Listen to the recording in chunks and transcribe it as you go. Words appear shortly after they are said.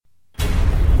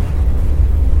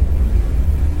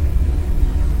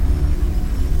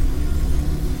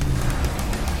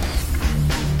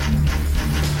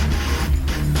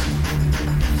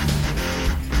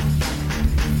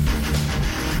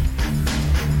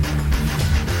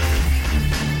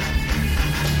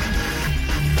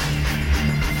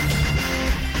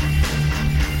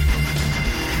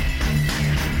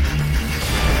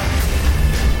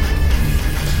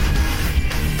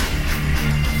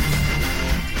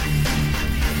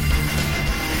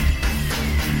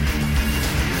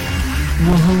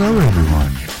Well, hello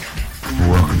everyone.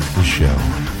 Welcome to the show.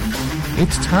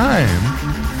 It's time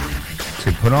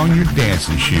to put on your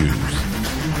dancing shoes.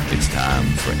 It's time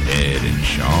for Ed and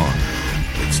Sean.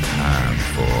 It's time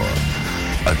for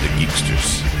the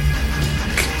Geeksters.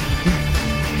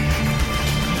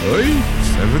 Oi,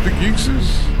 it's time for the Geeksters.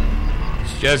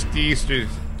 It's just Geeksters,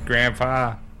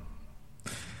 Grandpa.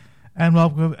 And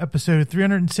welcome to episode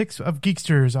 306 of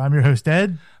Geeksters. I'm your host,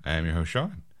 Ed. I am your host,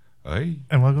 Sean. Hey.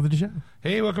 And welcome to the show.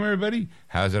 Hey, welcome everybody.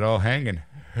 How's it all hanging?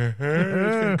 It's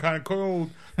been kind of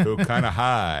cold, so kind of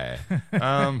high.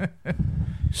 Welcome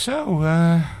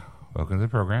to the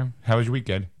program. How was your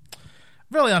weekend?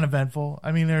 Really uneventful.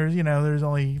 I mean,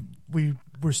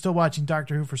 we're still watching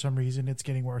Doctor Who for some reason. It's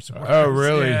getting worse and worse. Oh,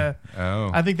 really? Yeah.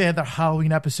 Oh. I think they had their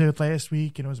Halloween episode last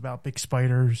week, and it was about big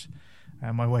spiders.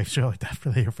 And my wife's really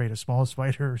afraid of small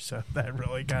spiders, so that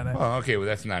really kind of... Oh, okay. Well,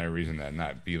 that's not a reason to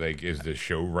not be like, is the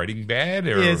show writing bad?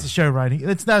 Or... Yeah, it's the show writing.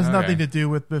 It has nothing to do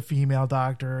with the female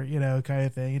doctor, kind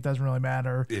of thing. It doesn't really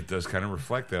matter. It does kind of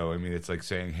reflect, though. I mean, it's like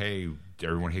saying, hey,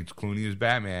 everyone hates Clooney as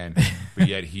Batman, but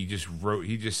yet he just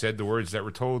said the words that were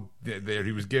told that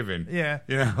he was given. Yeah.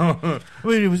 I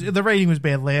mean, the rating was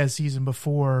bad last season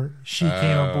before she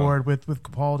came on board with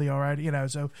Capaldi already,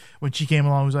 so when she came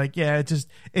along, it was like, yeah,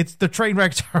 it's the train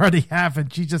wreck's already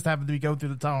happened. She just happened to be going through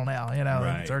the tunnel now,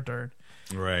 right. It's her turn.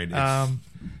 Right.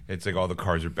 It's like all the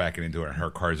cars are backing into her, and her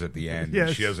car's at the end. Yes.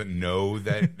 And she doesn't know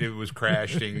that it was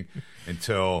crashing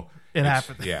until it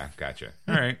happened. Yeah, gotcha.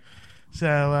 All right. So,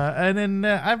 and then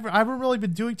I haven't really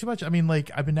been doing too much. I mean,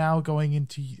 like, I'm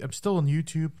still on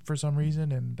YouTube for some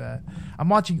reason, and I'm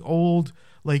watching old,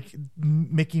 like,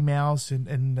 Mickey Mouse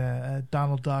and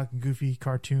Donald Duck and Goofy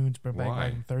cartoons, but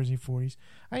back in the 30s and 40s.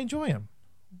 I enjoy them.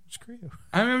 Screw you.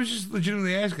 I was just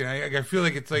legitimately asking. I feel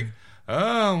like it's like,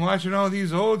 oh, I'm watching all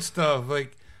these old stuff.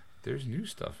 Like, there's new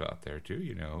stuff out there,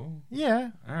 too,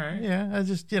 Yeah. All right. Yeah,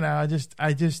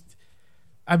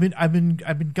 I've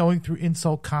been going through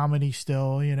insult comedy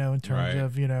still, in terms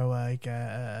of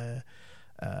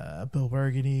Bill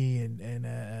Burgundy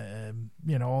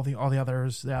and all the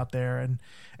others out there, and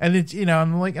it's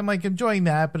I'm like enjoying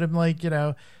that, but I'm like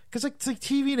because it's like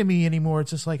TV to me anymore.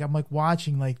 It's just like I'm like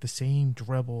watching like the same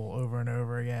dribble over and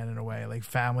over again in a way, like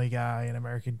Family Guy and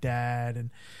American Dad, and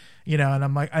and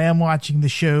I'm like I am watching the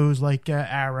shows like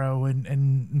Arrow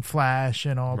and Flash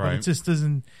and all, but it just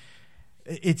doesn't.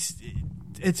 It's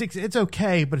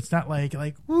okay, but it's not like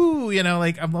woo,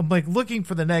 like I'm like looking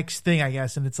for the next thing, I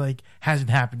guess, and it's like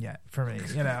hasn't happened yet for me.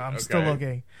 I'm still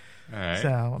looking. All right. So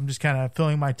I'm just kind of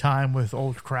filling my time with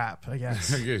old crap, I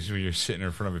guess. I guess when you're sitting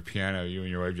in front of a piano, you and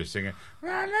your wife just singing. La,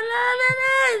 la, la,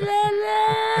 la, la,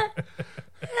 la,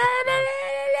 la, la,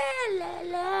 la,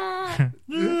 la.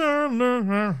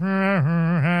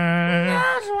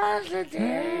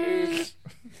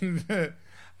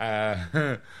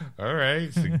 All right.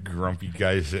 It's a grumpy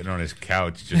guy sitting on his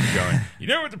couch just going, you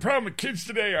know what the problem with kids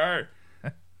today are?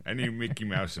 I need Mickey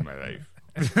Mouse in my life.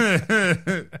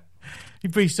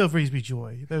 He still brings me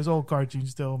joy. Those old cartoons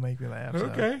still make me laugh.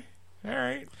 Okay. All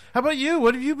right. How about you?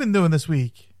 What have you been doing this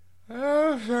week?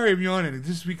 Oh, sorry, I'm yawning.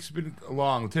 This week's been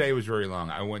long. Today was very long.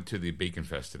 I went to the Bacon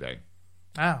Fest today.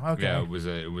 Oh, okay. Yeah, it was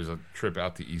a trip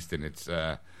out to Easton. It's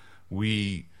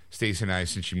Stacey and I,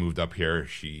 since she moved up here,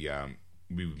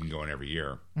 we've been going every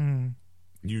year. Mm.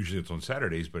 Usually it's on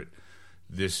Saturdays, but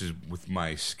this is with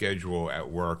my schedule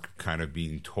at work kind of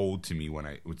being told to me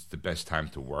it's the best time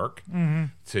to work. Mm-hmm.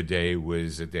 Today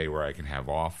was a day where I can have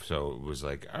off, so it was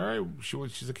like, all right,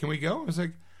 she's like, can we go? I was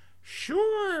like,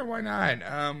 sure, why not?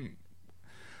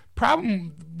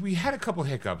 We had a couple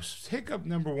hiccups. Hiccup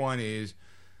number one is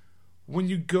when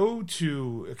you go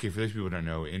to, for those people who don't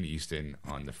know, in Easton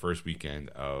on the first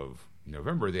weekend of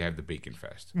November, they have the Bacon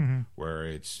Fest, where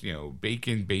it's,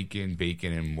 bacon, bacon,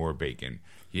 bacon, and more bacon.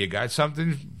 You got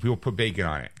something, we'll put bacon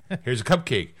on it. Here's a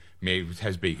cupcake, maybe it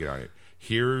has bacon on it.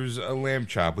 Here's a lamb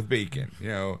chop with bacon.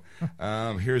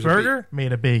 Here's burger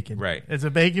made of bacon. Right. It's a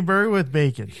bacon burger with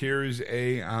bacon. Here's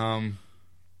a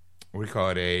what do you call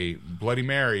it? A Bloody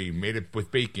Mary made it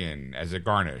with bacon as a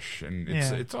garnish, and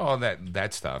it's all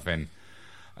that stuff. And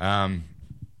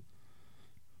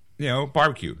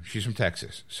barbecue. She's from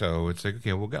Texas, so it's like,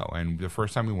 okay, we'll go. And the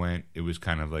first time we went, it was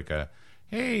kind of like a,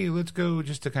 hey, let's go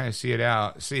just to kind of see it.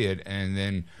 And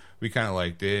then we kind of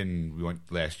liked it, and we went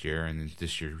last year, and then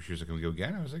this year she was like, can we go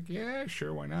again? I was like, yeah,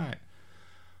 sure, why not?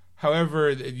 However,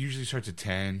 it usually starts at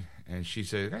 10, and she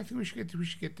said, I think we should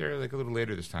get there like a little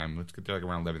later this time. Let's get there like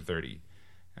around 11:30.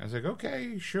 I was like,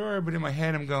 okay, sure. But in my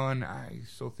head, I'm going, I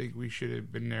still think we should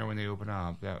have been there when they opened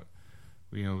up. That,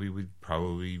 we would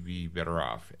probably be better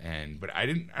off. But I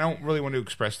don't really want to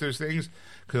express those things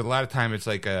because a lot of time it's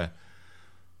like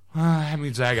that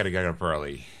means I got to get up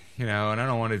early, and I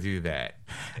don't want to do that.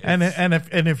 And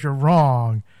if you're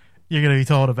wrong, you're going to be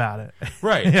told about it.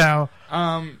 Right.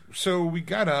 So we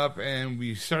got up and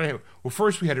we started. Well,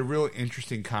 first we had a real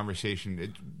interesting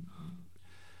conversation.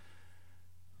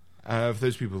 For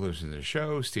those people who listen to the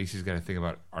show, Stacey's got to think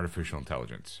about artificial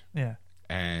intelligence. Yeah.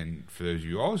 And for those of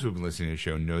you also who've been listening to the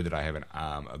show, know that I have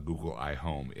a Google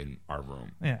iHome in our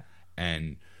room. Yeah.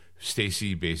 And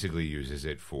Stacey basically uses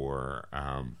it for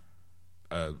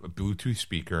a Bluetooth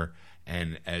speaker,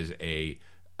 and as I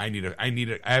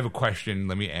have a question.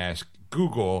 Let me ask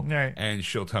Google, right. And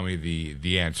she'll tell me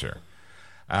the answer.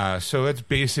 So that's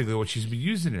basically what she's been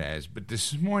using it as. But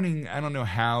this morning, I don't know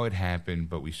how it happened,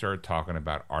 but we started talking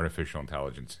about artificial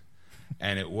intelligence.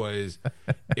 And it was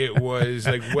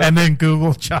like, and then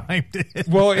Google chimed in.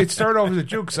 Well, it started off as a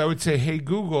joke because I would say, "Hey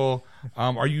Google,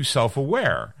 are you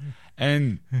self-aware?"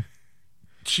 And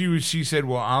she said,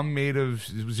 "Well, I'm made of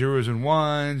zeros and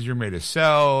ones. You're made of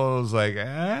cells." Like,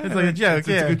 it's like a joke.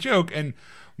 It's a joke. And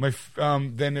my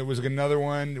then it was like another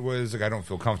one. It was like, "I don't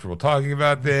feel comfortable talking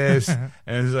about this." And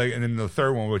it's like, and then the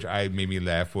third one, which made me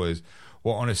laugh, was,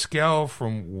 "Well, on a scale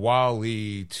from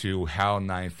Wall-E to HAL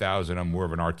 9000, I'm more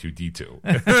of an R2-D2,"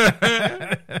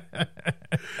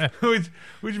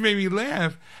 which made me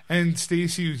laugh. And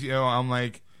Stacey, I'm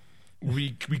like,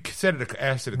 we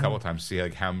asked it a couple of times to see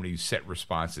like how many set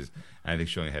responses. And I think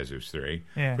she only has those 3,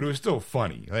 yeah. But it was still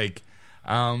funny. Like,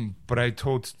 but I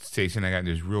told Stacey, and I got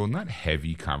this real not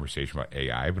heavy conversation about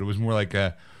AI, but it was more like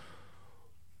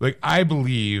I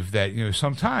believe that,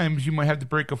 sometimes you might have to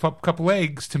break up a couple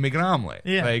eggs to make an omelet.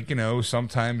 Yeah. Like,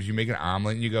 sometimes you make an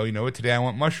omelet and you go, what, today I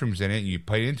want mushrooms in it. And you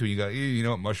bite into it. You go, you know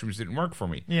what, mushrooms didn't work for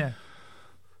me. Yeah.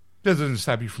 That doesn't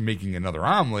stop you from making another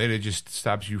omelet. It just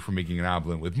stops you from making an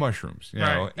omelet with mushrooms.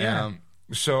 Right. Yeah.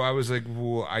 So I was like,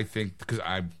 well, I think, because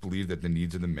I believe that the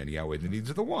needs of the many outweigh the needs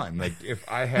of the one. Like, if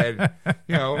I had,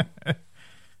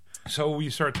 So we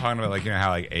start talking about, like,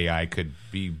 how like AI could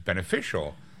be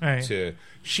beneficial. Right.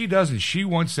 She doesn't. She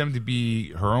wants them to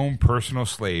be her own personal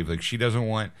slave. Like, she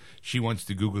wants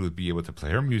the Google to be able to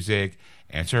play her music,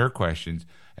 answer her questions,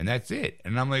 and that's it.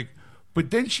 And I'm like,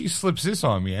 but then she slips this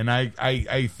on me, and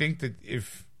I think that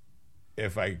if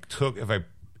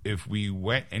we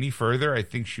went any further, I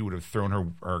think she would have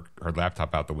thrown her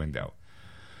laptop out the window,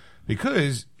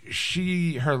 because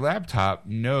her laptop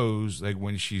knows, like,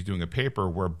 when she's doing a paper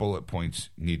where bullet points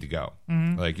need to go,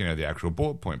 like, the actual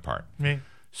bullet point part. Yeah.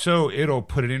 So it'll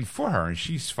put it in for her, and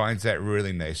she finds that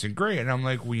really nice and great. And I'm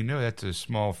like, well, that's a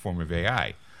small form of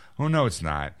AI. Oh, no, it's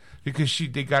not, because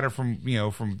they got it from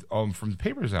the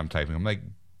papers I'm typing. I'm like,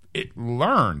 it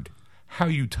learned how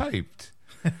you typed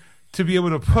to be able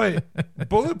to put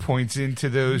bullet points into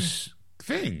those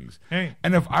things. Hey.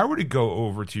 And if I were to go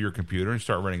over to your computer and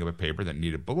start writing up a paper that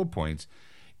needed bullet points,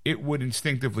 it would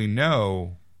instinctively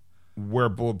know where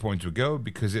bullet points would go,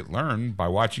 because it learned by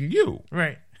watching you.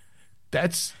 Right.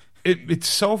 That's it. It's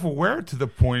self-aware to the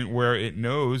point where it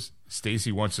knows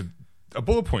Stacey wants a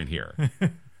bullet point here.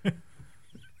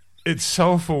 It's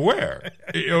self-aware,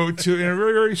 to in a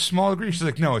very, very small degree. She's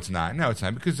like, no, it's not,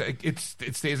 because it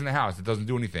stays in the house. It doesn't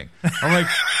do anything. I'm like,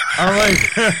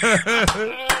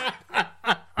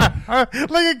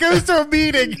 like, it goes to a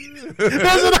meeting.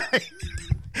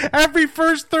 Every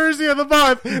first Thursday of the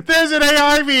month, there's an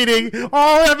AI meeting.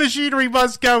 All that machinery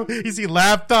must go. You see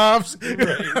laptops.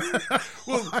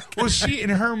 Right. Well, she in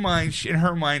her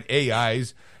mind,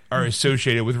 AIs are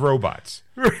associated with robots.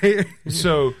 Right.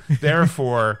 So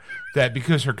therefore, that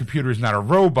because her computer is not a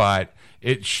robot,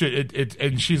 and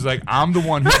she's like, I'm the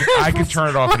one who I can turn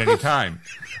it off at any time,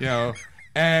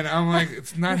 And I'm like,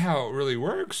 it's not how it really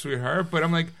works, sweetheart. But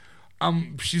I'm like,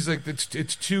 she's like,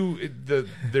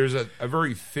 there's a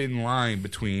very thin line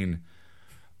between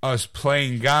us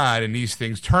playing God and these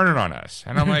things turning on us.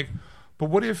 And I'm like, but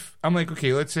what if, I'm like,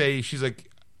 okay, let's say she's like,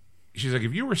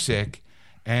 if you were sick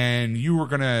and if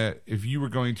you were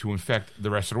going to infect the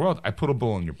rest of the world, I put a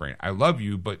bullet in your brain. I love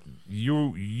you, but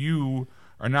you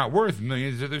are not worth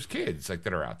millions of those kids like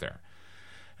that are out there.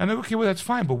 And I'm like, okay, well, that's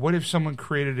fine. But what if someone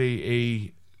created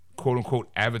a quote unquote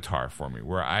avatar for me,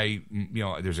 where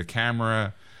there's a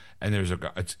camera and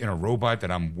it's in a robot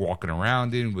that I'm walking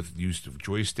around in with use of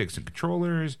joysticks and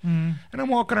controllers, and I'm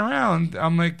walking around.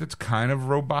 I'm like, that's kind of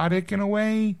robotic in a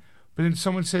way. But then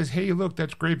someone says, hey, look,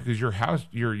 that's great, because your house,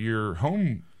 your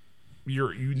home,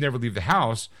 you never leave the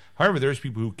house. However, there's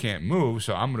people who can't move,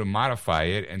 so I'm going to modify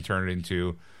it and turn it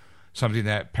into something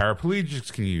that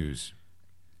paraplegics can use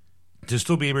to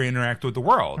still be able to interact with the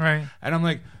world. Right. And I'm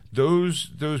like, those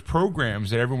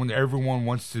programs that everyone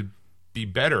wants to be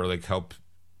better, like help.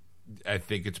 I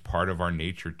think it's part of our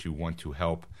nature to want to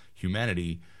help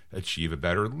humanity achieve a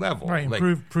better level. Right, Like,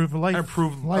 improve life,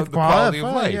 improve life the quality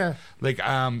of life. Yeah. Like,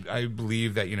 I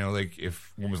believe that, like,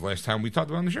 when was the last time we talked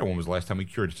about on the show? When was the last time we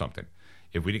cured something?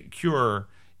 If we didn't cure,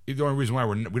 the only reason why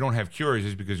we don't have cures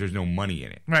is because there's no money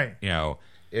in it. Right.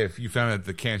 If you found out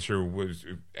the cancer was,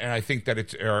 and I think that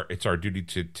it's our duty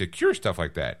to cure stuff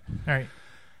like that. Right.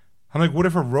 I'm like, what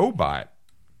if a robot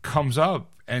comes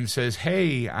up and says,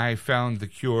 "Hey, I found the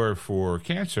cure for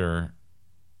cancer.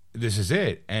 This is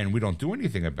it," and we don't do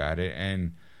anything about it,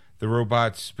 and the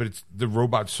robot's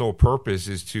sole purpose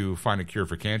is to find a cure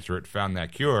for cancer. It found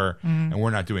that cure, and we're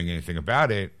not doing anything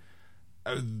about it.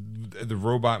 The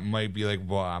robot might be like,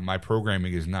 "Well, my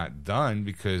programming is not done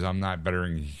because I'm not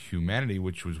bettering humanity,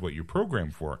 which was what you're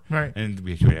programmed for." Right. And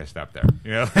we have to stop there.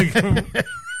 Like,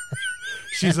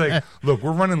 she's like, "Look,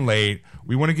 we're running late.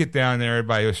 We want to get down there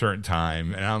by a certain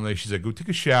time." And I'm like, she's like, "Go take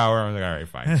a shower." I'm like, "All right,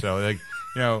 fine." So like,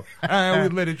 I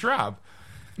would let it drop.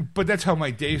 But that's how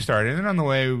my day started. And then on the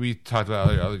way, we talked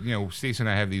about, Stacey and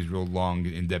I have these real long,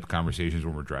 in-depth conversations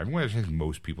when we're driving, which I think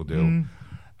most people do.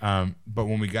 But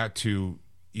when we got to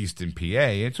Easton, PA,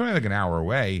 it's only like an hour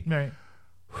away. Right.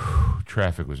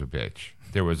 Traffic was a bitch.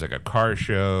 There was like a car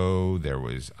show. There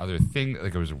was other things,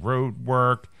 like it was road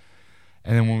work.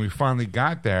 And then when we finally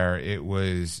got there, it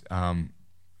was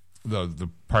the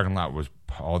parking lot was,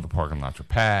 all the parking lots were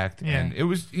packed. Yeah. And it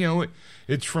was,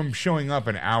 it's from showing up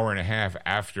an hour and a half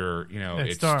after,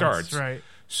 it starts. Right.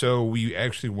 So we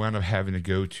actually wound up having to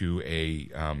go to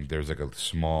there's like a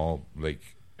small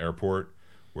airport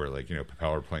where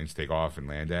propeller planes take off and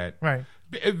land at. Right.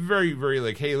 Very, very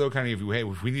like, hey, look, honey,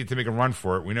 if we need to make a run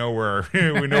for it, we know where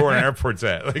an airport's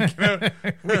at. We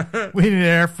need an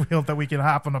airfield that we can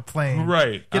hop on a plane.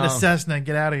 Right. Get a Cessna and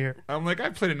get out of here. I'm like,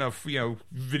 I played enough,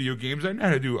 video games. I know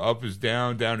how to do up is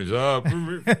down, down is up,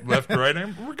 left to right.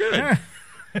 We're good.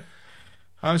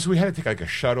 So we had to take like a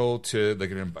shuttle to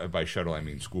by shuttle I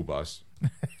mean school bus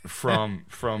from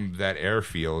that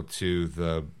airfield to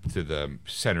the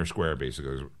center square,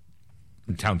 basically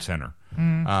town center.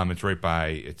 It's right by,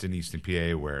 it's in Easton,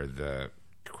 PA, where the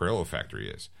Crayola factory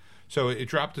is. So it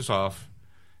dropped us off,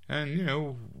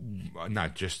 and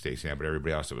not just Stacey, but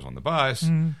everybody else that was on the bus.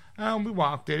 We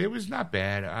walked it. It was not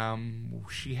bad.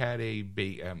 She had a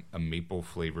maple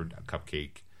flavored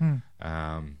cupcake. It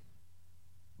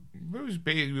was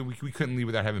we couldn't leave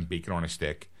without having bacon on a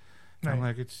stick. Right. I'm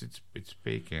like, it's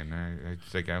bacon.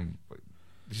 It's like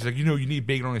she's like, you need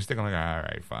bacon on a stick. I'm like, all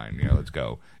right, fine, let's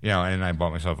go. And I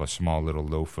bought myself a small little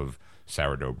loaf of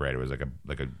sourdough bread. It was like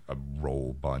a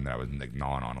roll bun that I was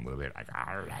gnawing on a little bit.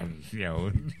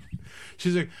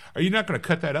 She's like, are you not going to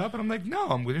cut that up? And I'm like, no,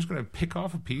 I'm just going to pick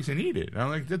off a piece and eat it. And I'm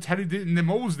like, that's how they did it in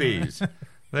them old days. She's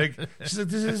like, this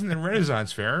isn't the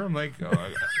Renaissance Fair. I'm like, oh,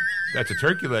 that's a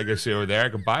turkey leg I see over there. I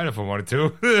could buy it if I wanted to.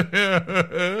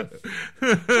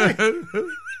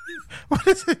 What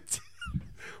is it?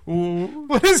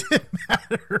 What does it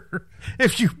matter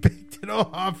if you picked it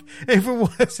off if it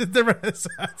wasn't the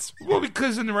Renaissance Fair? Well,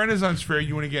 because in the Renaissance Fair,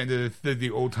 you want to get into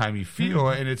the old-timey feel,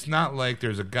 and it's not like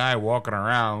there's a guy walking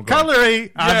around going,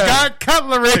 cutlery! I've got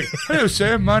cutlery! Hello,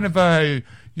 sir. Mind if I,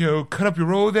 cut up your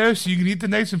roll there so you can eat the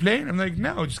nice and plain? I'm like,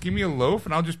 no, just give me a loaf,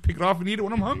 and I'll just pick it off and eat it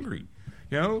when I'm hungry.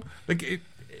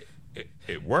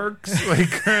 It works.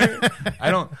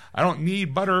 I don't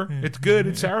need butter. It's good.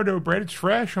 It's sourdough bread. It's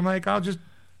fresh. I'm like, I'll just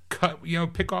cut,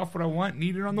 pick off what I want and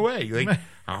eat it on the way.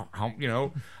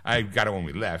 I got it when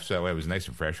we left, so it was nice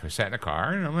and fresh. I sat in the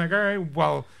car, and I'm like, all right,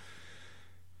 well,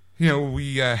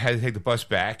 we had to take the bus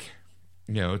back,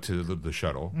 to the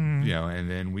shuttle,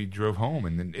 and then we drove home.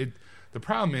 And then the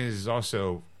problem is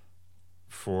also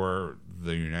for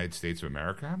the United States of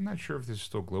America, I'm not sure if this is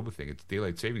still a global thing. It's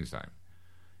daylight savings time.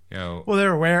 Well,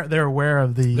 they're aware of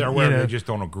the. They're aware. They just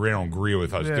don't agree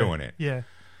with us doing it. Yeah.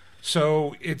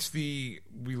 So we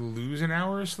lose an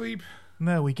hour of sleep.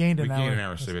 No, we gained an hour. We gained an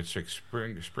hour of sleep. It's like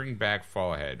spring back,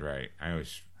 fall ahead, right? I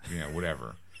always,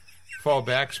 whatever. Fall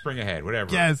back, spring ahead,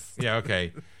 whatever. Yes. Yeah.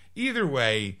 Okay. Either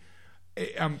way,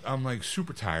 I'm like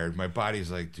super tired. My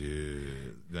body's like,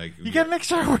 dude, like you got an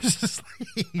extra hours of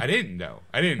sleep. I didn't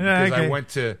because I went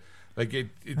to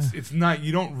it's not,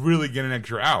 you don't really get an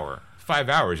extra hour. 5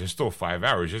 hours is still 5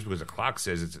 hours. Just because the clock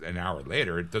says it's an hour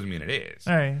later, it doesn't mean it is.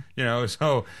 Right.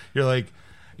 So you're like,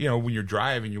 when you're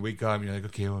driving, you wake up and you're like,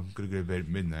 okay, well, I'm going to go to bed at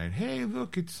midnight. Hey,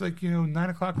 look, it's like, 9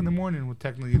 o'clock in the morning. Well,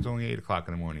 technically it's only 8 o'clock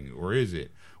in the morning. Or is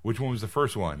it? Which one was the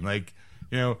first one?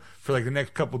 For like the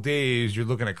next couple days, you're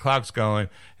looking at clocks going,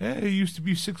 hey, it used to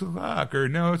be 6 o'clock. Or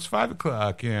no, it's 5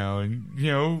 o'clock, And,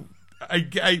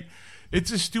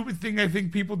 it's a stupid thing I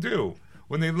think people do.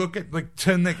 When they look at like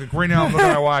right now, I'm looking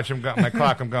at my watch. I'm got my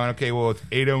clock. I'm going, okay, well, it's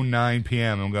 8:09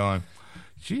 p.m. I'm going,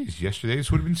 geez, yesterday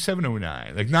this would have been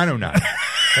 7:09, like 9:09.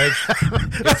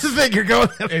 Like, That's the thing. You're going.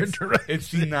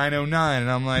 it's the 9:09,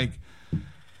 and I'm like,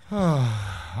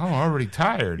 oh, I'm already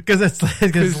tired because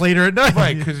it's later at night,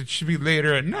 right? Because it should be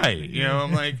later at night. You know,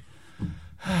 I'm like,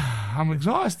 I'm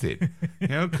exhausted. You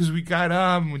know, because we got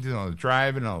up and we did all the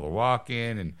driving, all the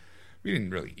walking, and we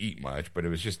didn't really eat much, but it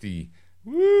was just the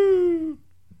woo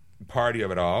party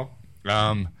of it all.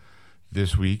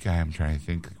 This week, I'm trying to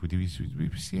think. Did we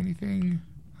see anything?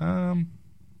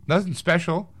 Nothing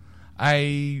special.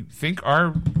 I think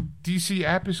our DC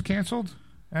app is canceled.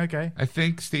 Okay. I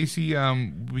think Stacy, she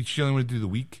only want to do the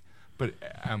week, but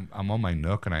I'm on my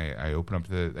Nook and I open up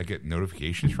I get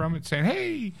notifications from it saying,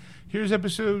 "Hey, here's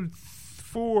episode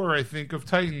 4, I think, of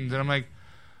Titans," and I'm like,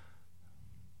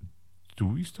 do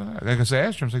we still have, like I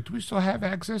asked her, I was like, do we still have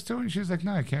access to it? And she's like,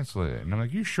 no, I canceled it. And I'm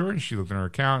like, you sure? And she looked in her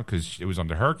account because it was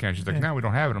under her account. She's like, no, we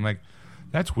don't have it. I'm like,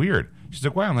 that's weird. She's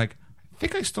like, why? I'm like, I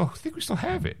think we still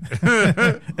have it.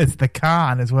 It's the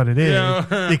con is what it is.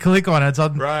 Yeah. You click on it, it's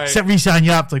on re-sign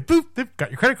you up. It's like, boop,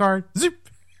 got your credit card. Zoop.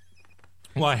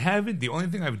 Well, I haven't. The only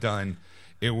thing I've done,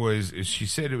 is she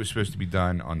said it was supposed to be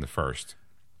done on the 1st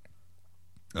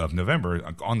of November.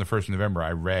 On the 1st of November,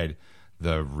 I read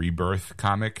the Rebirth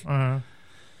comic.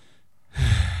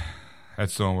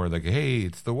 That's the one where like, hey,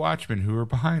 it's the Watchmen who are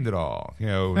behind it all, you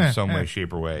know, in some way,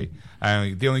 shape, or way.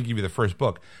 They only give you the first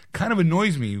book. Kind of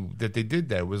annoys me that they did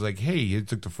that. It was like, hey, it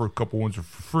took the first couple ones for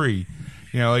free.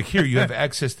 You know, like here you have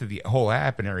access to the whole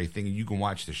app and everything, and you can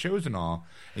watch the shows and all,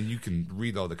 and you can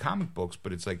read all the comic books,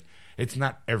 but it's like, it's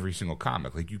not every single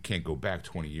comic. Like you can't go back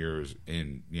 20 years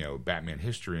in, you know, Batman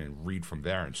history and read from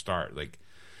there and start. Like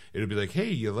it'll be like, hey,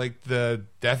 you like the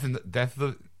Death in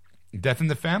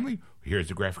the Family?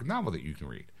 Here's a graphic novel that you can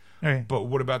read. Right. But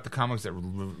what about the comics that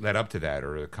led up to that,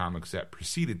 or the comics that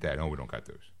preceded that? No, we don't got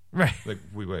those. Right. Like,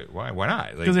 why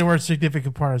not? Because they weren't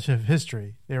significant parts of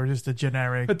history. They were just a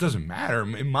generic. It doesn't matter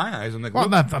in my eyes. I'm like, well,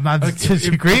 look, I'm not like,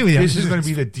 disagreeing with you. This is going to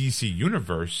be the DC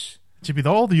universe. It should be the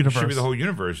whole universe. It should be the whole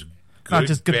universe. Good, not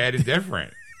just good, bad, and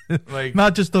different. Like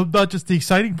not just the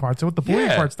exciting parts, but the boring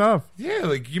part stuff. Yeah,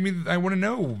 like I want to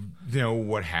know, you know,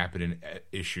 what happened in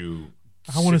issue.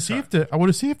 I want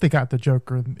to see if they got the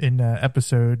Joker in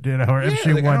episode, you know, or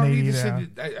issue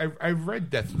 180. I've read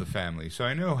Death of the Family, so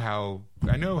I know how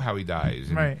he dies.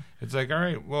 And right. It's like, all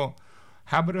right, well,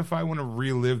 how about if I want to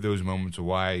relive those moments of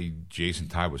why Jason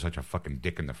Todd was such a fucking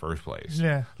dick in the first place?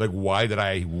 Yeah. Like, why did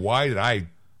I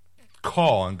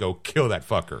call and go kill that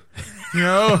fucker? You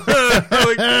know,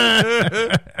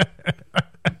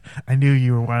 I knew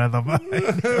you were one of them.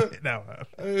 No,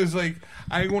 it was like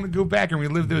I want to go back and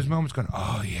relive those moments. Going,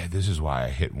 oh yeah, this is why I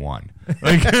hit 1.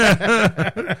 Like,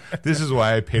 this is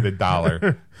why I paid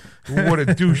 $1. What a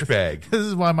douchebag! This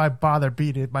is why my father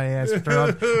beat my ass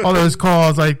for all those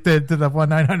calls I did to the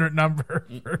 1-900 number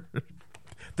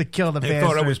to kill the bastard. They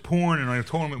thought I was porn, and I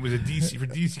told them it was a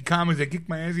DC Comics. They kicked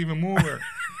my ass even more.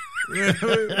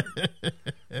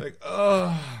 Like,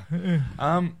 oh,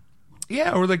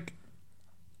 yeah, or like.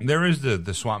 There is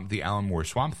the Alan Moore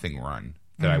Swamp Thing run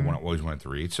that I always wanted to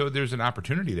read. So there's an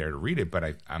opportunity there to read it,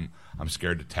 but I'm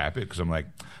scared to tap it because I'm like,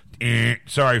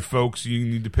 sorry folks, you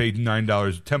need to pay $9,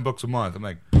 $10 a month. I'm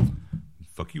like,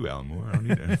 fuck you, Alan Moore. I don't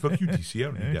need that. Fuck you, DC.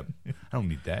 I don't need that. I don't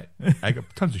need that. I got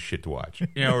tons of shit to watch,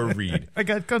 you know, or read. I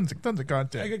got tons of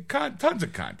content. I got tons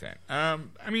of content. I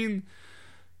mean,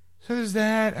 so there's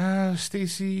that.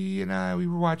 Stacy and I, we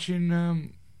were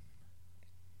watching.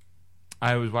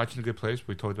 I was watching The Good Place.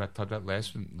 We talked about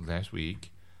last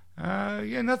week.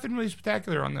 Yeah, nothing really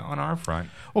spectacular on our front.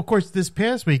 Well, of course, this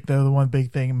past week though, the one big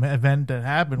event that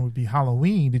happened would be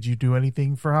Halloween. Did you do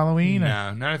anything for Halloween?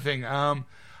 No, not a thing.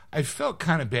 I felt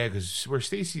kind of bad because where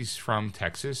Stacy's from,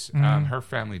 Texas, her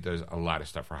family does a lot of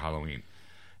stuff for Halloween,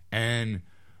 and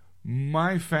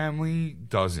my family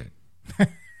doesn't.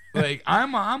 Like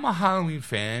I'm a Halloween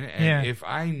fan, and if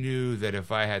I knew that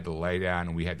if I had the light out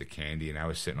and we had the candy and I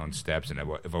was sitting on steps and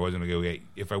if I wasn't gonna go,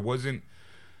 if I wasn't,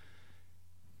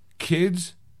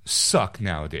 kids suck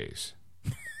nowadays.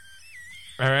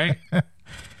 All right,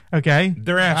 okay,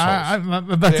 they're assholes. I'm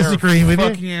not disagreeing with you.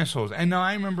 Fucking assholes. And now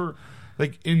I remember,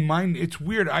 like in mine, it's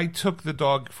weird. I took the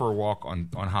dog for a walk on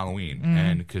Halloween,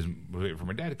 and because for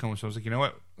my dad to come, so I was like, you know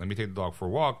what? Let me take the dog for a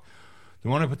walk. The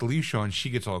one I put the leash on,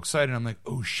 she gets all excited. I'm like,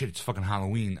 oh shit, it's fucking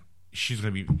Halloween. She's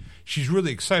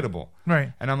really excitable.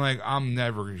 Right. And I'm like,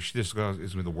 this is going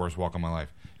to be the worst walk of my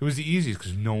life. It was the easiest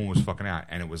because no one was fucking out.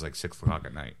 And it was like 6 o'clock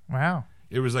at night. Wow.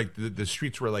 It was like the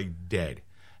streets were like dead.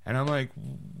 And I'm like,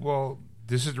 well,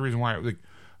 this is the reason why. Like,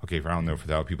 okay, I don't know if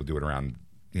how people do it around,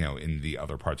 you know, in the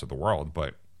other parts of the world,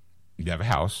 but you have a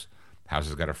house. House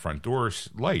has got a front door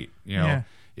light, you know. Yeah.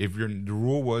 the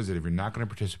rule was that if you're not going to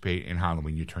participate in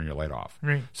Halloween, you turn your light off.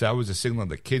 Right. So that was a signal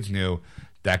that kids knew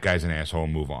that guy's an asshole.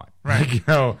 Move on. Right.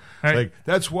 Like, Right. like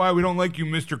that's why we don't like you,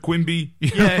 Mr. Quimby.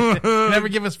 Yeah, never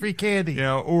give us free candy.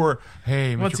 Or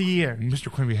hey, Once a year.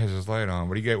 Mr. Quimby has his light on.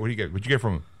 What do you get? What'd you get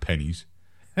from him? Pennies.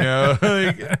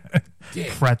 Like,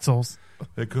 Pretzels.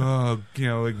 like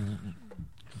like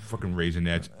fucking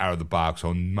Raisinets out of the box.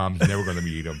 Oh, mom's never gonna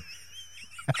eat them.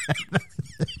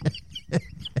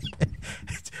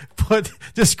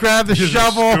 Just grab the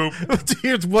shovel.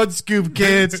 Here's one scoop,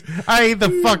 kids. I ate the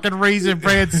fucking Raisin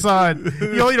Bran, son.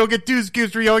 You only don't get 2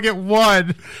 scoops, you only get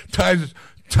 1. Times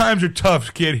are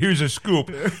tough, kid. Here's a scoop.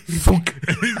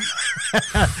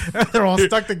 They're all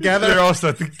stuck together. They're all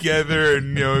stuck together,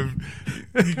 and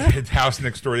the house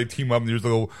next door, they team up, and there's a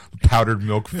little powdered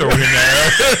milk thrown in there.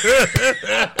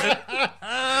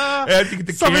 I have to get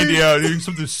the candy out. There's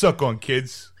something to suck on,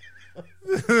 kids.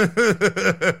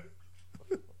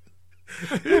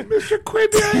 Mr.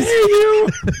 Quimby, I hate you.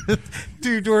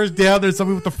 2 doors down, there's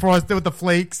somebody with the frosting with the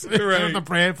flakes, Right. with the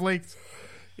bran flakes.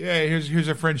 Yeah, here's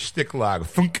a French stick log.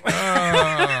 Thunk.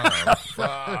 Oh,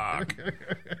 fuck.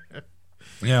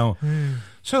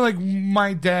 So like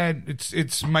my dad,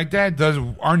 it's my dad does.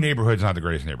 Our neighborhood's not the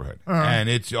greatest neighborhood, and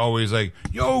it's always like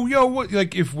yo, what?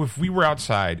 Like if we were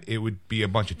outside, it would be a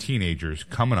bunch of teenagers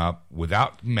coming up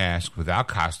without masks, without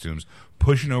costumes,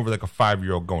 pushing over like a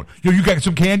 5-year-old, going, "Yo, you got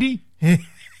some candy?"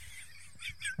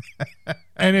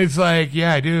 And it's like,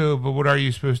 yeah, I do, but what are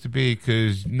you supposed to be?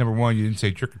 Because number one, you didn't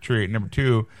say trick or treat. Number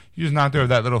two, you just knocked over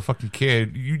that little fucking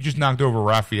kid. You just knocked over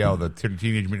Raphael, the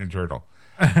Teenage Mutant Ninja Turtle.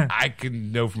 I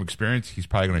can know from experience, he's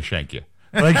probably going to shank you.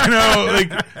 Like,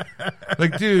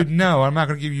 dude, no, I'm not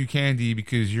going to give you candy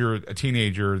because you're a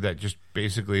teenager that just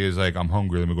basically is like, I'm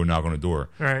hungry, let me go knock on the door.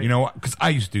 Right. You know what? Because I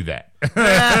used to do that.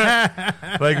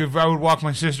 Like, if I would walk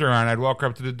my sister around, I'd walk her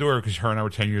up to the door because her and I were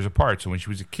 10 years apart. So when she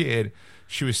was a kid,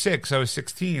 she was 6, I was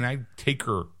 16, I'd take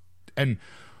her. And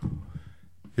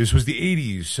this was the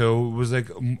 80s, so it was like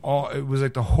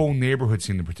the whole neighborhood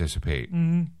seemed to participate.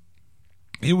 Mm-hmm.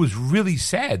 It was really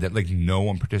sad that like no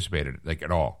one participated like at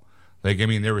all. Like, I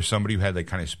mean, there was somebody who had like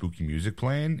kind of spooky music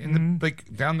playing in the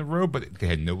like down the road, but they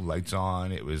had no lights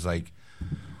on. It was like,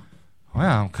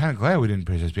 wow, I'm kind of glad we didn't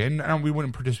participate, and we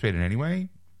wouldn't participate in anyway.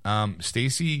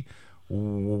 Stacy,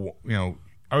 I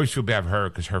always feel bad for her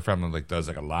because her family like does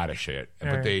like a lot of shit,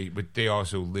 Right. but they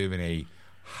also live in a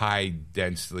high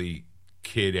densely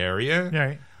kid area.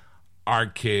 Right. Our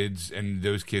kids and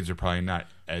those kids are probably not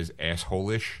as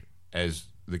asshole-ish as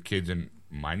the kids in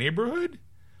my neighborhood,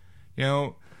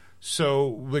 So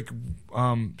like,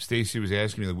 Stacy was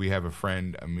asking me, like, we have a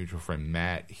mutual friend,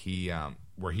 Matt. He,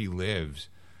 where he lives,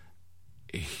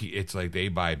 it's like they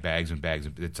buy bags and bags.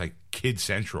 It's like Kid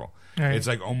Central. Right. It's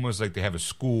like almost like they have a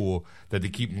school that they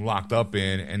keep them locked up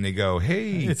in, and they go,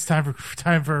 "Hey, It's time for the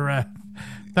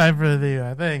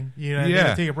thing. You know,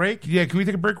 yeah, take a break. Yeah, can we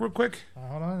take a break real quick?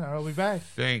 Hold on, I'll be back.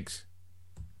 Thanks."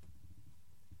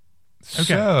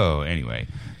 Okay. So anyway,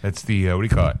 that's the what do you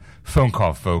call it? Phone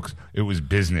call, folks. It was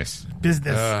business.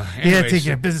 Business. Anyway,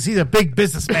 taking a business. He's a big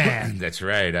businessman. That's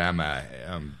right. I'm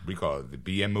we call it the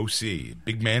BMOC,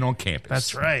 big man on campus.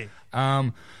 That's right.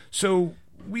 So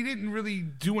we didn't really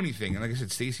do anything, and like I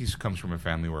said, Stacy comes from a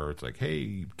family where it's like,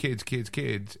 hey, kids,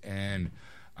 and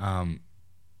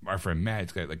our friend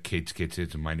Matt's got like kids,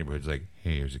 in my neighborhood's like,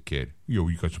 hey, here's a kid. Yo,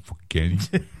 you got some fucking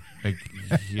candy? Like,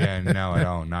 yeah, no, I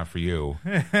don't. Not for you.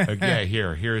 Like, yeah,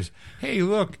 here's. Hey,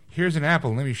 look, here's an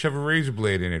apple. Let me shove a razor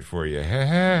blade in it for you.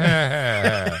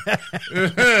 Now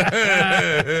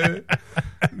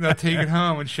take it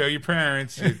home and show your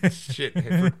parents. You shit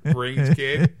for brains,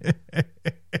 kid.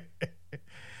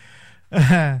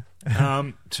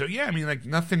 So yeah, I mean, like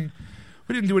nothing.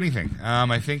 We didn't do anything.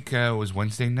 I think it was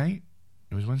Wednesday night.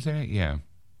 It was Wednesday night. Yeah.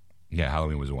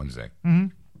 Halloween was a Wednesday.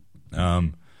 Mm-hmm.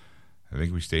 I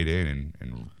think we stayed in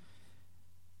and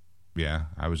yeah,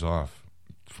 I was off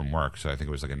from work, so I think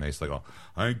it was like a nice like,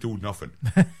 I ain't doing nothing.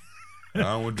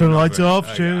 Turn the lights off.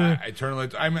 I turn the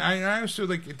lights. I mean, I also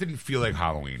like it didn't feel like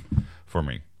Halloween for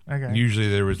me. Okay. Usually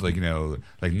there was like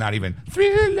like not even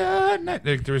Thriller night.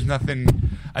 Like there was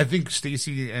nothing. I think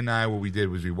Stacy and I, what we did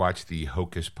was we watched the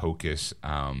Hocus Pocus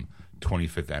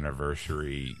 25th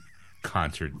anniversary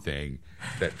concert thing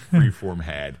that Freeform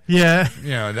had. Yeah.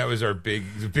 That was our big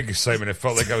excitement. It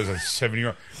felt like I was a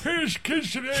 7-year-old. Hey, there's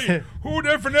kids today. Who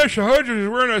that Vanessa Hudgens is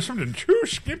wearing something too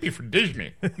skimpy for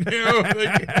Disney?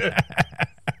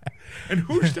 And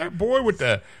who's that boy with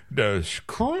the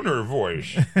crooner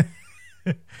voice?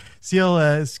 Seal,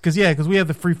 because we have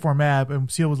the Freeform app,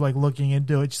 and Seal was like looking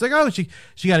into it. She's like, oh, she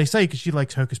got excited because she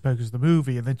likes Hocus Pocus the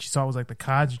movie, and then she saw it was like The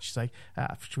Conjuring. She's like,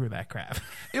 screw that crap.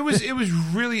 It was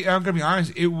really. I'm gonna be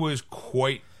honest. It was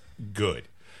quite good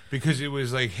because it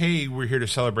was like, hey, we're here to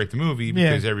celebrate the movie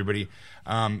because everybody,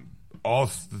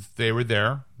 they were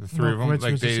there, the three of them.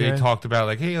 Like they talked about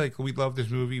like, hey, like we love this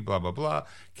movie, blah blah blah.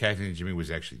 Kathy and Jimmy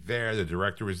was actually there. The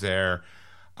director was there.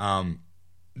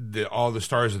 All the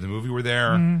stars of the movie were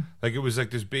there. Like it was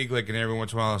like this big like, and every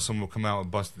once in a while someone would come out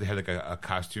and bust. They had like a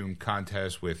costume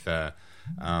contest with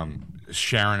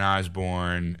Sharon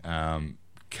Osbourne,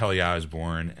 Kelly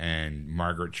Osbourne, and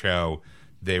Margaret Cho.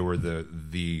 They were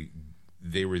the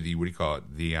what do you call it,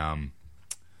 the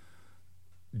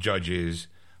judges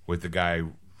with the guy,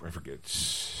 I forget,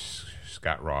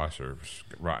 Scott Ross or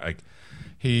like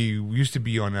he used to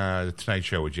be on the Tonight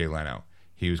Show with Jay Leno.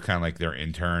 He was kind of like their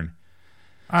intern.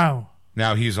 Oh.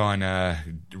 Now he's on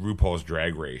RuPaul's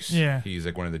Drag Race. Yeah. He's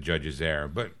like one of the judges there.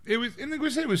 But it was, and like I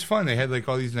said, it was fun. They had like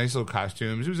all these nice little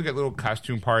costumes. It was like a little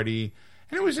costume party.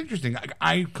 And it was interesting.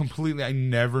 I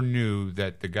never knew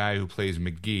that the guy who plays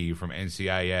McGee from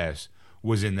NCIS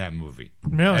was in that movie.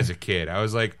 Really? As a kid. I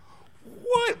was like,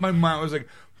 what? My mind was like,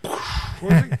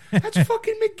 that's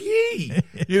fucking McGee,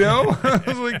 you know. I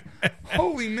was like,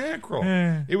 holy mackerel!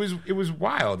 It was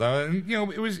wild, and you know,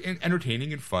 it was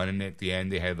entertaining and fun. And at the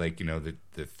end, they had like, you know,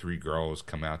 the three girls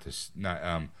come out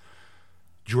to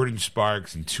Jordan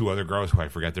Sparks and two other girls who I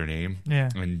forgot their name.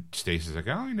 Yeah, and Stacey's like,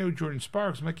 oh, I know Jordan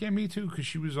Sparks. I'm like, yeah, me too, because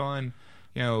she was on,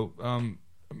 you know,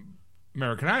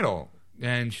 American Idol,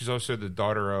 and she's also the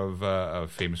daughter of a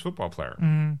famous football player.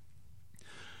 Mm-hmm.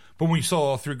 But when you saw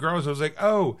all three girls, I was like,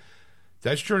 oh,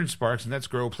 that's Jordan Sparks, and that's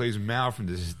the girl who plays Mal from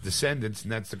Descendants,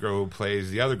 and that's the girl who plays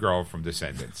the other girl from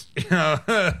Descendants. You know?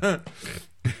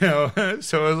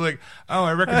 So I was like, oh,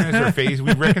 I recognize her face.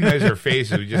 We recognize her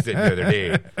faces. We just didn't know their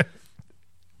name.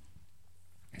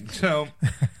 So,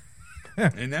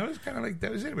 and that was kind of like,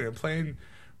 that was it. We were playing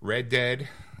Red Dead.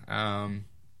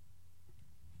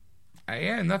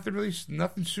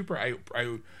 Nothing super.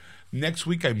 Next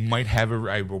week, I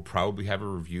will probably have a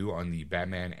review on the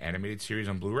Batman animated series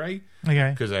on Blu-ray.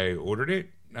 Okay. Because I ordered it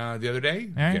the other day.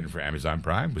 Right. Getting it for Amazon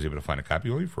Prime. Was able to find a copy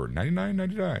only for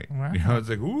 $99.99. Wow. You know, it's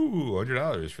like, ooh,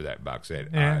 $100 for that box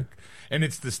set. Yeah. And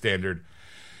it's the standard.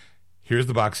 Here's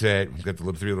the box set. We've got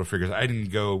the three little figures. I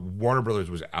didn't go. Warner Brothers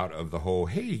was out of the whole,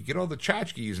 hey, get all the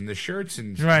tchotchkes and the shirts.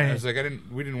 And right. I was like,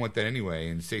 we didn't want that anyway.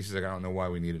 And Stacey's like, I don't know why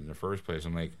we need it in the first place.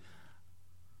 I'm like,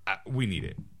 we need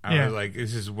it. I was like,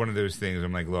 this is one of those things.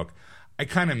 I'm like, look, I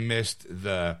kind of missed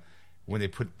when they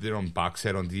put their own box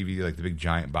set on DVD, like the big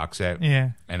giant box set.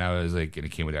 Yeah. And I was like, and it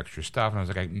came with extra stuff. And I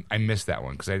was like, I missed that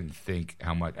one because I didn't think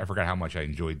I forgot how much I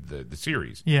enjoyed the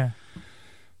series. Yeah.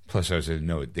 Plus, I was like,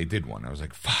 no, they did one. I was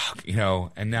like, fuck, you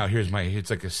know. And now it's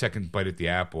like a second bite at the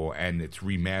apple, and it's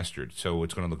remastered, so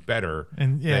it's going to look better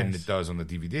than it does on the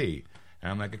DVD.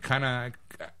 And I'm like, I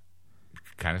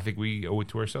kind of think we owe it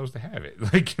to ourselves to have it.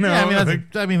 Like, you know,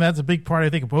 I mean, that's a big part, I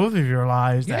think, of both of your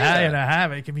lives to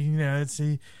have it. I mean, you know,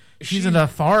 she's an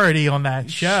authority on that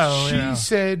show. She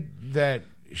said that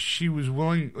she was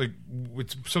willing, like,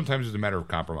 sometimes it's a matter of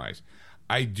compromise.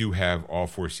 I do have all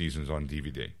 4 seasons on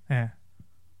DVD. Yeah.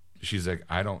 She's like,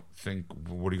 I don't think,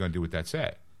 what are you going to do with that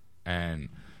set? And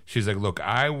she's like, look,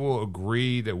 I will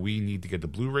agree that we need to get the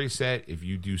Blu-ray set if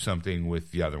you do something with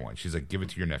the other one. She's like, give it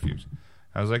to your nephews.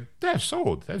 I was like, that's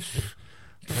sold. That's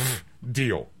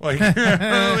deal. Like,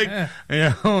 like,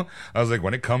 you know, I was like,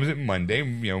 when it comes at Monday,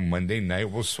 you know, Monday night,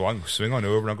 we'll swing on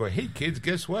over and I'll go, hey kids,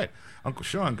 guess what? Uncle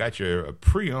Sean got you a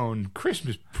pre-owned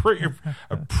Christmas, pre-early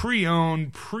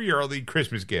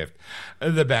Christmas gift,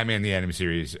 the Batman the Animated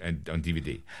Series on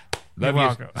DVD. You're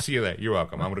welcome. See you later. You're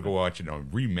welcome. I'm gonna go watch it on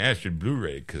remastered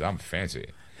Blu-ray because I'm fancy.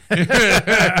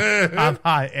 I'm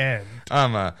high end.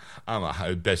 I'm a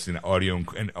best in audio and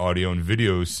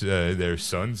videos. There,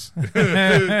 sons.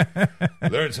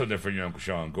 Learn something from your Uncle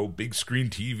Sean. Go big screen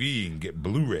TV and get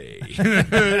Blu-ray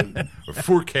or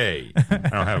 4K. I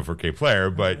don't have a 4K player,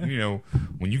 but you know,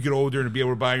 when you get older and be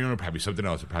able to buy your own, probably something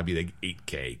else. It'll probably be like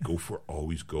 8K.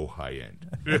 Always go high end.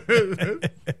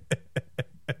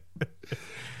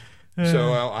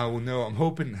 So I will know. I'm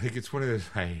hoping. Like, it's one of those.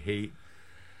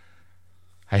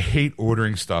 I hate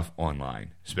ordering stuff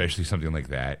online, especially something like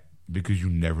that, because you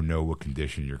never know what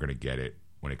condition you're going to get it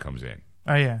when it comes in.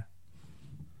 Oh yeah.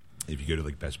 If you go to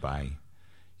like Best Buy,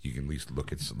 you can at least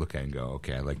look at and go,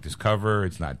 okay, I like this cover.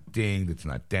 It's not dinged. It's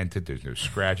not dented. There's no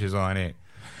scratches on it.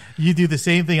 You do the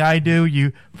same thing I do.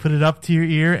 You put it up to your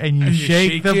ear and you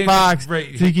shake the box,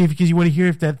 right? Because you want to hear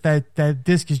if that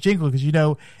disc is jingling. Because you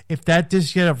know if that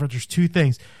disc there's 2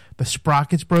 things. the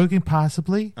sprocket's broken,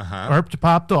 possibly, Uh-huh. or it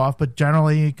popped off, but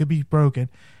generally it could be broken.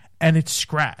 And it's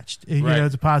scratched. You Right. know,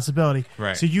 it's a possibility.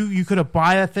 Right. So you could have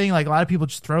buy a thing. Like a lot of people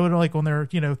just throw it like on their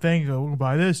thing. Go we'll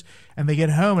buy this, and they get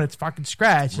home and it's fucking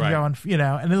scratched. Right. And you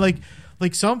go and then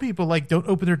like some people don't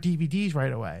open their DVDs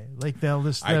right away. Like they'll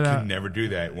just I can never do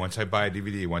that. Once I buy a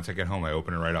DVD, once I get home, I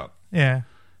open it right up. yeah.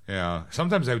 Yeah.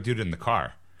 Sometimes I would do it in the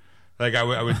car. Like I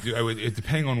would it,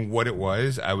 depending on what it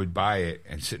was, I would buy it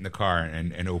and sit in the car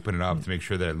and open it up to make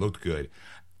sure that it looked good.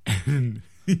 And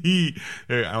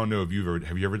I don't know if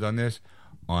have you ever done this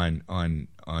on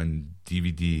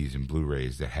DVDs and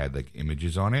Blu-rays that had like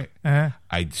images on it. Uh-huh.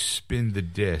 I'd spin the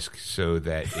disc so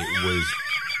that it was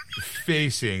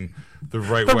facing the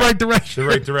right The way, right direction. the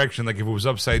right direction. Like if it was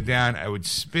upside down, I would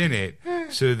spin it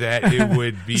so that it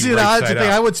would be See, right the side thing,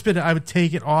 I up. would spin it. I would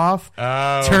take it off,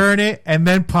 Oh. turn it, and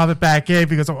then pop it back in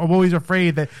because I'm always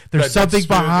afraid that there's That something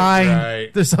spin- behind.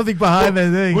 right. There's something behind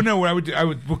the thing. Well, no, what I would do,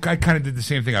 I kind of did the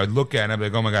same thing. I would look at it and I'd be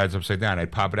like, oh my God, it's upside down.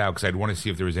 I'd pop it out because I'd want to see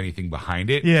if there was anything behind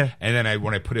it. Yeah. And then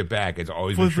when I put it back, it's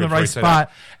always Flip make sure in the it's right side spot.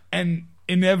 up. And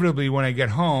inevitably, when I get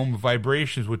home,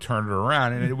 vibrations would turn it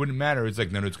around and it wouldn't matter. It's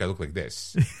like, no, it's got to look like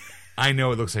this. I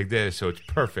know it looks like this, so it's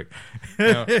perfect. You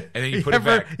know? And then you put it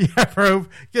back. You ever,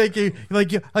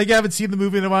 you haven't seen the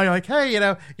movie in a while. You're like,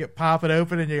 hey, you pop it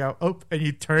open and you go, oh, and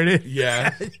you turn it.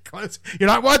 Yeah. You close. You're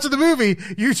not watching the movie.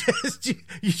 You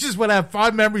just want to have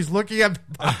fond memories looking at the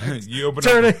box. You open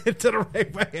turn up. it to the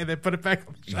right way and then put it back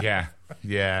on the shelf.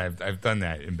 Yeah, I've done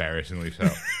that, embarrassingly so.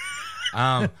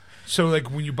 So like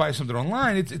when you buy something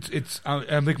online, it's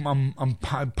I'm like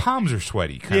my palms are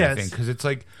sweaty kind of thing because it's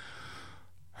like,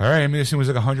 all right, I mean this thing was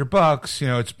like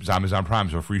 $100, it's Amazon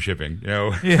Prime, so free shipping,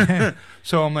 Yeah.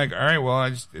 So I'm like, all right, well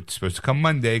it's supposed to come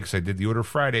Monday because I did the order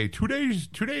Friday, 2 days.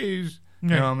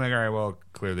 Yeah. I'm like, all right, well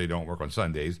clearly they don't work on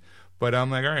Sundays, but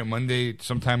I'm like, all right,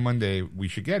 sometime Monday we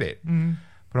should get it. Mm-hmm.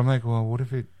 But I'm like, well, what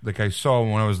if it? Like I saw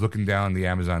when I was looking down the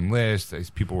Amazon list,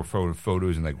 people were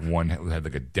photos, and like one had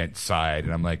like a dent side,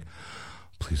 and I'm like,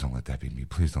 please don't let that be me.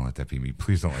 Please don't let that be me.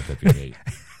 Please don't let that be me.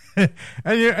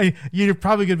 And you're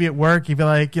probably gonna be at work. You'd be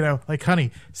like, like,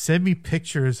 honey, send me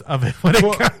pictures of it when it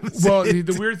comes. Well,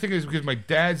 the weird thing is because my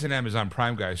dad's an Amazon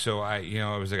Prime guy, so I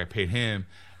was like, I paid him,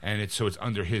 and it's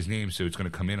under his name, so it's going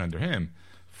to come in under him,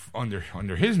 under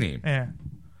his name. Yeah.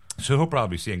 So he'll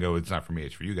probably see and go, it's not for me,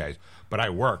 it's for you guys. But I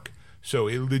work, so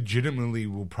it legitimately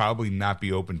will probably not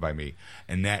be opened by me,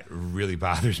 and that really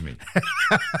bothers me.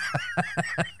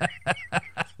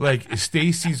 Like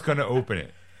Stacy's going to open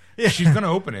it. Yeah. She's going to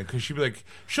open it because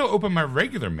she'll open my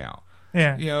regular mail.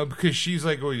 Yeah. Because she's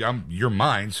like, well, you're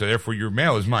mine, so therefore your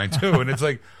mail is mine too. And it's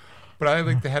like, but I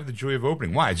like to have the joy of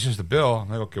opening. Why? It's just a bill. I'm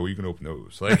like, okay, well, you can open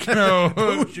those. Like,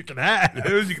 Those you can have.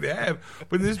 Those you can have.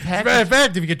 But this As a matter package, of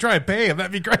fact, if you could try and pay him,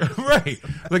 that'd be great. right?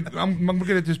 Like, I'm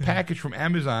looking at this package from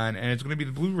Amazon, and it's going to be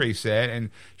the Blu-ray set, and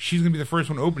she's going to be the first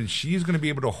one to open. She's going to be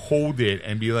able to hold it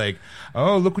and be like,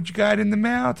 "Oh, look what you got in the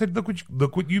mail. It's like,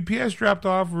 look what UPS dropped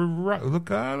off. Look,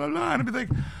 and I'd be like."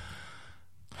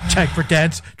 Check for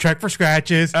dents, check for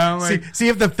scratches. See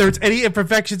if there's any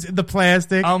imperfections in the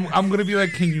plastic. I'm gonna be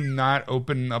like, can you not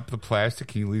open up the plastic?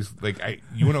 Can you at least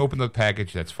you want to open the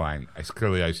package? That's fine. I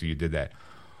see you did that.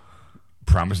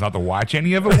 Promise not to watch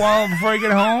any of it before I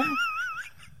get home.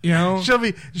 She'll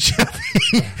be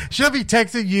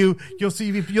texting you. You'll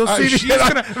see she's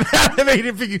the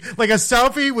animated figure, like a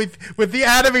selfie with the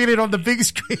animated on the big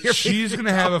screen. She's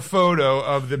gonna have a photo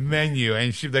of the menu,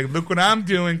 and she's like, "Look what I'm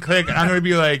doing." Click. And I'm gonna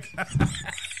be like,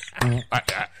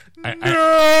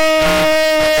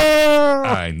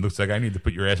 it looks like I need to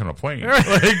put your ass on a plane.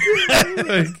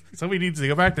 Somebody needs to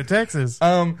go back to Texas.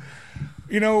 I'm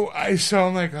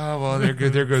like, oh well,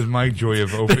 there goes my joy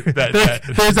of open.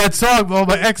 There's that song. Well,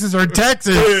 my exes are in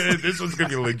Texas. This one's gonna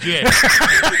be legit.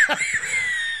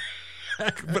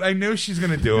 But I know she's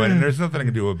gonna do it, and there's nothing I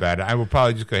can do about it. I will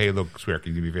probably just go, hey, look, swear,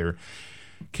 can you do me a favor?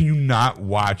 Can you not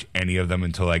watch any of them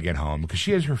until I get home? Because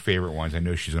she has her favorite ones. I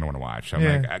know she's gonna want to watch. So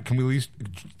I'm like, can you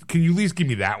at least give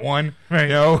me that one?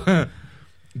 Right.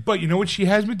 But you know what she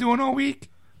has been doing all week,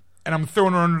 and I'm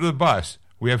throwing her under the bus.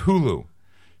 We have Hulu.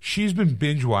 She's been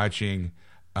binge watching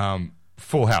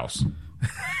Full House.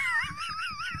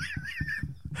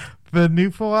 The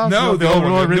new Full House? No, the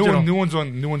original. New one's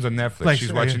on Netflix.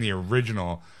 She's watching the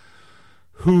original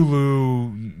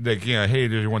Hulu. Like, hey,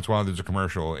 there's once in a while there's a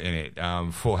commercial in it.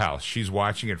 Full House. She's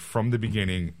watching it from the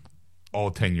beginning,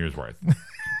 all 10 years worth.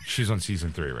 She's on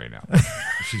season 3 right now.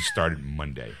 She started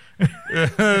Monday.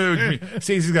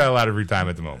 Stacey's got a lot of free time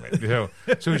at the moment,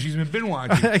 so she's been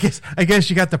watching. I guess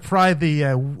she got to pry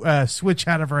the switch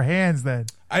out of her hands. Then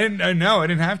I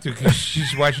didn't have to because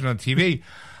she's watching on TV.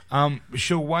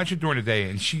 She'll watch it during the day,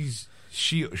 and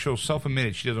she'll self-admit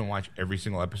it. She doesn't watch every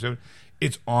single episode.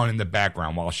 It's on in the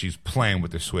background while she's playing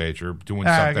with the Switch or doing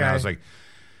something. Okay. I was like,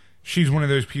 she's one of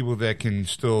those people that can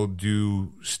still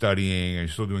do studying and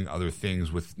still doing other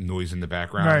things with noise in the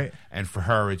background. Right. And for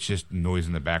her, it's just noise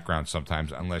in the background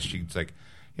sometimes, unless she's like,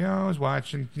 I was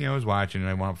watching, and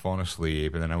I wound up falling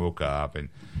asleep, and then I woke up, and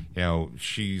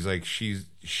she's like, she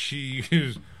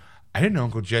is. I didn't know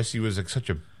Uncle Jesse was like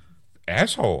such a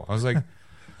asshole. I was like.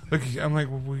 I'm like,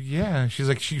 well, yeah. She's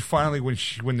like, she finally,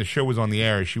 when the show was on the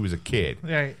air, she was a kid.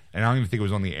 Right. And I don't even think it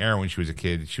was on the air when she was a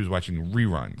kid. She was watching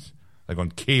reruns, like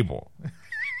on cable,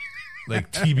 like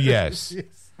TBS,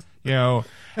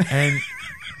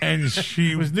 and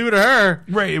she It was new to her.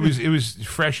 right. It was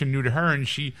fresh and new to her, and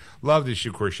she loved it.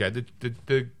 Of course, she had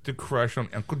the crush on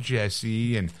Uncle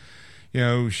Jesse, and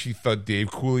she thought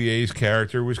Dave Coulier's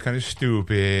character was kind of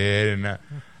stupid, and.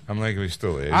 I'm like, he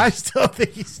still is. I still think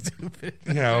he's stupid.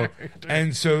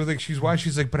 And so like she's watching,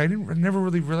 she's like, but I never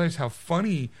really realized how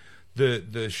funny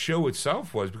the show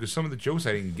itself was, because some of the jokes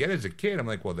I didn't get as a kid. I'm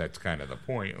like, well, that's kind of the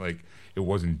point. Like, it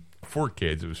wasn't for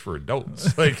kids; it was for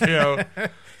adults. Like, But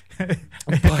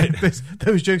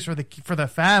those jokes for the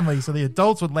family, so the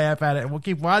adults would laugh at it, and we'll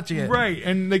keep watching it. Right,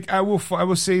 and like I will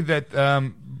say that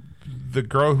the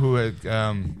girl who had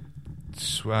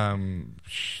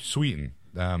Sweeten.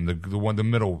 The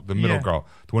middle girl,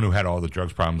 the one who had all the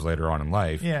drugs problems later on in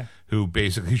life. Yeah. Who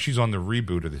basically she's on the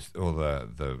reboot of this, or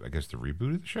the I guess the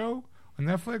reboot of the show on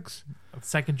Netflix.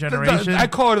 Second generation. I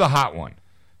call her the hot one,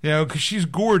 because she's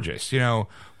gorgeous. But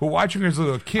watching her as a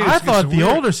little kid, I thought the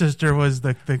older sister was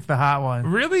the hot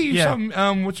one. Really? You Yeah.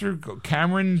 saw what's her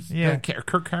Cameron? Yeah.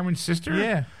 Kirk Cameron's sister.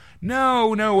 Yeah.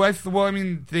 No. I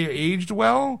mean, they aged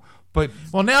well. But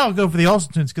now I'll go for the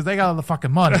Olsentons because they got all the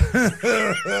fucking money.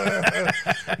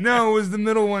 no, it was the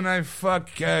middle one. I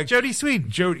Jodie Sweetin.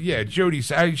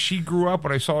 Jodie. She grew up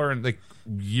when I saw her, like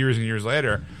years and years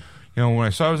later. When I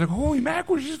saw her, I was like, holy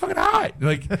mackerel, she's fucking hot.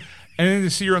 Like, and then to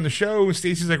see her on the show,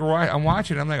 Stacey's like, I'm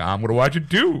watching it. I'm like, I'm gonna watch it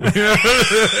too.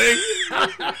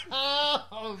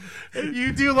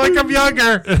 You do like I'm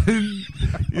younger.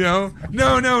 No,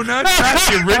 not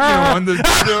the original one. The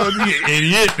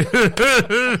idiot.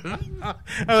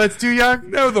 Oh, it's too young.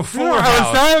 No, the Fuller Oh,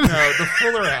 House. it's not? No, the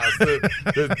Fuller House.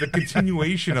 The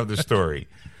continuation of the story.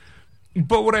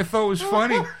 But what I thought was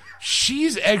funny,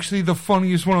 she's actually the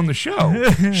funniest one on the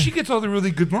show. She gets all the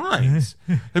really good lines.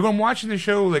 Like when I'm watching the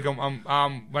show, like I'm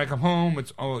when I come home,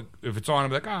 if it's on,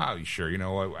 I'm like,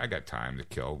 sure, I got time to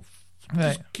kill.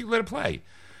 Right. Just let it play.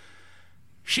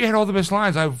 She had all the best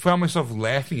lines. I found myself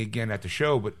laughing again at the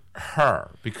show, but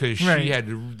her, because she had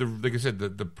the like I said,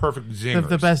 the perfect zingers,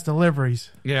 The best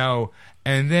deliveries.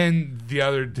 And then the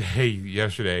other day,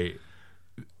 yesterday,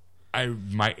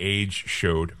 my age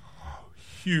showed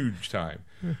huge time.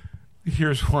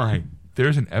 Here's why.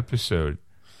 There's an episode.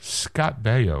 Scott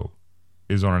Baio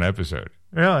is on an episode.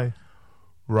 Really?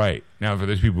 Right. Now, for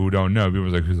those people who don't know, people are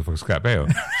like, who the fuck is Scott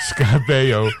Baio? Scott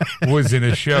Baio was in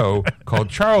a show called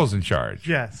Charles in Charge.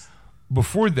 Yes.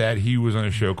 Before that, he was on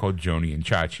a show called Joni and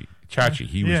Chachi.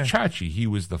 He was Chachi. He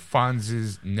was the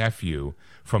Fonz's nephew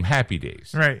from Happy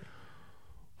Days. Right.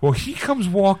 Well, he comes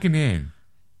walking in,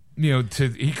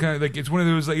 he kind of like, it's one of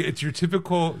those, like, it's your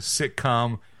typical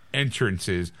sitcom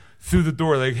entrances through the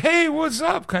door, like, hey, what's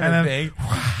up, kind of thing.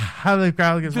 How did the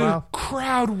crowd get The wild?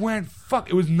 crowd went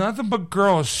it was nothing but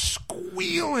girls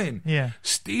squealing. Yeah.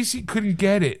 Stacy couldn't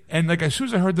get it, and like as soon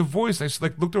as I heard the voice, I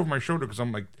like looked over my shoulder because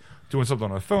I'm like doing something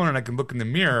on my phone, and I can look in the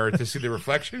mirror to see the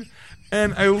reflection.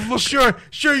 And I looked. Sure.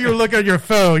 You're looking at your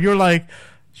phone. You're like,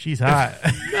 she's hot.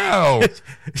 No,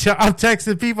 I'm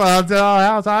texting people. I'm telling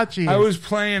how hot she is. I was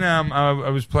playing.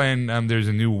 There's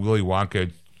a new Willy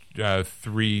Wonka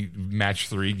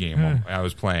 3 game I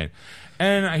was playing,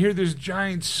 and I hear this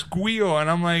giant squeal, and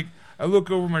I'm like, I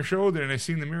look over my shoulder and I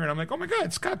see in the mirror, and I'm like, oh my god,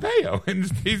 it's Scott Baio. And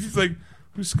Stacey's like,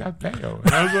 who's Scott Baio?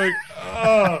 And I was like,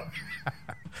 oh.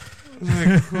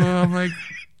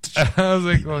 I was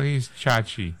like, well, he's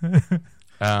Chachi.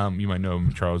 You might know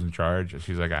him, Charles in Charge.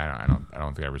 She's like, I don't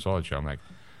think I ever saw the show. I'm like,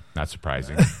 not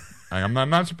surprising. I'm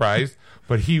not surprised,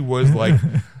 but he was like,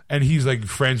 and he's like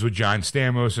friends with John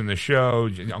Stamos in the show,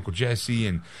 Uncle Jesse,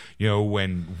 and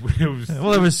when it was.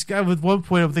 Well, it was at one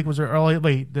point. I think it was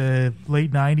late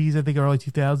 '90s. I think early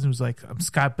 2000s. It was like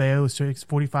Scott Baio,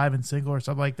 45 and single or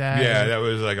something like that. Yeah, that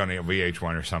was like on a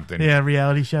VH1 or something. Yeah,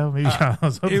 reality show. Maybe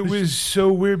it was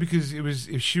so weird because it was.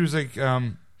 She was like,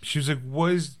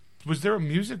 was there a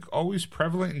music always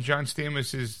prevalent in John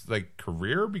Stamos's like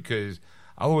career? Because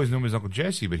I'll always know him as Uncle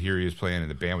Jesse, but here he is playing in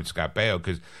the band with Scott Baio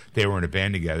because they were in a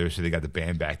band together, so they got the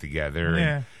band back together.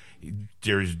 Yeah. And,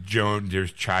 there's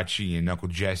Chachi and Uncle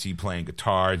Jesse playing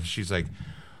guitar. And she's like,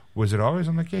 was it always?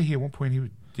 I'm like, yeah. At one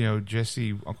point, Uncle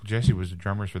Jesse was the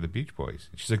drummers for the Beach Boys.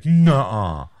 And she's like,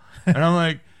 nuh-uh. And I'm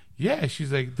like, yeah.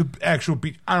 She's like, the actual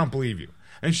Beach. I don't believe you.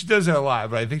 And she does that a lot,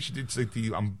 but I think she did like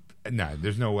no,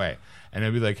 there's no way. And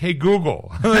I'd be like, hey,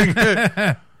 Google. Like,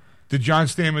 did John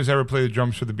Stamos ever play the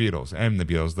drums for the Beatles? And the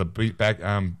Beatles, the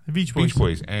Beach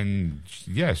Boys. And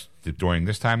yes, during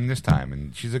this time and this time.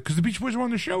 And she's like, because the Beach Boys were on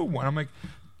the show. And I'm like,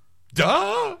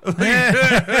 duh.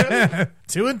 Like,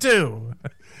 2 and 2.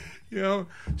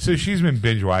 So she's been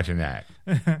binge watching that.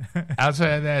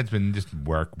 Outside of that, it's been just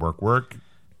work. Work.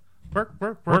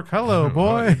 Hello,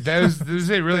 boy. That was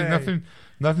it. Really,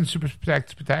 nothing super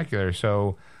spectacular.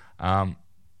 So,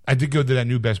 I did go to that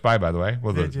new Best Buy, by the way.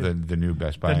 Well, the new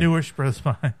Best Buy, the newish Best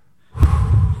Buy.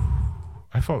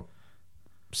 I felt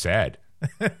sad.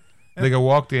 Like I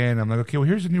walked in, I'm like, okay, well,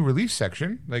 here's the new release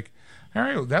section. Like, all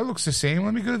right, that looks the same.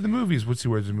 Let me go to the movies. Let's see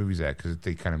where's the movies at, because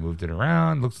they kind of moved it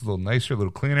around. Looks a little nicer, a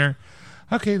little cleaner.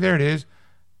 Okay, there it is.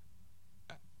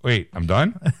 Wait, I'm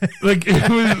done? Like, it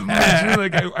was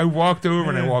like I walked over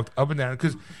and I walked up and down,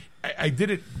 because I did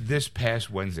it this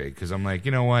past Wednesday, because I'm like,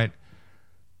 you know what?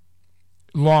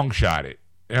 Long shot it.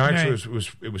 Actually,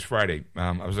 it was Friday.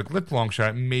 I was like, let's long shot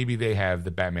it. Maybe they have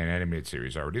the Batman animated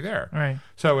series already there. Right.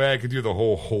 So I could do the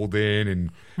whole hold in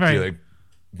and be like,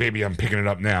 baby, I'm picking it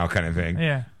up now kind of thing.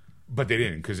 Yeah. But they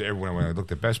didn't, because when I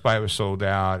looked at Best Buy, it was sold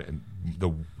out, and the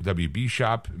WB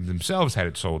shop themselves had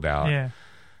it sold out. Yeah.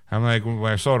 I'm like, when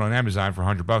I saw it on Amazon for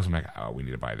 $100, I'm like, oh, we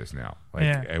need to buy this now.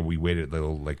 Like, and we waited a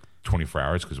little, like 24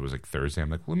 hours, because it was like Thursday. I'm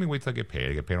like, let me wait till I get paid.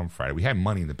 I get paid on Friday. We had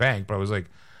money in the bank, but I was like,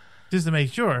 just to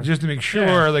make sure.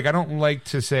 Yeah. Like, I don't like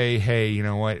to say, hey, you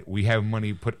know what? We have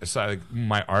money put aside. Like,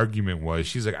 my argument was,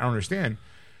 she's like, I don't understand.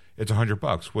 It's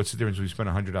 $100. What's the difference if we spend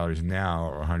 $100 now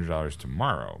or $100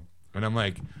 tomorrow? And I'm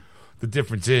like, the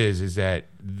difference is that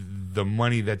the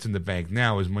money that's in the bank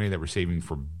now is money that we're saving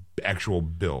for actual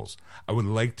bills. I would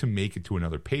like to make it to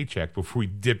another paycheck before we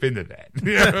dip into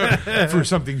that for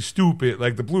something stupid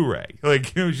like the Blu-ray. Like,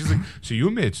 she's like, so you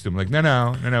admit to them? Like,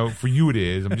 no. For you it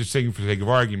is. I'm just saying, for the sake of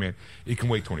argument, it can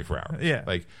wait 24 hours. Yeah.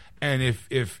 Like, and if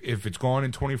it's gone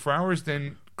in 24 hours,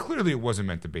 then clearly it wasn't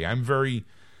meant to be. I'm very.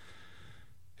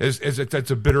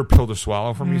 That's a bitter pill to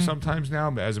swallow for me sometimes now.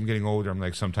 But as I'm getting older, I'm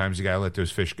like, sometimes you gotta let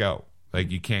those fish go.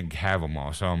 Like, you can't have them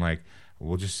all. So I'm like,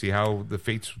 we'll just see how the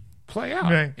fates play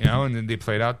out, and then they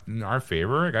played out in our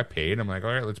favor. I got paid. I'm like,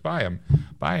 all right, let's buy them.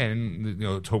 And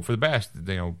let's hope for the best.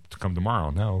 To come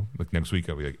tomorrow. No, like next week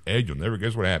I'll be like, Ed, you'll never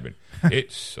guess what happened.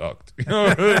 It sucked.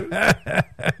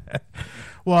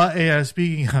 Well,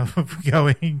 speaking of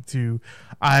going to,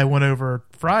 I went over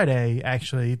Friday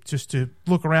actually just to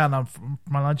look around on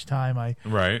my lunchtime. I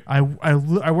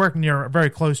work very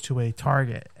close to a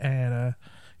Target, and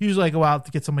usually I go out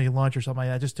to get somebody lunch or something like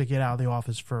that, just to get out of the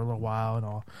office for a little while and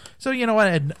all. So, you know what?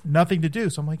 I had nothing to do.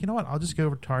 So I'm like, you know what? I'll just go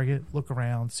over to Target, look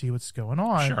around, see what's going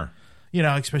on. Sure.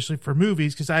 Especially for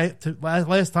movies, because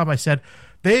last time I said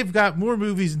they've got more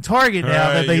movies in Target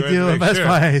now than they do in Best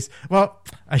Buy. Well,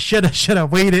 I should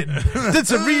have waited and did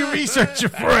some research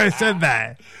before I said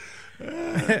that.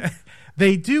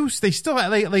 They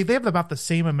have about the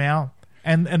same amount,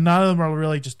 and none of them are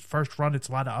really just first run. It's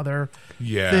a lot of other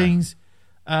things.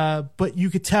 But you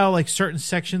could tell, like, certain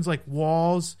sections, like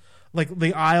walls, like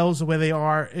the aisles, the way they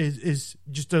are is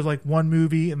just there's like one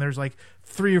movie, and there's like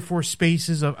 3 or 4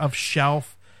 spaces of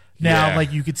shelf. Now,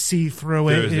 like, you could see through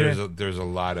it. There's a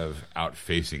lot of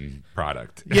out-facing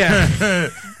product. Yeah.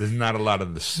 There's not a lot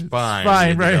of the spine.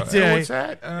 Right. Go, oh, what's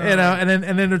that? And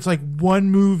then there's like one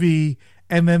movie,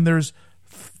 and then there's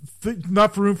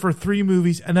enough room for 3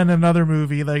 movies, and then another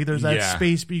movie. Like, there's that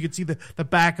space, but you can see the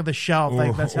back of the shelf.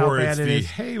 Like, that's how bad it is.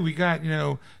 Hey, we got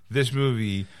this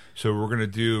movie, so we're gonna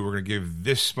give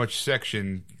this much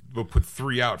section. We'll put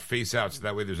 3 out, face out, so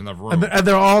that way there's enough room. And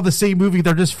they're all the same movie.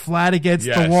 They're just flat against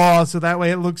the wall, so that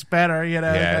way it looks better.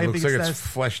 Yeah, it looks like it's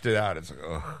fleshed it out. It's like,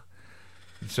 ugh.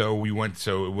 So we went.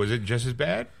 So was it just as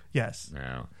bad? Yes.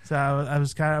 No. So I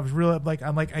was really like,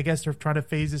 I guess they're trying to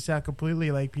phase this out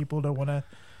completely. Like, people don't want to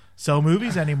sell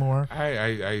movies anymore.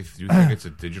 I do think it's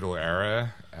a digital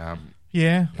era.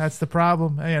 Yeah, that's the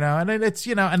problem, and it's,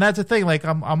 and that's the thing. Like,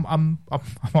 I'm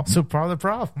also part of the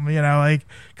problem, like,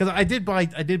 because I did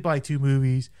buy 2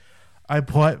 movies. I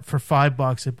bought for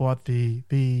 $5. I bought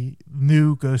the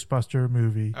new Ghostbuster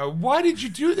movie. Why did you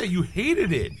do that? You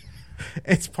hated it.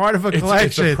 It's part of a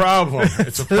collection. It's a problem.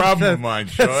 It's a problem of mine,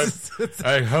 Sean.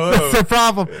 Hello. That's the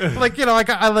problem. Like,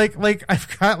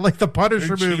 I've got like the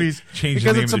Punisher movies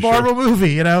because it's a Marvel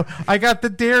movie. I got the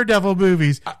Daredevil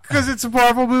movies because it's a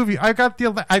Marvel movie. I've got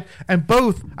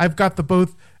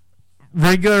both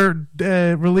regular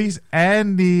release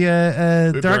and the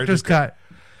director's director's cut.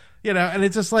 You know, and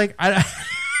it's just like I'm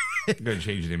going to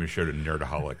change the name of the show to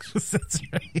Nerdaholics. That's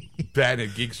right. Bad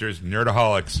and Geeksters,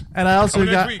 Nerdaholics. And I also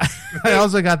Coming got next I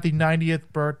also got the 90th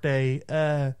birthday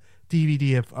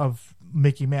DVD of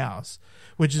Mickey Mouse,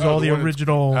 which is all the one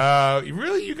original.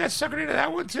 Really? You got suckered into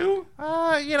that one too?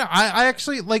 You know, I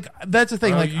actually like. That's the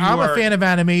thing. Oh, Like, you I'm a are- fan of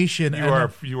animation. You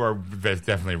are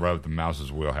definitely right with the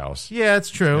Mouse's wheelhouse. Yeah, it's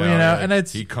true. You know, yeah. and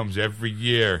it's He comes every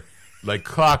year like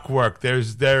clockwork. There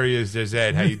he is. There's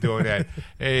Ed. How you doing, Ed?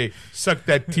 Hey, suck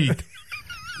that teeth.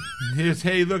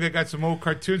 Hey, look, I got some old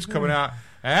cartoons coming out.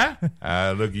 Huh?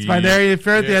 Look, it's my 90th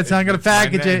birthday. That's how I'm gonna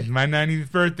package it. My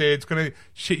 90th birthday. It's gonna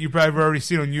shit you probably already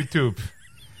seen on YouTube.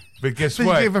 But guess So you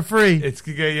what? gave it free. It's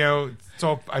it's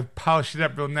all. I polished it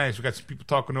up real nice. We got some people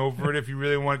talking over it. If you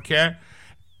really want to care,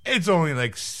 it's only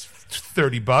like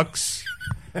 $30.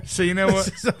 So you know what?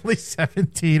 It's only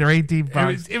 17 or 18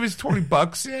 bucks. It was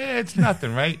 $20. Yeah, it's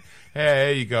nothing, right? Hey,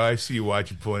 there you go. I see you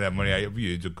watching, pulling that money out.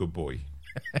 You're a good boy.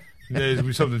 There's gonna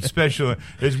be something special.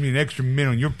 There's gonna be an extra mint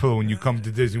on your pillow when you come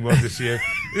to Disney World this year.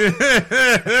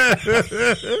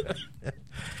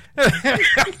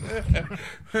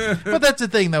 But that's the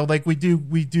thing, though. Like, we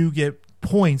do get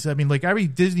points. I mean, like, every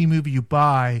Disney movie you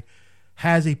buy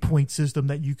has a point system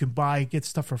that you can buy and get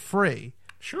stuff for free.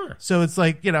 Sure. So it's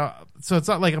like, you know, so it's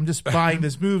not like I'm just buying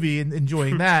this movie and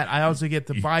enjoying that. I also get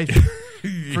to buy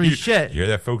free shit. You hear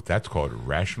that, folks? That's called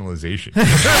rationalization.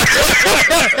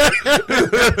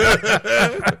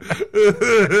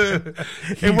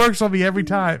 It works on me every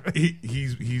time.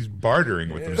 He's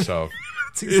bartering with himself.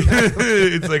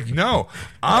 It's like, no,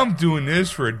 I'm doing this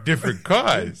for a different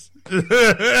cause.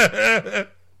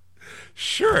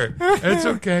 Sure, that's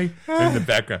okay. In the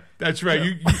background, that's right.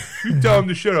 You tell him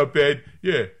to shut up, Ed.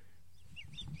 Yeah.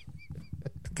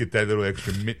 Get that little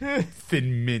extra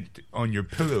thin mint on your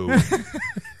pillow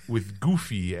with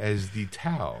Goofy as the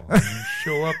towel. And you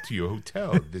show up to your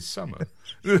hotel this summer.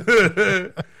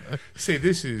 Say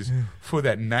this is for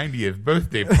that 90th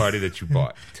birthday party that you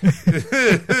bought.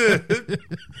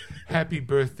 Happy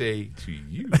birthday to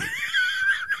you.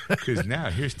 Because now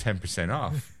here's 10%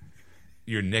 off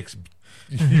your next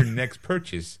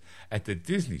purchase at the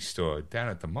Disney store down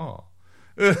at the mall.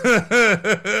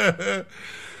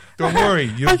 Don't worry,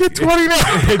 I get 20 now.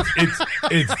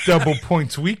 It's double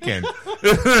points weekend.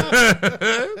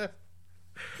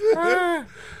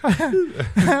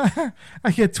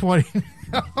 I get 20.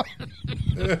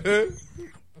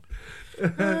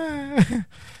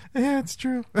 Yeah, it's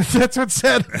true. That's what's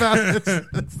sad about it.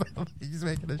 He's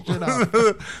making this shit up.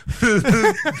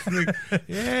 Like,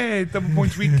 yeah, double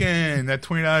points weekend. That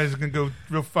 $20 is gonna go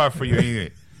real far for you, ain't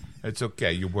it? It's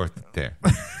okay. You're worth it there.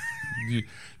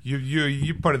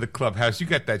 You're part of the clubhouse. You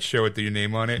got that show with your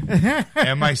name on it.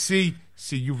 MIC.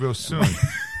 See you real soon.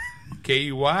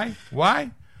 KEY.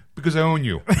 Why? Because I own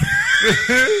you.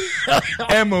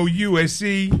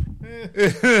 MOUSE.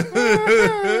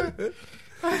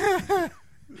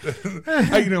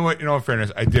 You know what? In all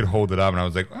fairness, I did hold it up, and I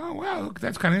was like, "Oh wow, look,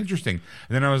 that's kind of interesting."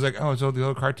 And then I was like, "Oh, it's all the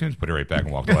old cartoons." Put it right back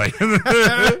and walked away.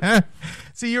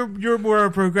 See, you're more a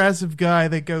progressive guy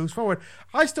that goes forward.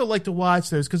 I still like to watch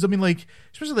those because I mean, like,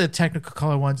 especially the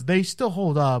Technicolor ones, they still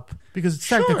hold up because it's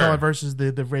Sure. Technicolor versus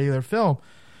the regular film.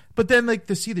 But then, like,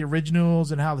 to see the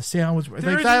originals and how the sound was, like,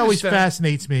 is that always this-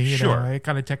 fascinates me. You Sure. know, right?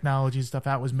 Kind of technology and stuff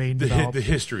that was made and the developed.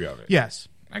 history of it. Yes,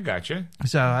 I gotcha.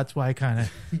 so that's why I kind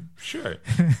of. Sure.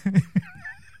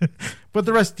 But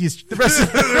the rest of the rest of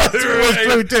it was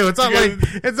true too.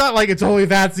 It's not like it's only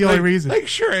that's the only reason. Like,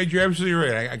 sure, Ed, you're absolutely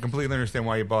right. I completely understand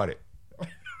why you bought it.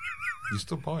 You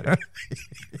still bought it.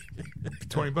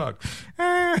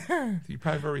 $20. You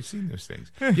probably have already seen those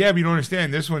things. Yeah, but you don't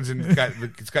understand. This one's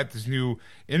it's got this new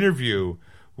interview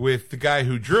with the guy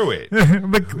who drew it.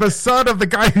 the son of the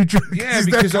guy who drew. Yeah,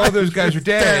 because all those guys are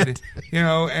dead, you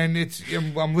know, and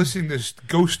I'm listening to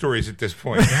ghost stories at this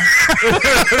point.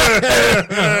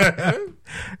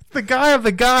 The guy of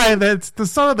the guy that's the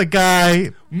son of the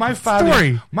guy. My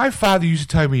father used to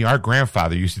tell me our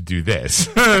grandfather used to do this.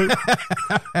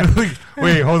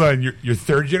 Wait, hold on. You're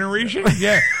third generation?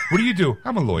 Yeah. What do you do?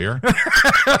 I'm a lawyer.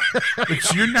 Like,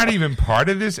 so you're not even part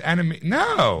of this anime?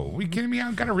 No. Are you kidding me?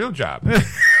 I've got a real job.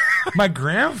 My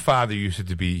grandfather used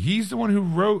to be. He's the one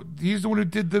who did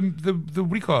the what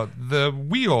do you call it? The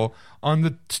wheel on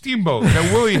the steamboat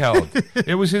that Willie held.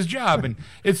 It was his job, and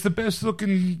it's the best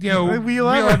looking wheel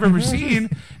I've ever seen.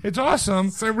 It's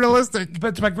awesome. So realistic.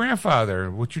 But to my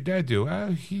grandfather, what'd your dad do?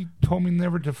 He told me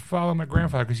never to follow my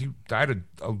grandfather because he died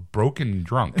a broken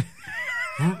drunk.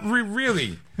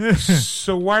 Really?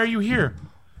 So why are you here?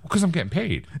 Because I'm getting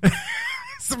paid.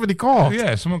 Somebody called.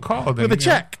 Yeah, someone called. With a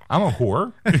check. I'm a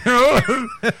whore.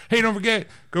 Hey, don't forget,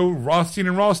 go Rothstein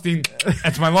and Rothstein.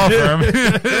 That's my law firm.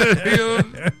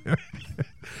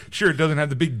 Sure, it doesn't have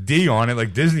the big D on it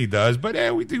like Disney does, but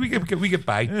we get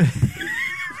by.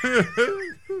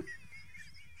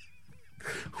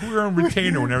 We're on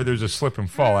retainer whenever there's a slip and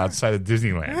fall outside of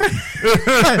Disneyland.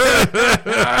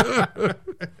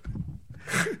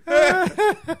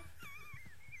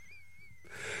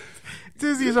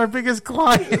 Disney's our biggest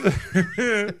client.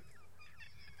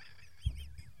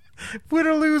 Win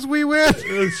or lose, we win.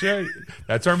 That's right.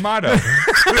 That's our motto.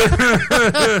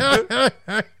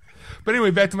 But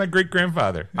anyway, back to my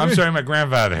great-grandfather. I'm sorry, my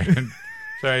grandfather.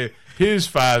 Sorry, his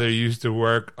father used to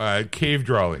work cave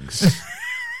drawings.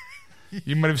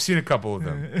 You might have seen a couple of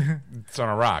them. It's on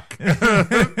a rock.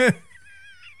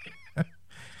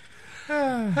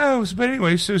 But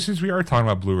anyway, so since we are talking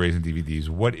about Blu-rays and DVDs,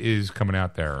 what is coming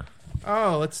out there?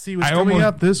 Oh, let's see what's coming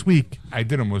out this week. I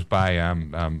did almost buy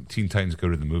Teen Titans Go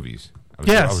to the Movies.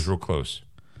 Yes. I was real close.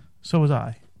 So was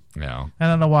I. No. I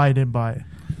don't know why I didn't buy it.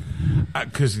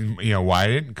 Because, why I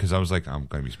didn't? Because I was like, I'm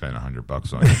going to be spending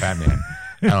 $100 on Batman.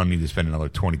 I don't need to spend another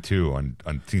 $22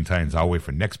 on Teen Titans. I'll wait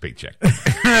for next paycheck.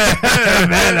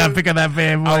 Man, I'm picking that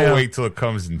bad boy. I'll wait till it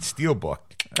comes in Steelbook.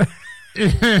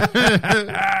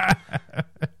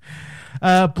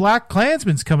 Black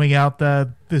Klansman's coming out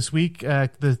this week,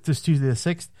 this Tuesday the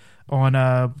 6th, on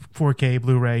 4K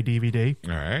Blu-ray DVD.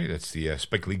 All right, that's the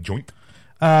Spike Lee joint.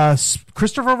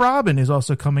 Christopher Robin is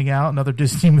also coming out, another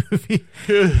Disney movie,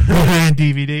 Blu-ray and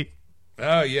DVD.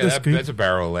 Oh, yeah, that's a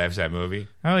barrel of laughs, that movie.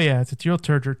 Oh, yeah, it's a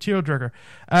tearjerker.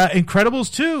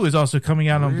 Incredibles 2 is also coming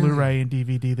out on Blu-ray and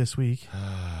DVD this week.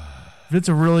 It's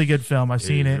a really good film. I've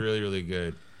seen it. It's really, really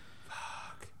good.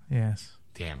 Fuck. Yes.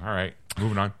 Damn, all right.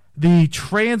 Moving on. The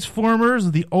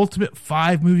Transformers, the Ultimate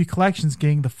 5 movie collection's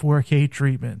getting the 4K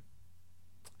treatment.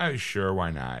 Oh, sure,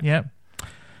 why not? Yep.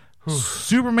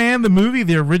 Superman, the movie,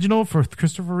 the original for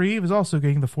Christopher Reeve, is also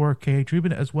getting the 4K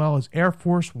treatment, as well as Air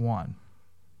Force One.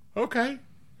 Okay.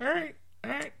 All right.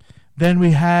 Then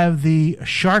we have the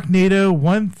Sharknado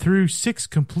 1 through 6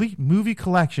 complete movie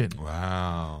collection.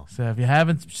 Wow. So if you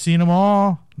haven't seen them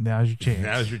all, now's your chance.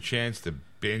 Now's your chance to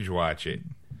binge watch it.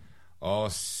 All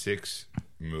 6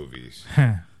 movies.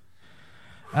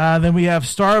 Then we have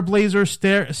Star Blazer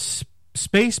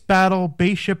Space Battle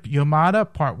Spaceship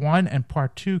Yamada Part 1 and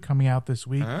Part 2 coming out this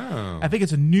week. Oh. I think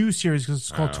it's a new series because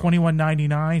it's called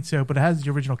 $21.99. But it has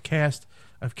the original cast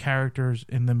of characters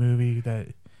in the movie that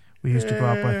we used to grow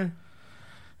up with.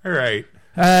 All right.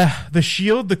 The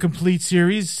Shield, the complete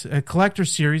series, collector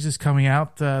series, is coming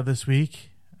out this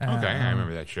week. Okay, I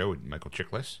remember that show with Michael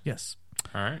Chiklis. Yes.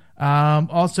 All right.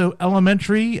 Also,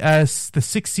 Elementary, the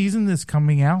 6th season is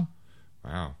coming out.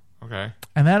 Wow. Okay.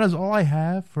 And that is all I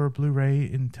have for Blu-ray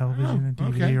and television and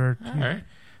DVD or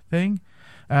thing.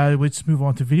 Let's move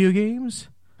on to video games.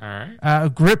 All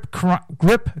right. Grip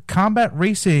Combat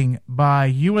Racing by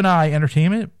UNI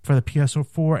Entertainment for the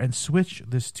PS4 and Switch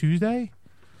this Tuesday.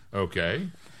 Okay.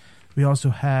 We also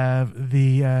have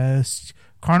the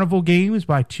Carnival Games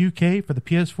by 2K for the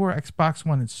PS4, Xbox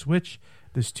One, and Switch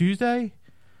this Tuesday.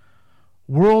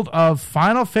 World of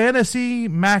Final Fantasy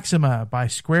Maxima by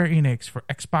Square Enix for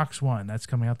Xbox One. That's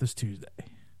coming out this Tuesday.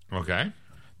 Okay.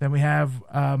 Then we have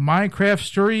Minecraft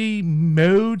Story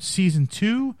Mode Season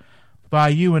 2 by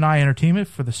UNI Entertainment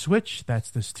for the Switch.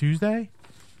 That's this Tuesday.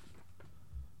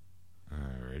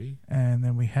 Alrighty. And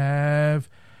then we have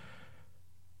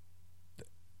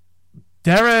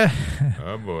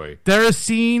Oh boy.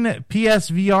 Deracine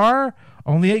PSVR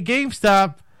only at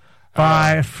GameStop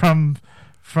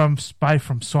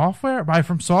from Software.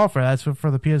 That's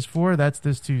for the PS4. That's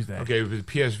this Tuesday. Okay, but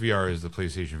PSVR is the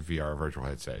PlayStation VR virtual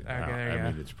headset. Okay, there you I go.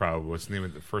 mean, it's probably what's the name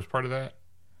of the first part of that?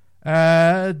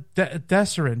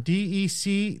 Decerine,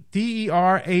 DERACINE.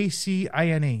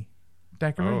 Decerine.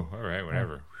 Oh, all right,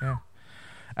 whatever. Yeah.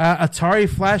 Atari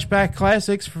Flashback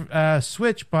Classics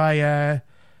Switch by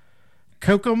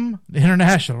Kokum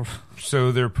International.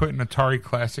 So they're putting Atari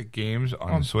classic games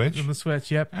on the Switch? On the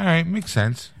Switch, yep. All right, makes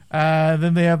sense.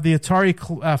 Then they have the Atari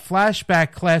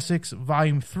Flashback Classics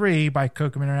Volume 3 by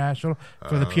Kokum International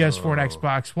for the PS4 and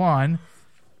Xbox One.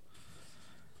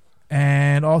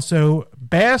 And also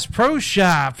Bass Pro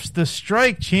Shops, the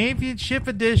Strike Championship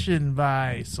Edition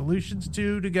by Solutions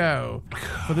 2 to Go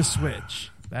for the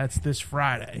Switch. That's this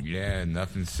Friday. Yeah,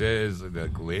 nothing says the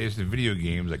latest in video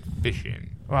games like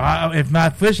fishing. Well, if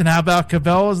not fishing, how about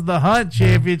Cabela's The Hunt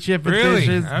Championship Really?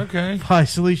 Edition Okay. by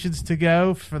Solutions to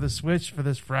Go for the Switch for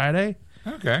this Friday.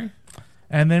 Okay.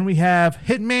 And then we have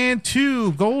Hitman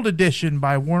 2 Gold Edition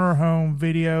by Warner Home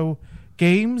Video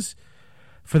Games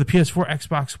for the PS4,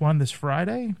 Xbox One this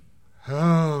Friday.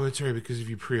 Oh, it's right, because if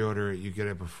you pre-order it, you get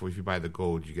it before. If you buy the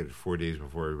gold, you get it 4 days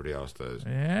before everybody else does.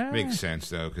 Yeah. Makes sense,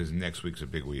 though, because next week's a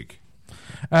big week.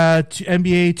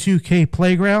 NBA 2K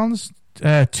Playgrounds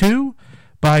 2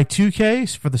 by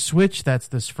 2K for the Switch. That's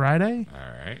this Friday. All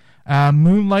right.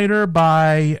 Moonlighter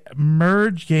by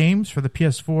Merge Games for the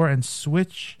PS4 and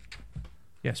Switch.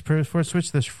 Yes, PS4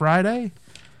 Switch this Friday.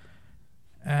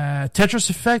 Tetris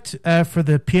Effect for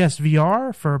the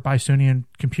PSVR by Sony and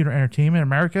Computer Entertainment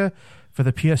America for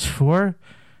the PS4.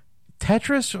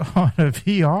 Tetris on a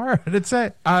VR? What did it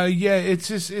say? Yeah, it's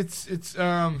just it's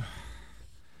I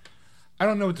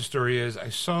don't know what the story is. I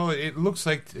saw it. It looks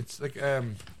like it's like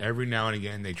every now and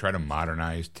again they try to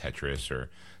modernize Tetris,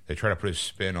 or they try to put a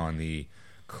spin on the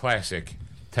classic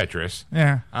Tetris.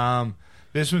 Yeah.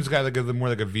 This one's got like more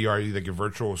like a VR, like a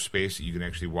virtual space that you can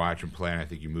actually watch and play. And I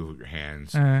think you move with your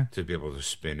hands to be able to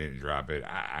spin it and drop it.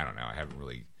 I don't know. I haven't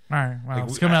really. All right. Well, like,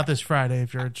 it's coming out this Friday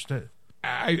if you're interested.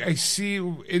 I see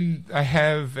I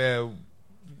have I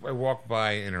walk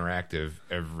by Interactive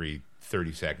every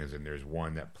 30 seconds, and there's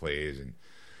one that plays, and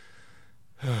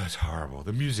it's horrible.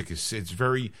 The music is it's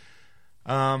very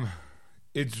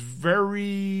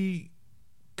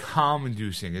calm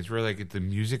inducing. It's very like the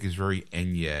music is very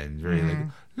Enya and very like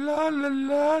la la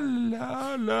la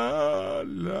la la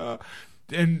la,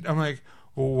 and I'm like,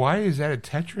 well, why is that a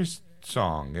Tetris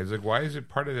song? It's like, why is it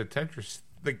part of the Tetris?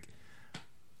 Like,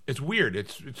 it's weird.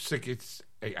 It's like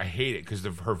I hate it because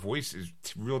her voice is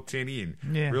real tinny and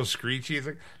real screechy. It's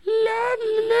like la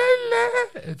la la.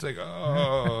 It's like,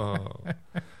 oh.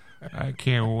 I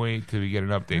can't wait till we get an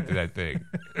update to that thing.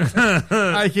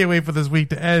 I can't wait for this week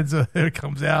to end so it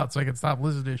comes out so I can stop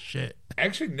listening to this shit.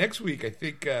 Actually, next week, I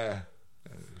think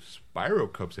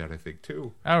Spyro comes out, I think,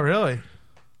 too. Oh, really?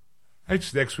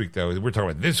 It's next week, though. We're talking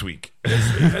about this week.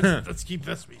 Let's keep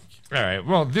this week. All right.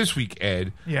 Well, this week,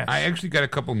 Ed, yes. I actually got a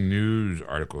couple news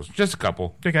articles. Just a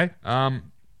couple. Okay.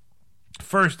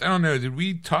 First, I don't know. Did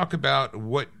we talk about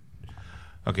what...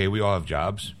 Okay, we all have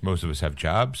jobs. Most of us have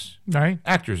jobs. All right.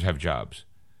 Actors have jobs.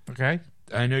 Okay.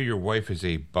 I know your wife is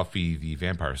a Buffy the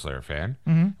Vampire Slayer fan.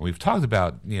 Mm-hmm. And we've talked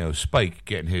about, Spike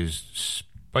getting his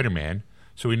Spider-Man,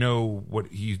 so we know what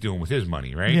he's doing with his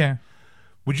money, right? Yeah.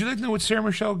 Would you like to know what Sarah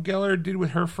Michelle Gellar did with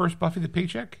her first Buffy the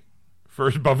Paycheck?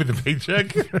 First Buffy the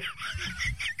Paycheck?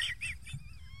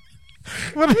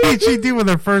 What did she do with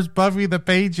her first Buffy the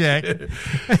Paycheck?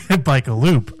 Like a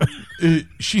loop.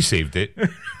 She saved it.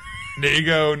 There you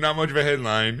go. Not much of a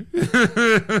headline.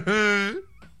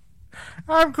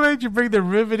 I'm glad you bring the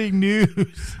riveting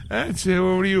news. That's it.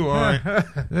 What do you want?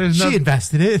 She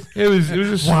invested it. It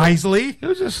was wisely. It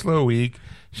was a slow week.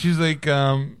 She's like,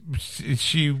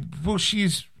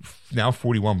 she's now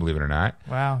 41, believe it or not.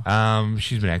 Wow.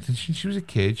 She's been acting since she was a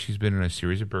kid. She's been in a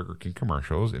series of Burger King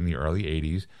commercials in the early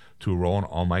 80s to a role in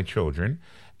All My Children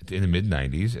in the mid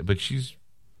 90s. But she's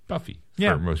Buffy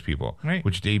for most people, right.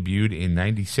 Which debuted in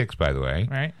 96, by the way.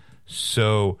 Right.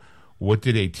 So what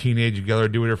did a teenage Geller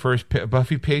do with her first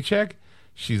Buffy paycheck?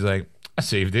 She's like, I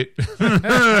saved it.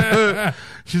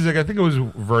 She's like, I think I was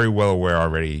very well aware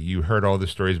already. You heard all the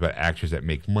stories about actors that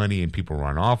make money and people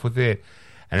run off with it.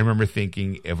 And I remember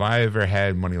thinking, if I ever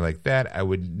had money like that, I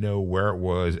would know where it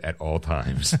was at all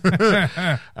times.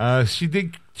 She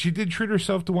did treat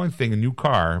herself to one thing, a new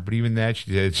car, but even that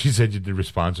she said she did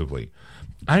responsibly.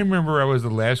 I remember I was the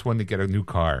last one to get a new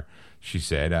car. She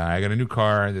said, I got a new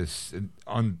car at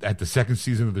the second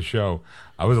season of the show.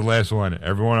 I was the last one.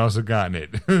 Everyone else had gotten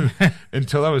it.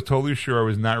 Until I was totally sure I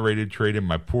was not ready to trade in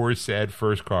my poor, sad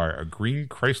first car, a green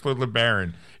Chrysler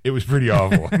LeBaron. It was pretty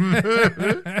awful.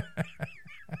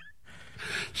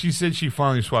 She said she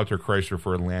finally swapped her Chrysler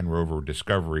for a Land Rover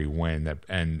Discovery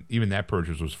and even that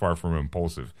purchase was far from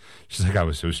impulsive. She's like, I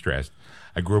was so stressed.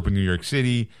 I grew up in New York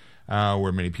City,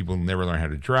 where many people never learn how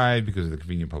to drive because of the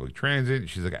convenient public transit.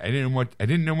 She's like, I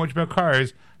didn't know much about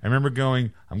cars. I remember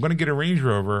going, I'm going to get a Range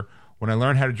Rover when I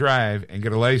learn how to drive and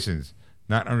get a license,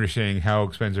 not understanding how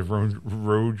expensive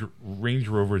Range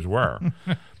Rovers were.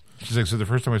 She's like, so the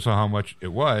first time I saw how much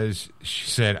it was, she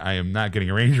said, I am not getting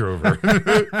a Range Rover.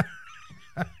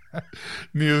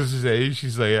 Needless to say,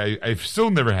 she's like, I've still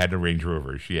never had a Range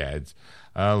Rover, she adds.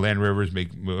 Land Rovers make...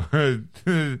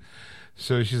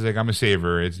 So she's like, I'm a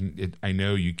saver. I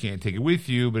know you can't take it with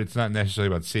you, but it's not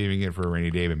necessarily about saving it for a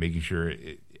rainy day, but making sure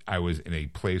I was in a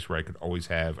place where I could always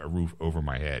have a roof over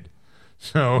my head.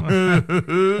 So...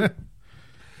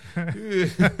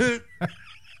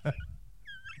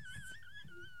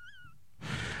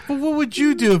 But what would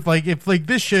you do if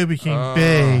this show became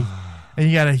big and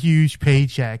you got a huge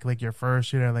paycheck, like your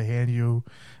first, they hand you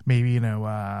maybe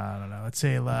I don't know. Let's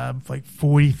say like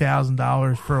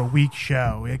 $40,000 for a week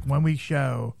show, like 1 week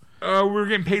show. We're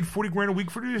getting paid $40,000 a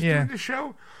week for doing this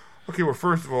show. Okay, well,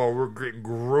 first of all, we're getting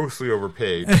grossly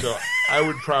overpaid, so I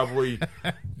would probably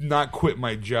not quit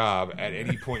my job at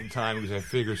any point in time because I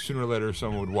figure sooner or later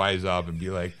someone would wise up and be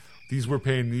like, we're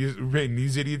paying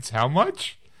these idiots how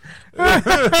much?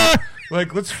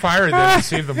 Like, let's fire them and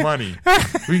save the money.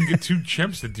 We can get two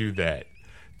chimps to do that.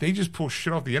 They just pull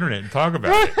shit off the internet and talk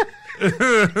about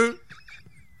it.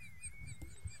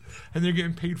 And they're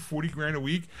getting paid $40,000 a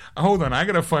week. Hold on, I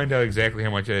gotta find out exactly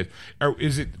how much that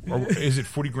is. Is it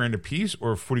 $40,000 a piece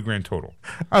or $40,000 total?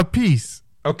 A piece.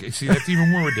 Okay, see, that's even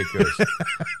more ridiculous.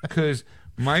 Because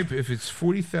if it's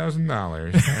 $40,000, all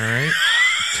right,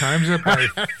 times up by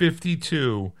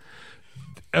 52.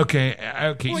 Okay.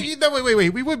 Well,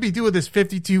 wait. We would be doing this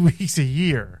 52 weeks a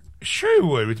year. Sure, it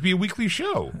would. It'd be a weekly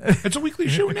show. It's a weekly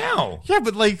show now. Yeah,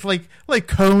 but like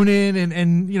Conan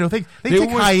and they take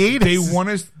hiatus. They want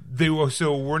us.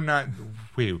 So we're not.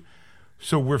 Wait.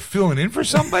 So we're filling in for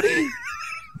somebody.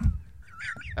 Oh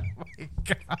my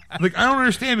God. Like, I don't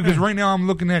understand because right now I'm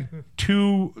looking at a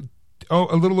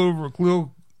little over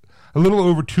 $2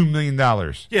 million.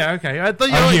 Yeah. Okay. I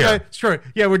thought sure.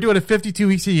 Yeah, we're doing it 52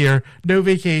 weeks a year. No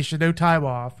vacation. No time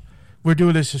off. We're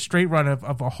doing this a straight run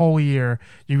of a whole year.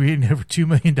 You're eating over $2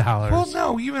 million. Well,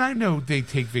 no, even I know they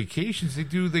take vacations. They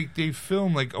do. They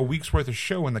film like a week's worth of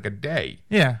show in like a day.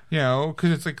 Yeah,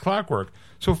 because it's like clockwork.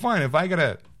 So fine, if I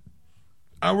gotta,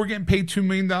 we're getting paid $2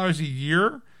 million a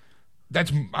year.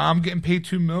 I'm getting paid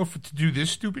 $2 million to do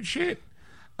this stupid shit.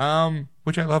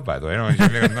 Which I love, by the way. I don't want you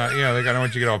to think I'm not, I don't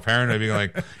want you to get all paranoid being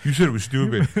like, you said it was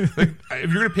stupid. Like,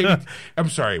 if you're gonna pay me, I'm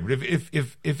sorry, but if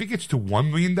it gets to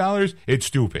 $1 million, it's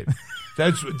stupid.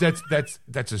 That's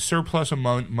a surplus of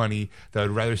money that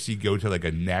I'd rather see go to like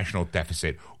a national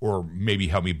deficit or maybe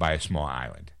help me buy a small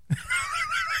island.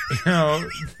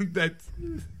 That's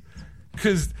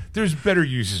because there's better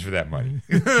uses for that money.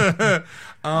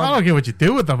 I don't care what you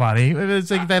do with the money. It's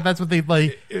like that's what they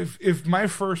like. If my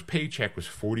first paycheck was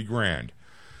 $40,000,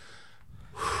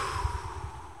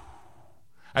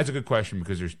 that's a good question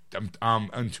because I'm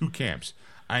on two camps.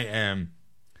 I am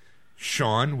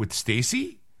Sean with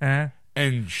Stacy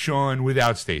and Sean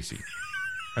without Stacy.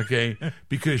 Okay,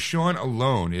 because Sean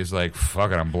alone is like,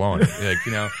 fuck it, I'm blowing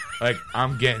it. Like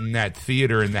I'm getting that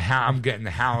theater in the house. I'm getting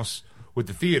the house with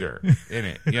the theater in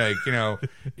it.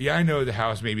 I know the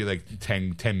house maybe like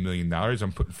 $10 million.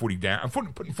 I'm putting 40 down. I'm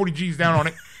putting 40 G's down on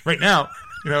it right now.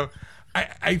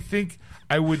 I think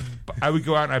I would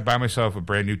go out and I'd buy myself a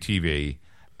brand new TV.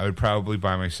 I would probably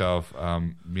buy myself,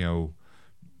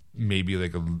 maybe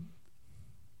like a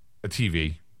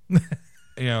TV.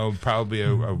 Probably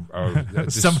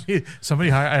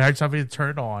somebody. I hired somebody to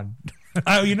turn it on.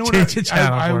 You know what?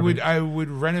 I would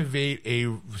renovate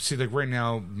like right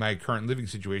now, my current living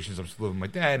situation is I'm still living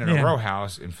with my dad in a row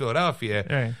house in Philadelphia.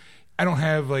 Right. I don't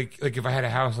have like if I had a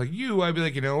house like you, I'd be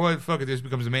like, you know what? Fuck it, this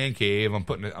becomes a man cave. I'm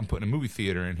putting a movie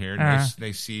theater in here,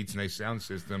 nice seats, nice sound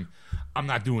system. I'm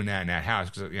not doing that in that house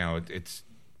because it's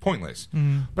pointless.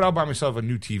 Mm. But I'll buy myself a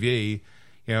new TV.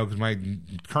 Because my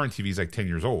current TV is like 10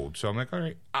 years old. So I'm like, all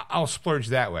right, I'll splurge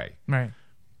that way. Right.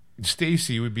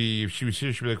 Stacy would be, if she was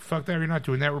here, she'd be like, fuck that, we're not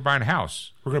doing that. We're buying a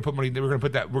house. We're gonna put money. We're gonna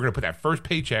put that first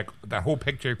paycheck, that whole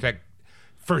paycheck, that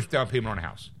first down payment on a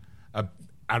house,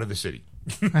 out of the city.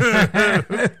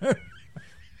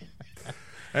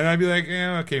 And I'd be like,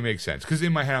 yeah, okay, makes sense. Because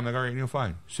in my head, I'm like, all right,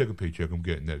 fine. Second paycheck, I'm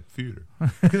getting that theater.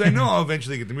 Because I know I'll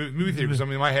eventually get the movie theater. Because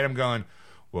in my head, I'm going,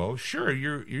 well, sure,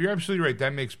 you're absolutely right.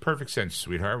 That makes perfect sense,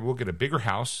 sweetheart. We'll get a bigger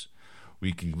house.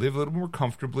 We can live a little more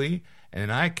comfortably, and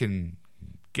then I can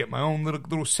get my own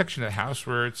little section of the house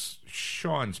where it's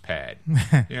Sean's pad.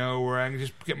 Where I can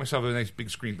just get myself a nice big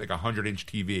screen, like a 100-inch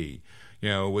TV,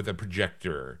 with a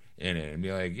projector in it, and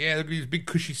be like, yeah, look at these big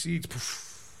cushy seats.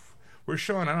 Where's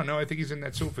Sean? I don't know. I think he's in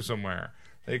that sofa somewhere.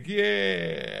 Like,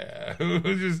 yeah.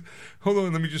 Just hold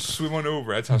on. Let me just swim on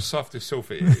over. That's how soft this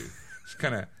sofa is. It's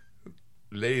kind of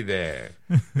lay there.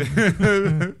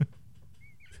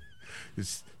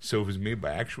 This sofa's made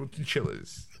by actual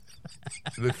chinchillas.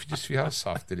 So just see how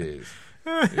soft it is.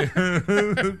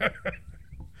 A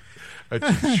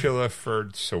chinchilla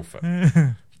furred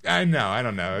sofa. I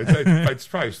don't know. It's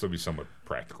probably still be somewhat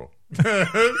practical.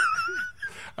 I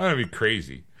don't want to be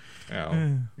crazy.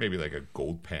 Maybe like a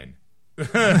gold pen.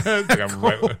 Like I'm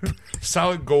right,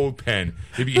 solid gold pen.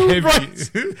 It'd be Who heavy. writes-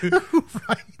 Who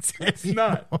writes It's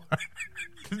anymore? not.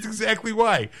 That's exactly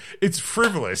why. It's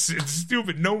frivolous. It's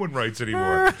stupid. No one writes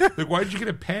anymore. Like, why did you get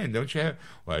a pen? Don't you have?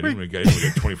 Well, I didn't want to get a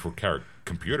 24-karat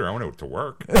computer. I want it to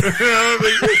work. Like,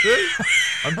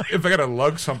 if I got to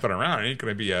lug something around, it ain't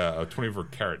going to be a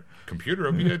 24-karat computer.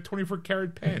 It'll be a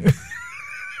 24-karat pen.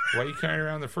 Why are you carrying it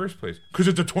around in the first place? Because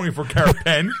it's a 24-karat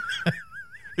pen.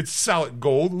 It's solid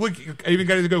gold. Look, I even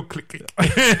got it to go click, click.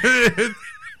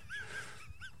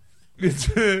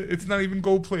 It's not even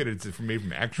gold plated. It's made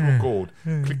from actual gold.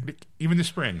 Click, click. Even the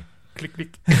spring. Click,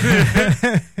 click.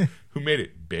 Who made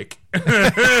it? Bic.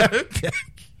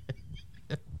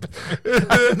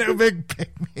 No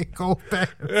big gold pen.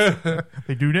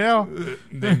 They do now.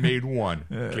 They made one.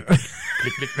 Click, click,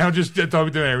 click, click. Now just tell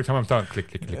me every time I'm talking. Click,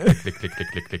 click, click, click, click, click, click,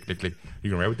 click, click, click, click. You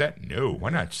gonna write with that? No.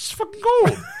 Why not? It's just fucking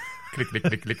gold. Click, click,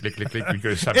 click, click, click, click, click. You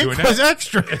gotta stop doing Ink was that.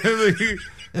 extra.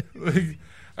 Like,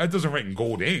 that doesn't write in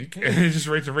gold ink. It just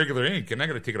writes in regular ink, and I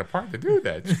got to take it apart to do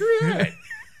that. Screw that.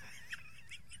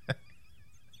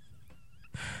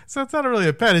 So it's not really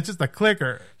a pen. It's just a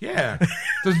clicker. Yeah, it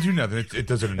doesn't do nothing. It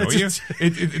doesn't annoy you. It's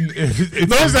It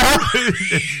knows that.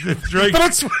 it's right. But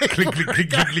it's Click, click, click,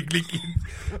 click, click, click.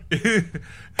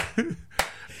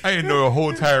 I didn't know a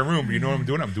whole entire room, but you know what I'm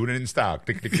doing? I'm doing it in style.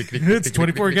 Click, click, click, click. It's click,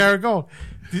 click, 24 click, karat gold.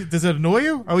 Does it annoy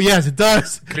you? Oh, yes, it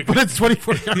does. But it's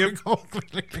 24 karat gold.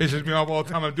 Pisses me off all the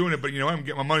time I'm doing it, but you know what? I'm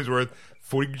getting my money's worth.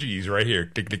 40 G's right here.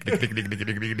 Click, click, click, click, click, click,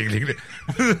 click, click, click, click.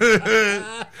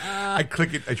 I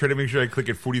click it. I try to make sure I click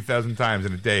it 40,000 times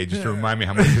in a day just to remind me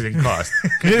how much it cost.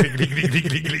 Click, click, click, click,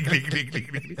 click, click, click, click, click,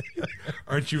 click.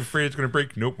 Aren't you afraid it's going to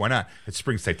break? Nope, why not? It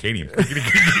springs titanium. Click, click,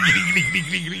 click, click,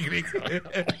 click, click, click,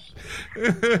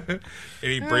 click. It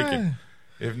ain't breaking.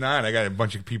 If not, I got a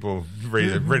bunch of people ready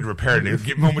to repair it. And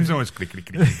get moments notice. Click, click,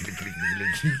 click, click, click, click,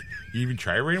 click. You even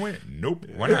try it right away? Nope.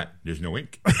 Why not? There's no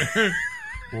ink.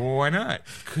 Why not?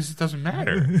 Because it doesn't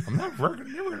matter. I'm not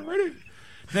working. Never going to write it.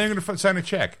 Then I'm going to sign a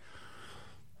check.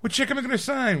 What check am I going to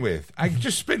sign with? I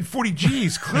just spent 40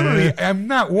 G's. Clearly, I'm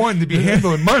not one to be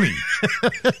handling money.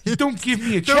 Don't give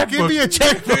me a checkbook. Don't give me a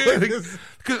checkbook.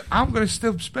 Because I'm going to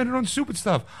still spend it on stupid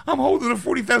stuff. I'm holding a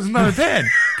 $40,000 pen.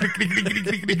 Click, click, click, click,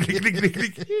 click, click, click,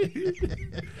 click,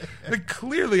 click. Like,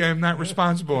 clearly, I'm not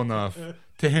responsible enough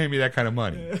to hand me that kind of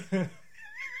money.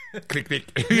 Click,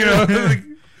 click. You know? Like,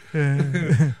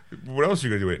 what else are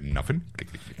you going to do with it? Nothing. Click,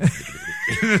 click, click, click,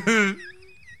 click, click.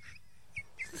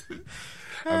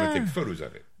 I'm going to take photos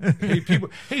of it. Hey, people.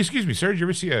 Hey, excuse me, sir. Did you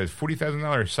ever see a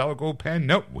 $40,000 solid gold pen?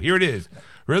 Nope. Well, here it is.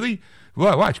 Really?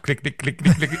 Well, watch. Click, click, click,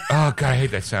 click, click. Oh, God, I hate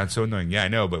that sound. So annoying. Yeah, I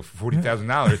know, but for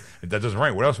 $40,000, if that doesn't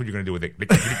write, what else are you going to do with it? Click,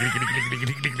 click, click, click,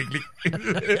 click, click, click,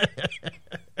 click, click.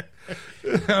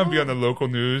 I'll be on the local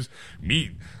news.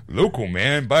 Meet local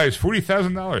man buys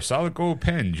 $40,000 solid gold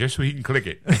pen just so he can click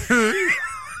it.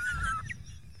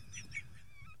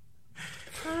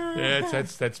 Yeah,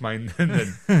 that's mine.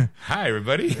 Hi,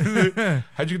 everybody.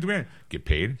 How'd you get the grant? Get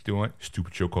paid doing what?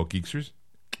 Stupid show called Geeksters.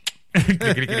 Click,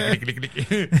 click, click, click, click,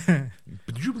 click.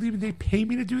 But did you believe they pay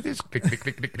me to do this? Click, click,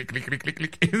 click, click, click, click, click,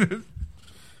 click, click.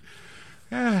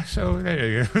 So there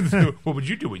you go. What would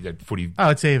you do with that 40? I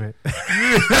would save it.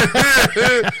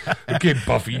 Okay,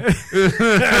 Buffy.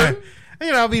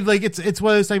 You know, I mean, like, it's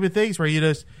one of those type of things where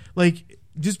you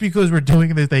just because we're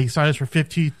doing this, they sign us for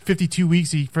 52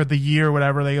 weeks for the year or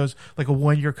whatever. They goes like a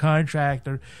 1-year contract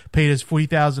or paid us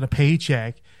 $40,000 a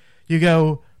paycheck. You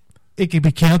go, it can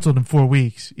be canceled in 4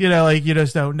 weeks. You know, like, you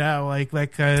just don't know, like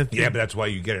kind of thing. Yeah, but that's why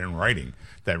you get it in writing.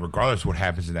 That regardless of what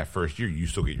happens in that first year, you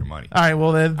still get your money. All right,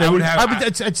 well then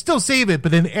I'd still save it,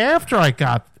 but then after I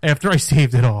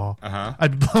saved it all,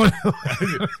 I'd blow it away.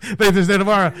 Like there's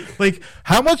tomorrow, like,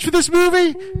 how much for this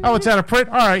movie? Oh, it's out of print.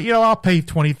 All right, I'll pay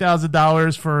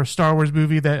 $20,000 for a Star Wars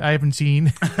movie that I haven't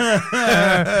seen.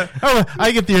 Oh,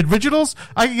 I get the originals.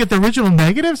 I can get the original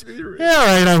negatives.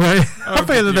 Yeah, all right. I'll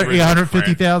pay the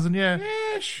 $150,000. Yeah,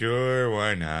 sure,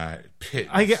 why not?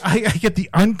 I get the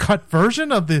uncut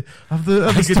version of the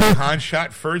I get the Han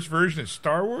shot first version of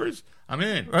Star Wars. I'm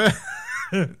in.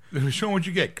 Show them what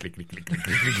you get. Click, click, click, click,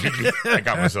 click, click, click. I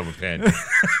got myself a pen.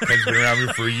 Pen's been around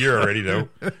me for a year already, though.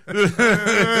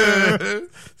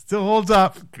 Still holds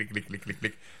up. Click, click, click, click,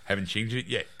 click. Haven't changed it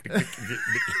yet. Click, click, click,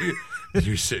 click, click.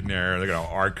 You're sitting there like an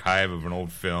archive of an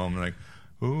old film, like,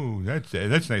 ooh, that's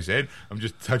nice, Ed. I'm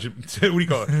just touching, what do you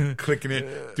call it? Clicking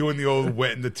it, doing the old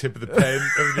wet in the tip of the pen.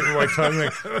 Getting my tongue,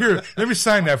 like, here, let me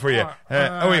sign that for you.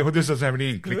 Oh, wait, well, this doesn't have any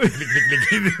ink. Click, click, click,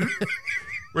 click, click.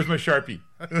 Where's my Sharpie?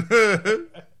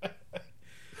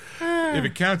 If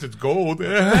it counts, it's gold.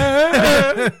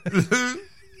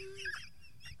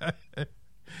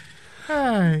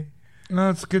 Hi. No,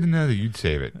 it's good to know that you'd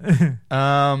save it.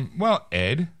 Well,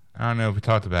 Ed, I don't know if we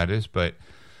talked about this, but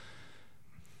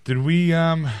did we?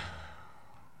 Well,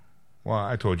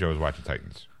 I told you I was watching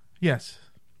Titans. Yes.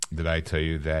 Did I tell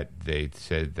you that they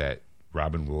said that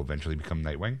Robin will eventually become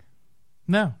Nightwing?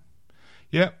 No.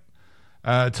 Yep.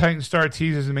 Titan Star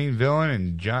teases the main villain,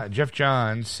 and Jeff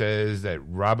Johns says that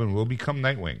Robin will become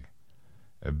Nightwing.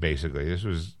 Basically, this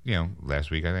was last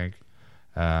week, I think,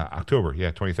 October,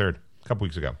 23rd, a couple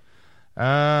weeks ago.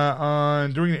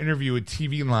 During an interview with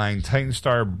TV Line, Titan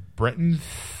star Brenton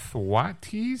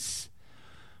Thwaites,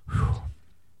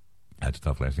 that's a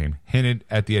tough last name, hinted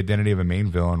at the identity of a main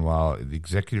villain, while the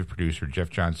executive producer Jeff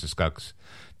Johns discussed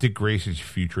Dick Grayson's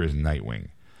future as Nightwing.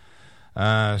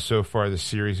 So far, the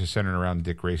series is centered around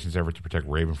Dick Grayson's effort to protect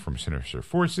Raven from sinister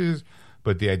forces,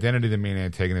 but the identity of the main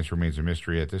antagonist remains a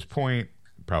mystery at this point.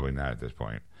 Probably not at this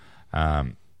point.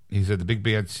 He said the big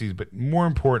bad sees, but more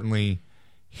importantly,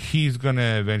 he's going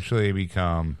to eventually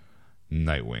become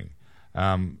Nightwing.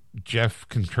 Jeff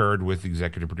concurred with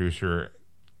executive producer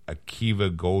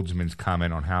Akiva Goldsman's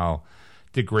comment on how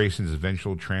Dick Grayson's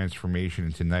eventual transformation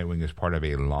into Nightwing is part of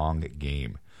a long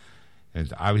game. And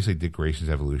it's obviously Dick Grayson's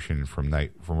evolution from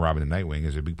Robin to Nightwing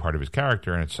is a big part of his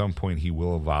character, and at some point he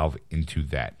will evolve into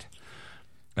that.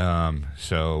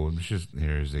 So it's just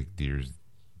here's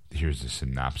the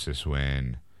synopsis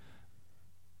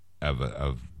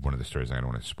of one of the stories. I don't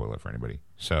want to spoil it for anybody.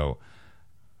 So,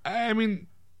 I mean,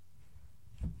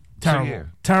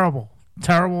 terrible.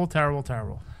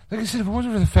 Like I said, if it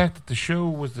wasn't for the fact that the show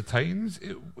was the Titans,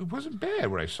 it wasn't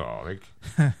bad what I saw. Like,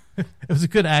 it was a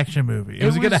good action movie. It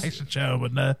was a good action show,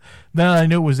 but then I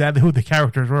knew it was who the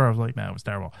characters were. I was like, no, it was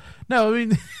terrible. No, I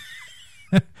mean,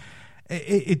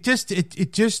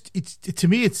 to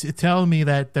me, it's telling me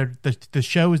that the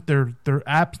show is their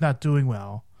app's not doing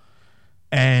well.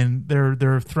 And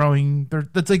they're throwing.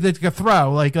 That's like a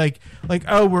throw. Like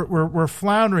oh, we're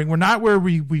floundering. We're not where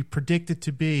we predicted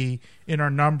to be in our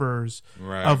numbers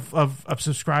of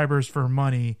subscribers for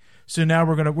money. So now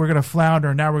we're gonna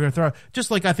flounder. Now we're gonna throw.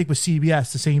 Just like I think with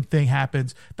CBS, the same thing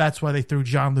happens. That's why they threw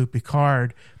Jean-Luc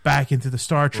Picard back into the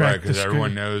Star Trek. Right, because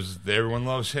everyone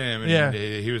loves him. And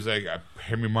he was like,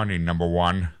 "Pay me money, number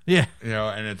one." Yeah,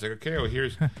 and it's like, okay, well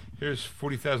here's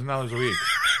 $40,000 a week.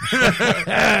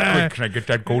 Wait, can I get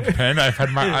that gold pen I've had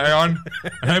my eye on?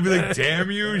 And I'd be like, damn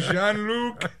you,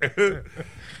 Jean-Luc.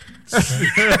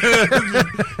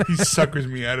 He suckers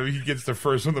me out of it. He gets the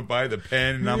first one to buy the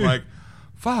pen, and I'm like,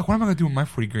 fuck, what am I going to do with my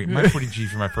 40G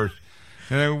for my first?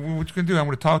 And then, what you going to do? I'm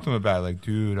going to talk to him about it. Like,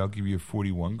 dude, I'll give you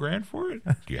 41 grand for it.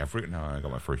 Do you have it? No, I got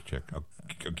my first check. I'll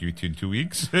give it to you in 2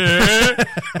 weeks. He's like,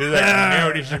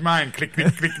 no, this is mine. Click,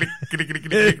 click, click, click, click, click,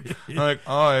 click. I'm like,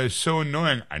 oh, it's so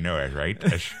annoying. I know it, right?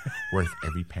 It's worth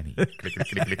every penny. Click, click, click,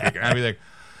 click, click. And I'd be like,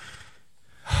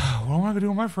 what am I going to do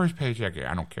with my first paycheck?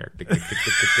 I don't care. Click, click, click,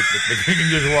 click, click, click, click, and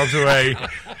just walks away.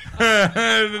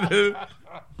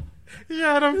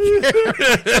 Yeah, I don't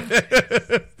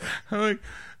care. I'm like,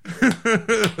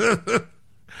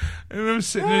 and I'm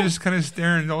sitting there just kind of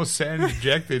staring, all sad and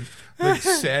dejected, like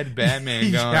sad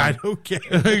Batman going. Yeah, I don't care.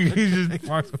 He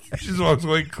just walks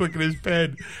away clicking his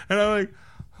pen. And I'm like,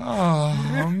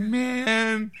 oh,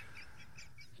 man.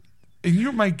 And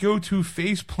you're my go-to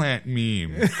faceplant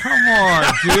meme. Come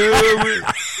on, dude.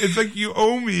 It's like you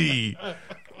owe me.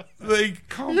 Like,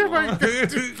 come on. You're my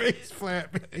go-to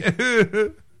faceplant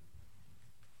meme.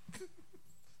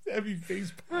 Heavy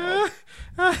face palm.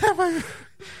 And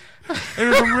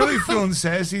if I'm really feeling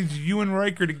sassy, it's you and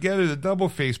Riker together, the double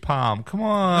face palm. Come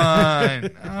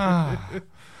on.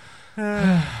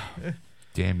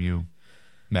 Damn you.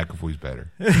 McAvoy's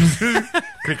better.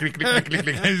 Click, click, click, click, click,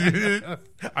 click.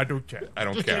 I don't care.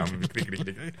 I'm click, click,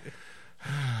 click, click.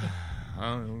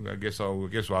 I guess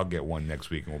I'll get one next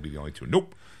week and we'll be the only two.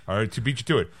 Nope. All right, to beat you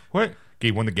to it. What?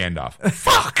 Gave one to Gandalf.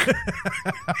 Fuck!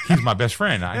 He's my best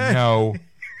friend. I know.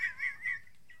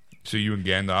 So you and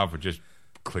Gandalf are just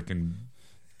clicking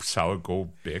solid gold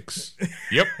Bics.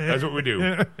 Yep, that's what we do.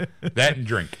 That and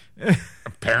drink.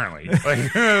 Apparently.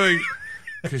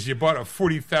 Because you bought a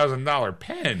 $40,000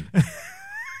 pen.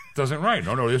 Doesn't write.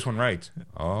 No, this one writes.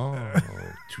 Oh,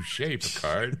 touche,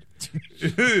 Picard.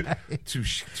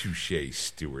 Touche,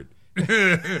 Stewart.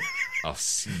 I'll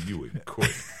see you in court.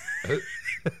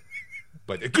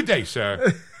 But good day,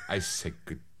 sir. I say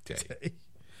good day.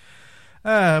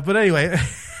 But anyway,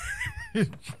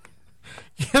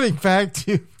 getting back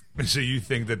to. So you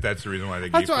think that's the reason why they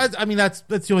gave it? I mean, that's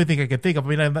the only thing I can think of. I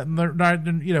mean,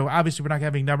 obviously we're not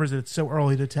having numbers, and it's so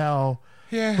early to tell.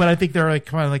 Yeah. But I think they're like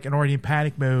kind of like an already in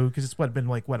panic mode because it's been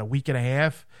a week and a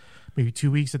half. maybe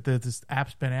 2 weeks that this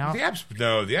app's been out. The app's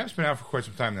been out for quite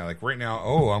some time now. Like right now,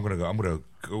 I'm gonna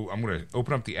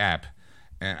open up the app,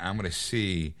 and I'm gonna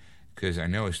see because I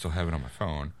know I still have it on my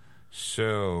phone.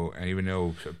 So, and even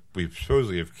though we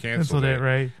supposedly have canceled it,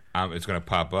 right? It's gonna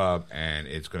pop up, and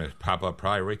it's gonna pop up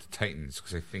probably right to Titans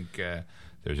because I think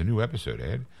there's a new episode,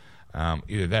 Ed.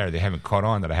 Either that or they haven't caught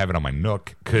on that I have it on my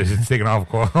Nook because it's taken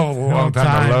off a long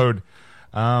time to load.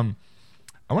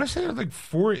 I want to say they're like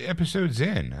 4 episodes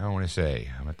in. I want to say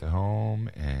I'm at the home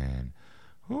and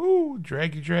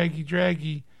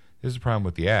draggy. This is the problem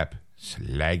with the app. It's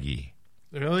laggy.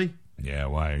 Really? Yeah.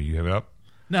 Why? Are you have it up?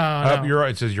 No.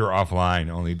 It says you're offline.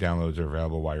 Only downloads are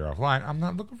available while you're offline. I'm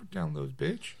not looking for downloads,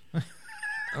 bitch.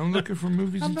 I'm looking for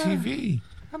movies and TV.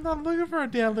 I'm not looking for a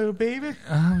download, baby.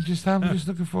 I'm just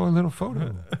looking for a little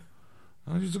photo.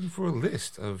 I'm just looking for a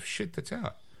list of shit that's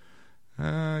out.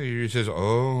 It says,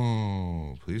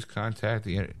 please connect to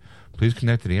the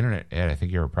internet. Ed, I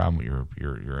think you have a problem with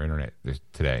your internet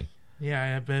today. Yeah, I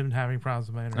have been having problems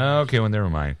with my internet. Okay, well, never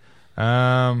mind.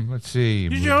 Let's see.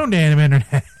 Use your own damn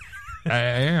internet. I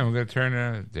am. I'm going to turn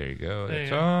it. There you go.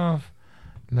 It's off.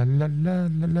 La, la, la,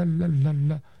 la, la, la, la,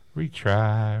 la.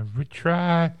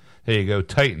 Retry. There you go.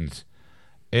 Titans.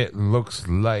 It looks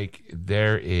like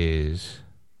there is...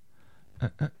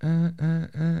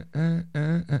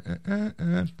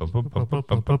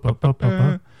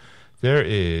 There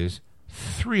is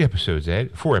 3 episodes,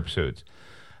 Ed. 4 episodes.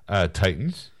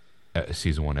 Titans,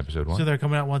 season 1, episode 1. So they're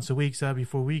coming out once a week, so that'd be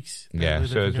 4 weeks. Yeah,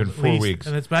 so it's been 4 weeks.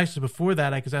 And it's actually before that,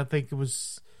 because I think it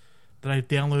was that I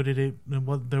downloaded it,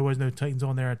 and there was no Titans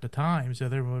on there at the time, so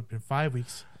there would have been 5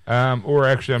 weeks. Or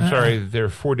actually, I'm sorry, they're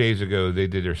 4 days ago. They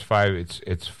did, there's 5,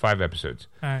 it's 5 episodes.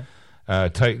 All right.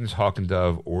 Titans, Hawk and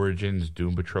Dove, Origins,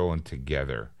 Doom Patrol, and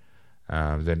Together.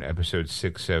 Then episodes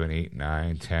 6, 7, 8,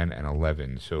 9, 10, and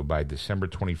 11. So by December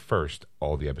 21st,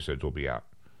 all the episodes will be out.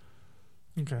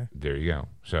 Okay. There you go.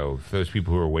 So for those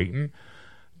people who are waiting,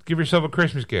 give yourself a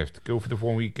Christmas gift. Go for the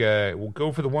 1 week. We'll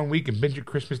go for the 1 week and binge it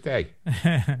Christmas Day.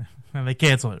 And they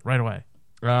cancel it right away.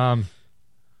 No,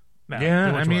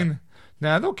 I mean,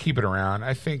 they'll keep it around.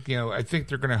 I think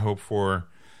they're going to hope for.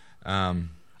 I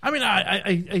mean,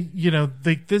 I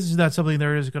this is not something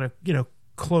that is going to,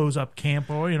 close up camp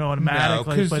or,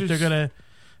 automatically, but they're going to,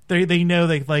 they know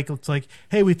it's like,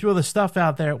 hey, we threw all the stuff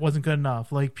out there. It wasn't good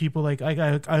enough. Like people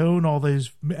I own all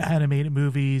those animated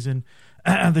movies and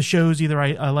the shows, either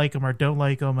I like them or don't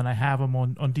like them, and I have them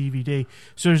on DVD.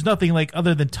 So there's nothing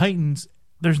other than Titans.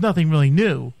 There's nothing really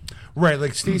new. Right.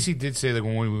 Like Stacey did say that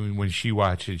when she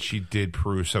watched it, she did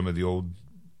peruse some of the old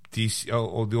DC,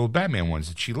 the old Batman ones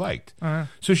that she liked.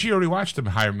 So she already watched them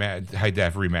high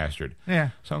def remastered. Yeah.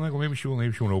 So I'm like, well, maybe she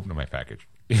won't open up my package.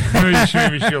 maybe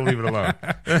she'll leave it alone.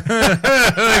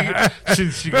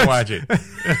 she can watch it.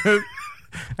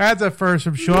 That's a first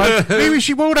from Sean. Maybe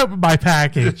she won't open my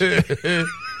package. And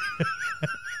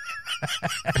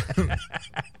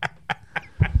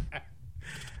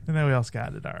then we else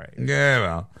got it. All right.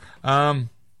 Yeah. Well.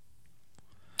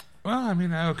 Well, I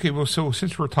mean, okay. Well, so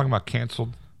since we're talking about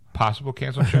possible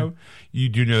canceled show, you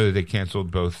do know that they canceled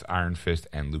both Iron Fist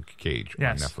and Luke Cage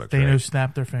on Netflix. They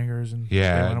snapped their fingers and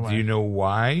went away. Do you know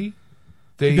why?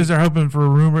 Because they're hoping for a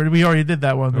rumor. We already did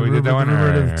that one. We did that one.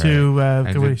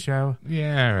 To show.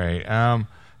 Yeah, right. How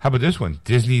about this one?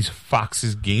 Disney's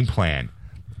Fox's game plan.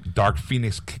 Dark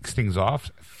Phoenix kicks things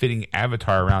off, fitting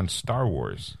Avatar around Star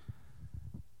Wars.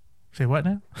 Say what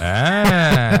now?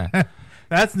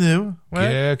 That's new. What?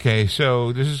 Yeah, okay.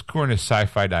 So this is according to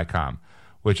sci-fi.com,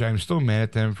 which I'm still mad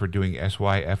at them for doing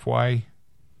SYFY.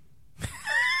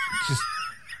 Just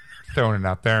throwing it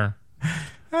out there.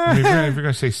 I mean, if you're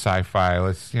going to say sci-fi,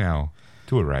 let's,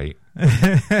 do it right.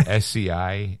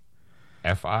 SCIFI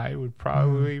would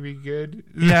probably be good.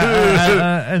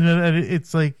 Yeah, and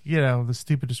it's like, the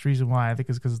stupidest reason why. I think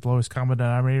is because the lowest common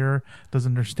denominator doesn't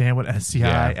understand what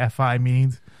SCIFI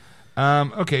means.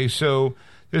 Okay, so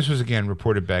this was, again,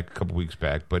 reported back a couple weeks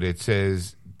back, but it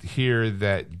says here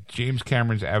that James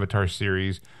Cameron's Avatar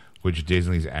series, which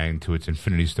Disney's adding to its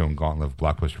Infinity Stone Gauntlet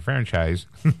blockbuster franchise,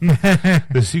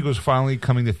 the sequel's finally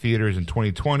coming to theaters in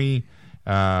 2020,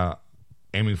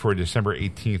 aiming for a December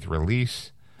 18th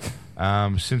release.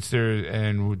 Since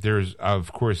there's,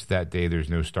 of course, that day there's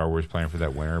no Star Wars plan for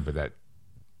that winter, but that,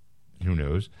 who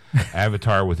knows?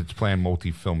 Avatar, with its planned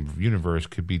multi-film universe,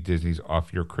 could be Disney's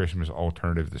off-year Christmas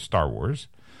alternative to Star Wars.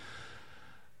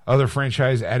 Other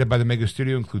franchises added by the Mega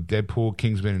Studio include Deadpool,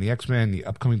 Kingsman, and the X-Men. The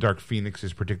upcoming Dark Phoenix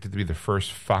is predicted to be the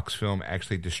first Fox film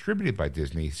actually distributed by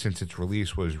Disney, since its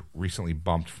release was recently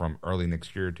bumped from early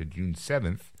next year to June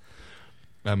 7th.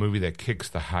 A movie that kicks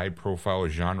the high-profile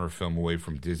genre film away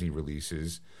from Disney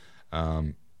releases.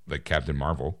 like Captain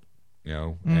Marvel,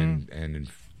 and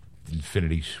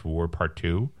Infinity War Part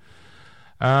 2.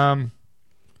 The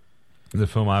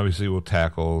film obviously will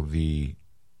tackle the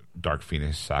Dark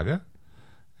Phoenix saga,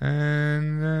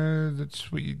 and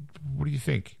that's what do you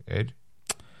think, Ed?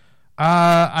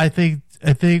 I think.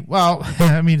 Well,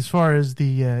 I mean, as far as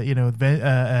the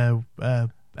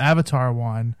Avatar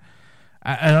one,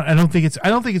 I don't think it's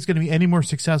going to be any more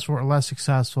successful or less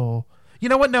successful. You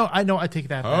know what? No, I take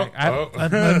that back.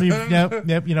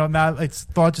 Yep.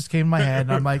 Thought just came in my head,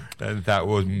 and I'm like, and that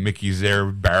was Mickey's there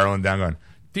barreling down, going,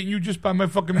 "Didn't you just buy my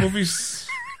fucking movies?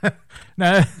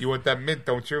 No, you want that mint,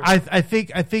 don't you?" I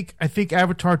think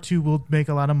Avatar 2 will make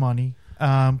a lot of money,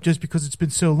 just because it's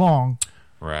been so long.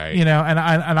 Right. And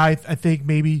I think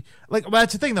maybe well,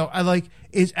 that's the thing though.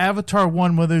 Is Avatar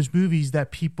 1 of those movies that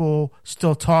people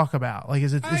still talk about? Like,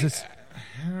 is it? I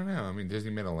don't know. I mean,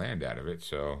 Disney made a land out of it,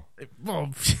 so. Well,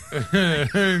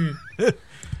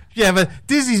 yeah, but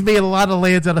Disney's made a lot of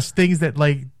lands out of things that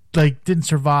like didn't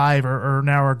survive or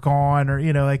now are gone or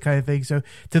that kind of thing. So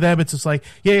to them, it's just like,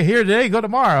 yeah, here today, go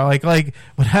tomorrow. Like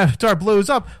when Avatar blows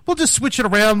up, we'll just switch it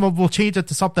around. We'll change it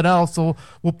to something else.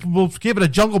 We'll give it a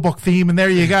Jungle Book theme, and there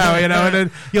you go. And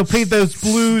then you'll paint those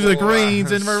blues or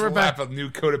greens and we're back. Slap a new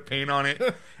coat of paint on it.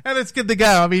 And it's good to go.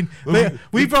 I mean,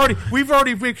 we've already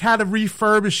had to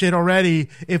refurbish it already.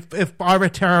 If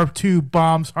Avatar 2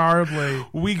 bombs horribly,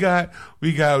 we got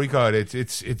it.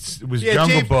 It was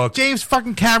Jungle Book. James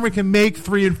fucking Cameron can make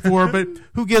 3 and 4, but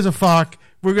who gives a fuck?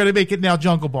 We're gonna make it now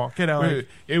Jungle Book.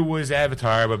 It was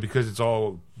Avatar, but because it's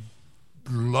all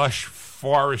lush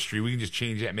forestry, we can just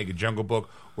change that and make it Jungle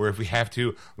Book. Or if we have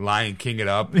to, Lion King it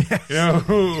up. Yes.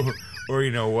 Or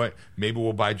you know what? Maybe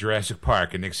we'll buy Jurassic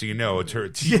Park, and next thing you know, it's her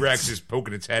T-Rex is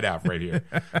poking its head out right here.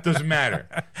 Doesn't matter.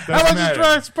 How much is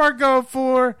Jurassic Park going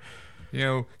for?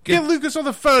 Get Lucas on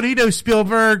the phone. He knows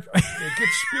Spielberg. Get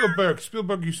Spielberg.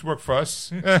 Spielberg used to work for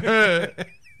us.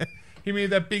 He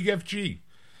made that big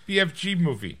BFG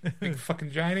movie. Big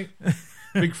fucking giant.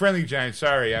 Big friendly giant.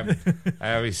 Sorry, I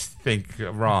always think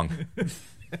wrong.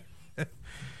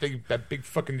 That big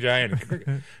fucking giant.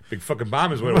 Big fucking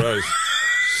bomb is what it was.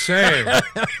 Same.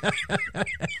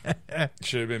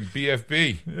 Should have been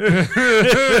BFB.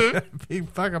 Big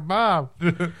fucking bomb.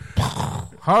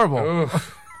 Horrible.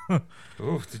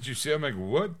 Oh, did you see? I'm like,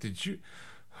 what? Did you?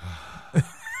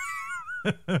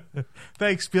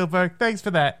 Thanks, Spielberg. Thanks for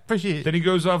that. Appreciate it. Then he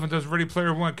goes off and does Ready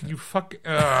Player One. Can you fuck?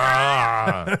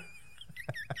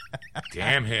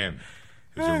 Damn him.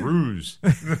 It's a ruse.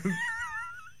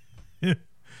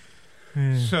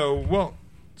 So, well,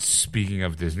 speaking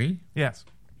of Disney. Yes.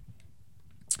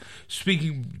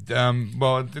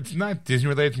 Well, it's not Disney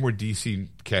related. It's more DC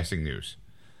casting news.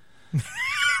 All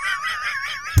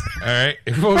right.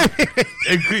 Well,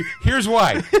 here's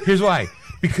why.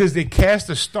 Because they cast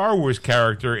a Star Wars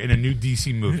character in a new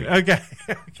DC movie. Okay.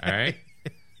 All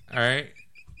right.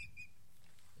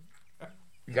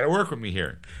 You got to work with me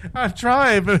here. I'm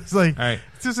trying, but it's like, all right.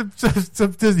 It's just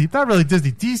some Disney, not really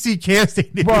Disney, DC casting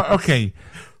news. Well, okay.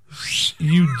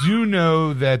 You do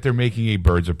know that they're making a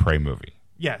Birds of Prey movie.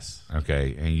 Yes.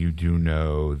 Okay, and you do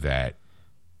know that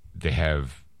they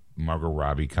have Margot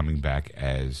Robbie coming back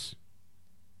as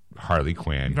Harley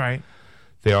Quinn. Right.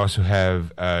 They also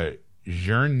have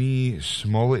Jurnee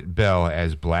Smollett-Bell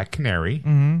as Black Canary,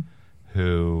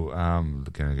 who can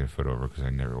I get a foot over because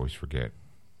I never always forget.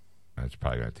 It's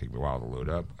probably going to take me a while to load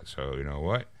up. So you know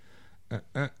what?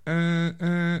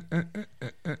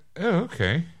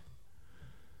 Okay.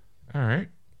 All right.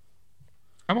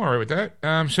 I'm all right with that.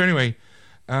 So anyway,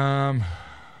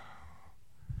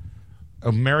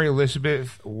 Mary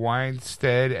Elizabeth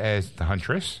Winstead as the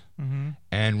Huntress,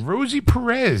 and Rosie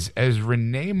Perez as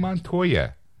Renee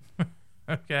Montoya.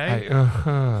 Okay.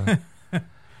 All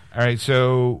right.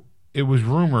 So it was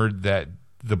rumored that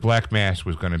the Black Mask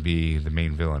was going to be the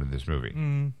main villain of this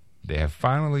movie. They have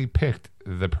finally picked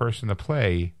the person to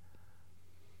play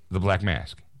the Black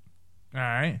Mask. All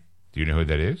right. Do you know who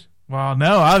that is? Well,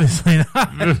 no, obviously not.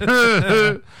 I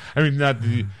mean,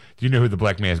 do you know who the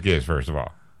Black Mask is, first of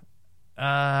all?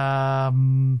 No,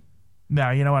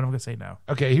 you know what? I'm going to say no.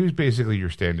 Okay, he was basically your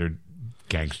standard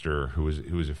gangster who was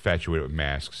infatuated with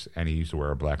masks, and he used to wear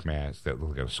a black mask that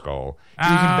looked like a skull.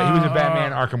 He was in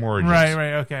Batman Arkham Origins.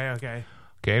 Right, okay.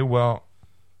 Okay, well,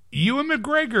 Ewan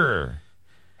McGregor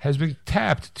has been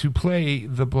tapped to play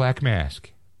the Black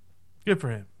Mask. Good for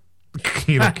him.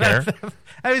 You don't care?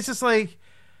 I mean, it's just like,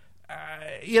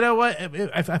 you know what?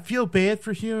 I feel bad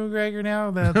for Ewan McGregor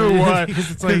now. Why?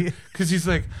 Because he's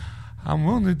like, I'm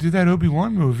willing to do that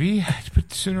Obi-Wan movie,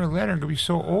 but sooner or later I'm going to be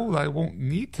so old I won't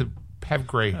need to have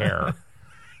gray hair.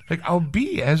 Like, I'll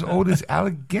be as old as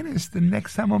Alec Guinness the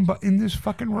next time I'm in this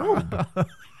fucking robe.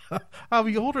 I'll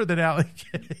be older than Alec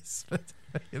Guinness. No,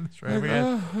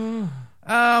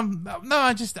 I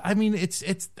mean, it's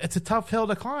a tough hill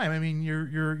to climb. I mean,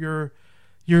 you're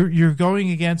going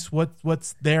against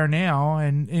what's there now,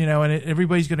 and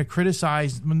everybody's going to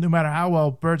criticize no matter how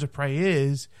well Birds of Prey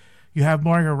is. You have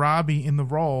Margot Robbie in the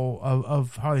role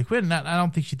of Harley Quinn. I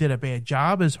don't think she did a bad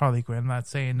job as Harley Quinn. I'm not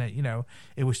saying that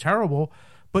it was terrible,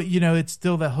 but it's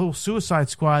still that whole Suicide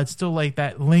Squad. It's still like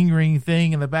that lingering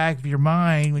thing in the back of your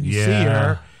mind when you see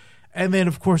her. And then,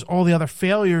 of course, all the other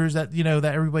failures that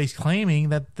that everybody's claiming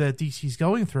that the DC's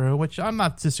going through, which I'm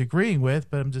not disagreeing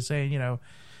with, but I'm just saying,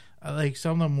 like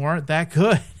some of them weren't that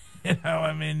good.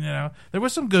 I mean, there were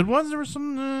some good ones, there were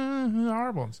some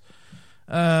horrible ones.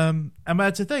 And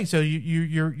that's the thing. So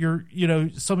you're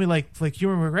somebody like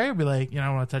Ewan McGregor would be like, I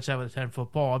don't want to touch that with a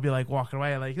 10-foot ball. I'll be like walking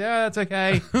away, like, yeah, that's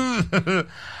okay.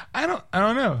 I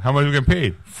don't know how much we get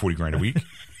paid. $40,000 a week.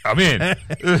 I'm in.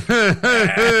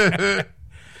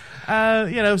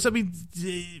 So I mean,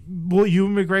 will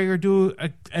Ewan McGregor do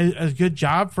a good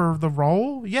job for the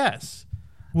role? Yes.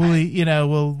 Will he?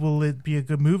 Will it be a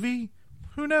good movie?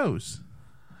 Who knows?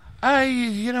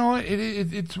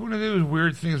 It's one of those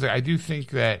weird things. Like, I do think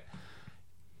that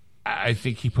I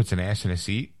think he puts an ass in a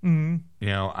seat.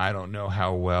 Mm-hmm. I don't know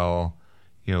how well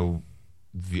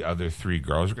the other three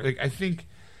girls. Like, I think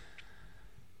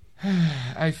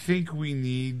we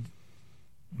need.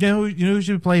 Who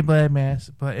should play Black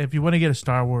Mask? But if you want to get a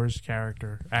Star Wars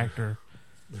actor,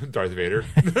 Darth Vader,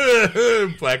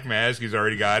 Black Mask. He's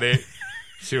already got it.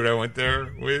 See what I went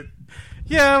there with?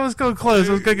 Yeah, I was going close.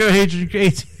 I was going to go Hayden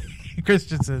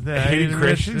Christensen. Hayden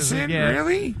Christensen? Yeah.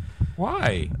 Really?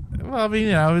 Why? Well, I mean,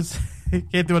 it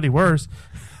can't do any worse.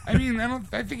 I mean,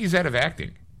 I think he's out of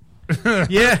acting.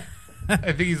 Yeah, I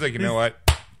think he's like, you know what?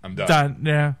 I'm done. Done.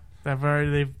 Yeah.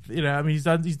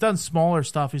 He's done smaller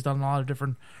stuff. He's done a lot of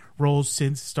different roles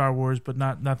since Star Wars, but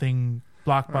nothing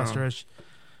blockbusterish.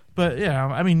 But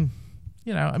I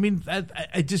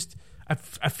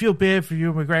feel bad for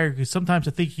Ewan McGregor because sometimes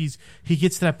I think he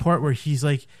gets to that part where he's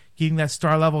like getting that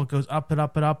star level and goes up and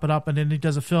up and up and up, and then he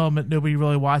does a film that nobody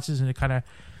really watches, and it kind of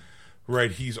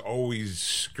right. He's always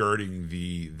skirting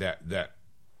that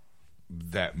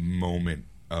moment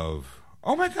of,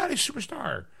 oh my God, he's a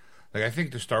superstar. Like, I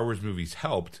think the Star Wars movies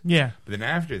helped. Yeah. But then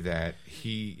after that,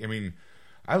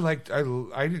 I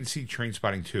didn't see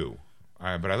Trainspotting 2,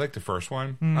 but I liked the first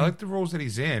one. Mm. I like the roles that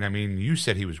he's in. I mean, you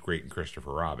said he was great in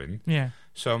Christopher Robin. Yeah.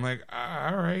 So I'm like,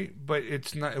 all right, but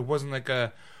it wasn't like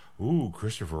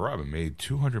Christopher Robin made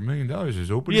 $200 million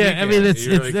his opening. Yeah, weekend. I mean,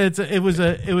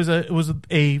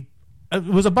 it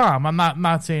was a bomb. I'm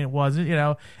not saying it wasn't.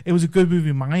 It was a good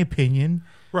movie in my opinion.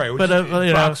 Right, but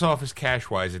box office cash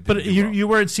wise, it didn't. But you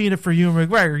weren't seeing it for Ewan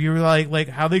McGregor. You were like,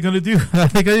 how are they going to do? How are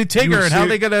they going to do Tigger? And how are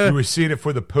they going to? You were seeing it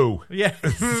for the poo. Yeah,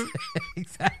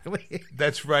 exactly.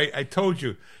 That's right. I told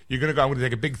you, you're going to go. I'm going to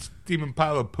take a big steaming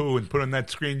pile of poo and put it on that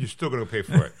screen. You're still going to pay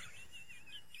for it.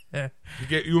 Yeah. You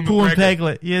get Ewan Poo McGregor. and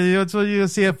Piglet. Yeah, that's what you're going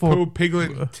to see it for. Poo,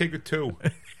 Piglet, and Tigger too.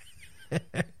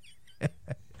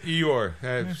 Eeyore,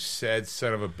 that sad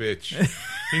son of a bitch.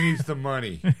 He needs the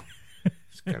money.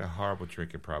 He's got a horrible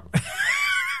drinking problem.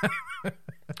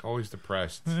 Always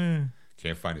depressed.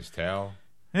 Can't find his towel.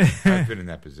 I've been in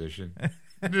that position.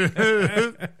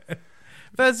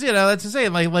 That's to say,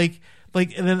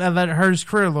 and then that hurt his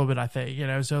career a little bit. I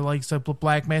think so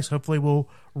Black Mask hopefully will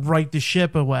right the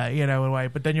ship away, in a way.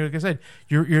 But then like I said,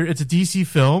 it's a DC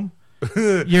film.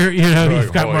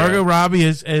 You've got Margot Robbie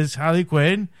as Harley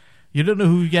Quinn. You don't know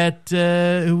who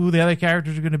the other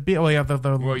characters are going to be. Oh, yeah,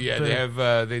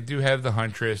 they do have the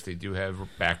Huntress. They do have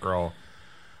Batgirl.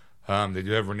 They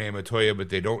do have Renee Montoya, but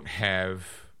they don't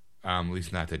have, at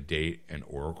least not to date, an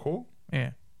Oracle.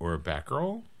 Yeah. Or a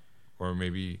Batgirl, or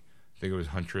maybe I think it was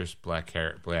Huntress,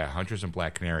 Huntress and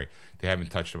Black Canary. They haven't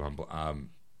touched upon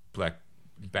Black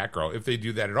Batgirl. If they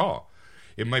do that at all.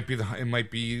 It might be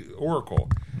Oracle.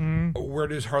 Mm. Where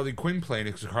does Harley Quinn play in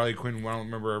it? Because Harley Quinn, I don't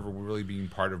remember ever really being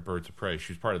part of Birds of Prey.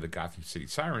 She was part of the Gotham City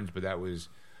Sirens, but that was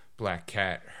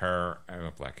Catwoman,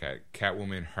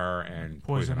 her, and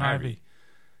Poison Ivy.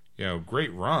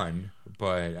 Great run,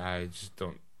 but I just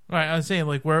don't. Right, I was saying,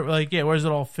 where's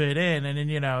it all fit in? And then,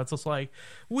 it's just like,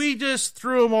 we just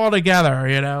threw them all together,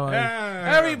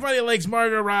 Everybody likes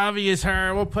Margot Robbie as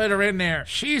her. We'll put her in there.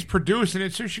 She's producing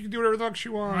it so she can do whatever the fuck she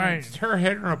wants. Right. It's her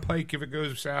head on a pike if it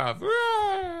goes south. Who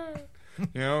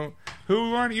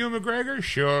want Ewan McGregor?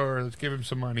 Sure, let's give him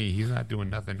some money. He's not doing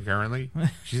nothing currently.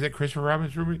 She's that Christopher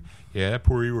Robin's roommate? Yeah, that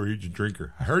poor Eeyore, he's a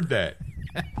drinker. I heard that.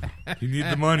 He needs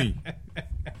the money.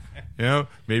 You know,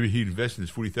 maybe he'd invest in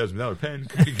this $40,000 pen.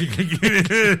 Why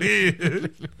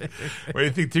do you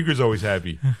think Tinker's always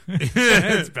happy?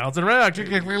 It's bouncing around.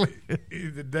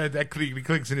 that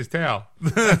clicks in his towel.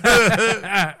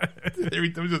 Every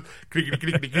time it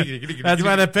goes That's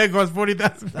why that pen costs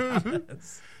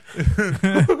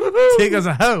 $40,000. Tinker's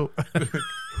a hoe.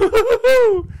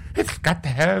 It's got to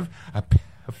have a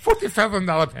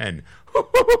 $40,000 pen.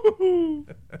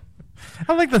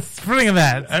 I like the spring of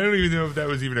that. I don't even know if that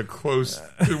was even a close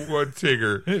to one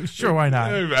Tigger. Sure, why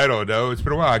not? I don't know. It's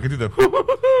been a while. I can do the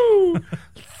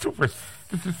super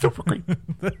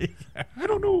great. I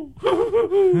don't know.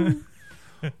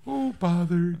 Oh,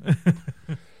 bothered.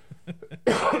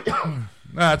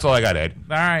 That's all I got, Ed.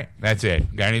 All right. That's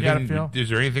it. Got anything? Is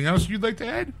there anything else you'd like to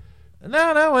add?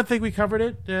 No. I think we covered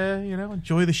it.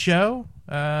 Enjoy the show.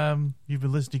 You've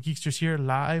been listening to Geeksters here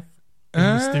live in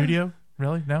the studio.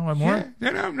 Really? No, one more?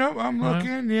 Yeah, no, I'm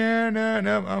looking. Yeah,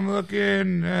 no, I'm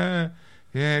looking. I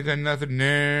got nothing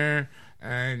there.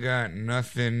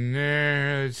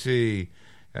 Let's see.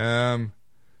 Okay.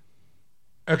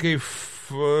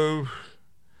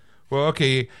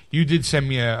 Okay. You did send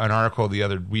me an article the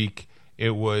other week.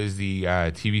 It was the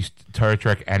TV Star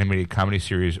Trek animated comedy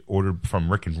series ordered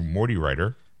from Rick and Morty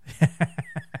writer.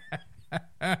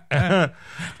 I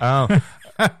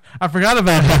forgot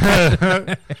about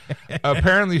that.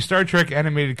 Apparently, Star Trek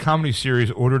animated comedy series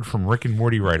ordered from Rick and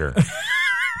Morty writer.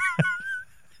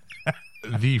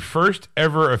 The first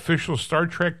ever official Star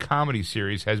Trek comedy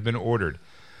series has been ordered.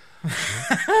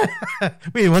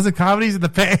 Wait, it wasn't comedies in the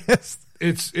past?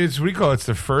 It's what do you call it? It's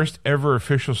the first ever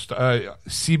official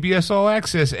CBS All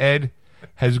Access, Ed,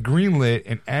 has greenlit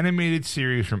an animated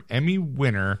series from Emmy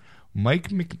winner Mike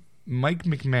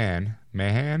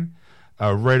McMahon,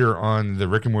 a writer on the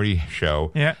Rick and Morty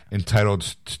show, entitled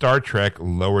Star Trek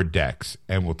Lower Decks,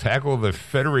 and will tackle the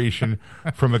Federation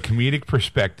from a comedic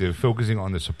perspective, focusing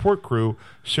on the support crew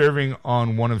serving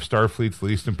on one of Starfleet's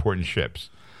least important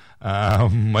ships.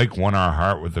 Mike won our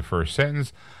heart with the first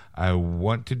sentence. I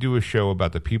want to do a show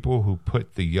about the people who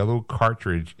put the yellow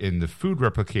cartridge in the food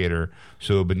replicator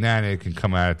so a banana can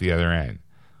come out at the other end.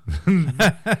 Who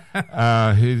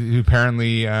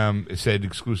apparently said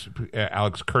exclusive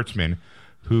Alex Kurtzman,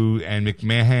 and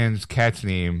McMahon's cat's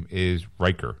name is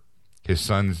Riker. His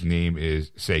son's name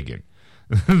is Sagan.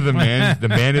 the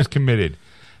man is committed.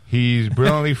 He's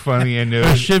brilliantly funny and knows.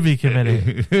 I should be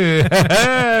committed.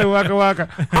 Waka waka.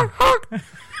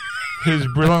 He's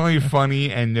brilliantly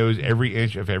funny and knows every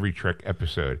inch of every Trek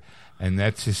episode, and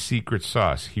that's his secret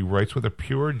sauce. He writes with a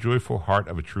pure, joyful heart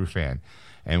of a true fan.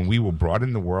 And we will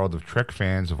broaden the world of Trek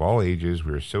fans of all ages.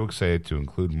 We are so excited to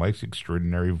include Mike's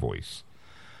extraordinary voice.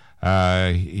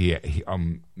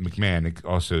 McMahon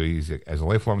also, as a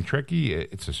lifelong Trekkie,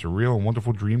 it's a surreal and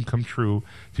wonderful dream come true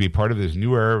to be part of this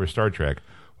new era of Star Trek.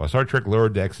 While Star Trek Lower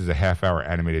Decks is a half-hour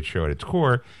animated show at its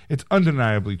core, it's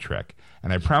undeniably Trek.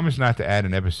 And I promise not to add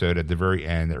an episode at the very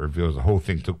end that reveals the whole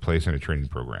thing took place in a training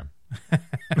program.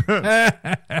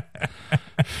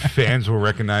 Fans will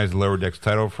recognize the Lower Decks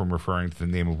title from referring to the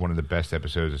name of one of the best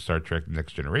episodes of Star Trek The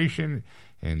Next Generation.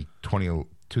 In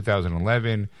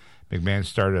 2011, McMahon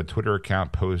started a Twitter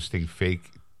account posting fake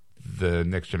The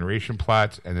Next Generation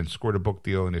plots and then scored a book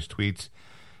deal in his tweets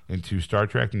into Star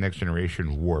Trek The Next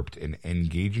Generation Warped, an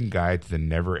engaging guide to the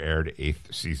never-aired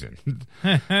 8th season.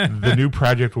 The new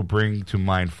project will bring to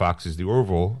mind Fox's The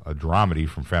Orville, a dramedy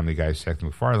from Family Guy's Seth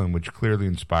MacFarlane, which is clearly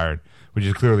inspired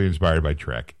by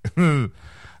Trek.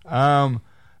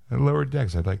 Lower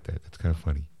Decks, I like that. That's kind of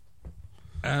funny.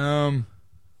 How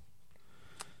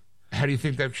do you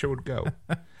think that show would go?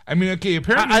 I mean, okay,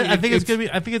 apparently I think it's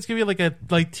gonna be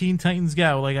like Teen Titans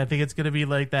Go. Like I think it's gonna be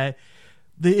like that.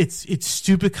 It's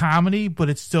stupid comedy, but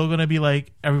it's still gonna be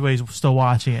like everybody's still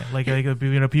watching it. Like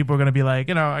people are gonna be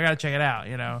like, I gotta check it out.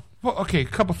 Well, okay, a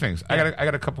couple things. Yeah. I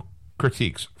got a couple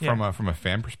critiques from a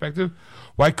fan perspective.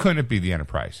 Why couldn't it be the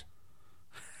Enterprise?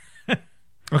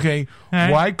 Okay,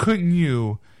 right. Why couldn't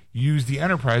you use the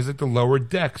Enterprise like the lower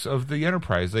decks of the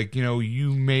Enterprise? Like,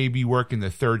 you may be working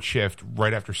the third shift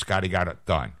right after Scotty got it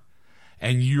done,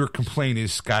 and your complaint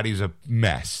is Scotty's a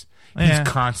mess. He's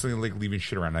constantly leaving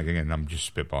shit around. Like, again, I'm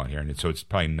just spitballing here, and so it's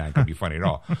probably not going to be funny at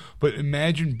all. But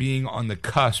imagine being on the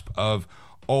cusp of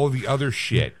all the other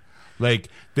shit. Like,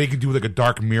 they could do like a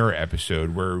Dark Mirror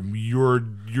episode where you're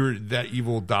that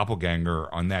evil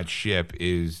doppelganger on that ship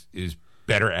is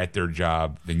better at their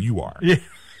job than you are. Yeah.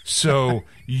 So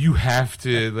you have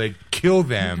to kill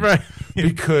them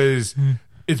because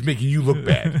it's making you look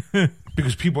bad.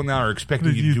 Because people now are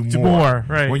expecting you to do more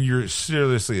when you're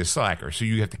seriously a slacker. So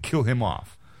you have to kill him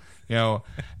off.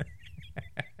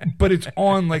 but it's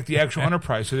on like the actual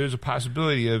Enterprise, so there's a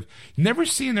possibility of never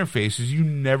seeing their faces. You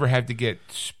never have to get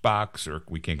Spock's, or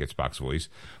we can't get Spock's voice,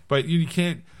 but you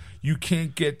can't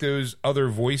get those other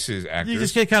voices actors. You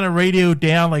just get kind of radioed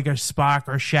down like a Spock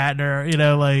or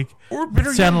Shatner, or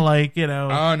better sounding yet,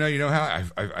 like, Oh no, you know how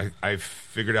I've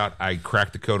figured out. I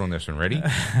cracked the code on this one. Ready?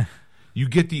 You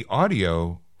get the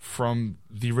audio from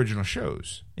the original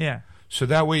shows. Yeah. So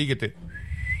that way you get the.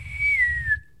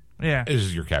 Yeah. This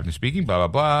is your captain speaking, blah, blah,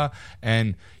 blah.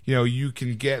 And, you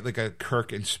can get like a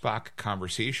Kirk and Spock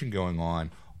conversation going on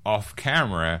off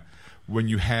camera when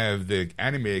you have the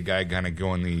animated guy kind of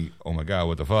going oh my God,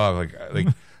 what the fuck? Like,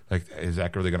 is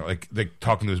that really going to, like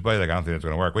talking to his buddy, like, I don't think that's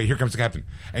going to work. Wait, here comes the captain.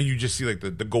 And you just see like the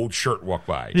gold shirt walk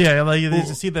by. Yeah, like you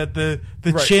just see the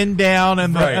chin down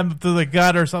and the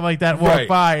gut or something like that walk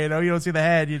by. You don't see the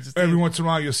head. You just every once in a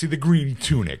while you'll see the green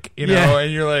tunic, and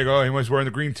you're like, oh, he must be wearing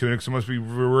the green tunic, so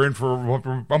we're in for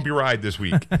a bumpy ride this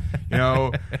week,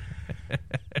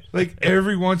 Like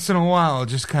every once in a while,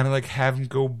 just kind of like have him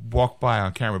go walk by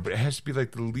on camera, but it has to be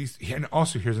like the least. And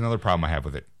also, here's another problem I have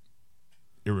with it.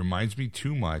 It reminds me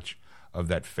too much of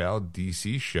that failed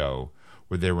DC show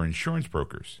where they were insurance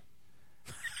brokers.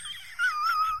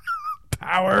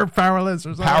 Powerless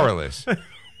or something. Powerless.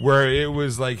 Where it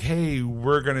was like, hey,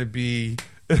 we're going to be...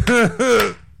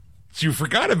 You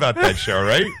forgot about that show,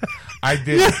 right? I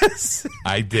didn't. Yes.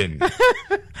 I didn't.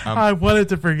 I wanted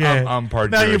to forget. I'm part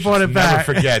now Jewish. You brought it back.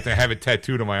 Never forget. I have it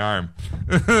tattooed on my arm.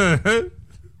 I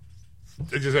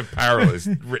just have powerless.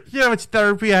 You know how much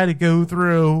therapy I had to go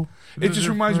through. It just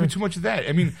reminds me too much of that.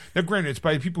 I mean, now granted, it's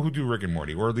by people who do Rick and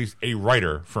Morty, or at least a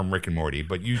writer from Rick and Morty.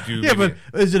 But you do, yeah. But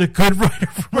is it a good writer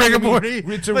from Rick and Morty?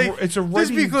 It's a writing,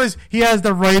 just because he has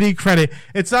the writing credit.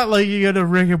 It's not like you go to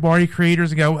Rick and Morty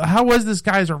creators and go, "How was this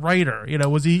guy as a writer?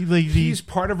 Was he like he's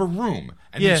part of a room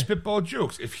and he spitball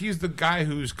jokes? If he's the guy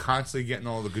who's constantly getting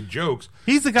all the good jokes,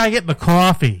 he's the guy getting the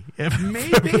coffee.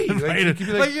 Maybe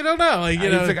like you don't know. Like, he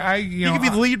could be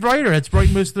the lead writer. That's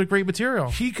writing most of the great material.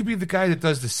 He could be the guy that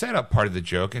does the setup part of the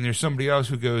joke, and there's somebody else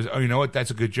who goes, "Oh, you know what? That's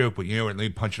a good joke, but you know what? Let me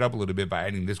punch it up a little bit by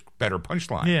adding this better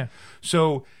punchline." Yeah.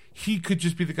 So he could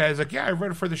just be the guy who's like, "Yeah, I read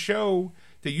it for the show.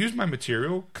 They used my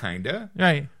material, kinda,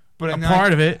 right." But a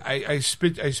part of it. I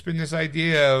spin this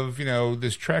idea of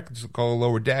this Trek. It's called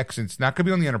Lower Decks, and it's not going to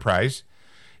be on the Enterprise.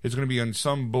 It's going to be on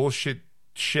some bullshit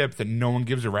ship that no one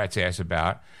gives a rat's ass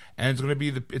about, and it's going to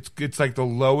be it's like the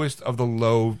lowest of the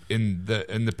low in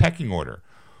the pecking order.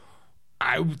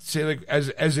 I would say, like,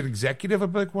 as an executive,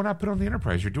 I'd be like, why not put it on the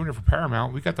Enterprise? You're doing it for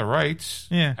Paramount. We got the rights.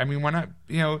 Yeah. I mean, why not?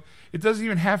 It doesn't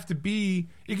even have to be.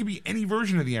 It could be any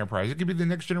version of the Enterprise. It could be the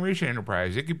Next Generation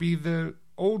Enterprise. It could be the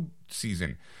old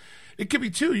season. It could be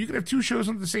two. You could have two shows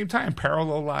on at the same time,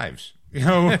 parallel lives.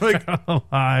 Like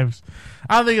lives.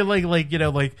 I don't think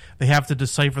like they have to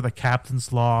decipher the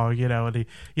captain's log. And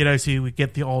so we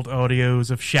get the old audios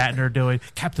of Shatner doing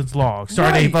captain's log,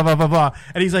 stardate, blah blah blah blah,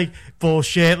 and he's like,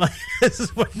 bullshit. Like, this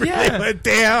is what really went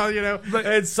down. But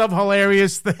it's some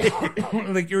hilarious thing.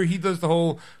 Like he does the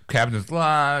whole captain's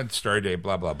log, stardate,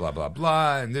 blah blah blah blah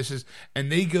blah, and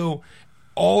they go.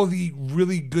 All the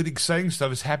really good, exciting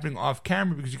stuff is happening off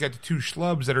camera because you got the two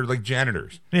schlubs that are like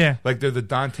janitors. Yeah. Like they're the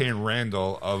Dante and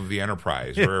Randall of the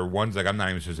Enterprise, where one's like, I'm not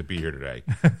even supposed to be here today.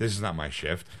 This is not my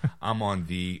shift. I'm on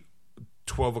the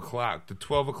 12 o'clock to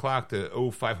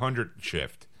 0500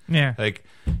 shift. Yeah. Like,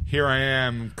 here I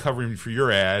am covering for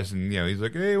your ass, and, he's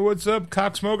like, hey, what's up,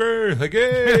 cocksmoker? Like,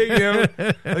 hey,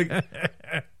 like...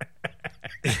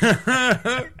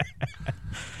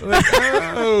 Like,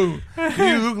 oh,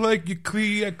 you look like you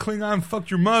Klingon fucked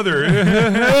your mother.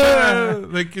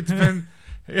 Like, it's been,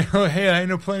 hey, I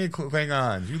know plenty of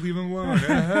Klingons. You leave them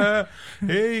alone.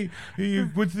 Hey, you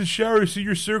went to the shower, see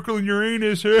your circle in your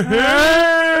anus.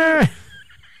 I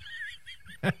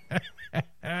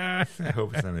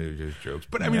hope it's not any of those jokes.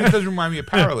 But, I mean, it does remind me of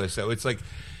Powerless, though. It's like,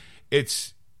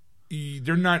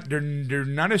 they're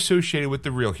not associated with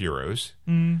the real heroes.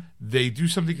 They do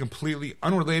something completely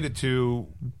unrelated to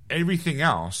everything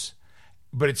else,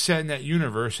 but it's set in that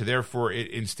universe, so therefore it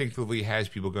instinctively has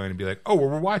people going to be like, oh, well,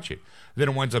 we'll watch it. Then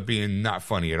it winds up being not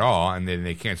funny at all, and then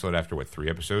they cancel it after 6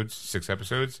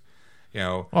 episodes?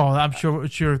 Oh, I'm sure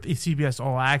CBS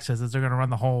All Access is they're going to run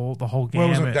the whole game.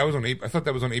 I thought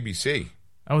that was on ABC.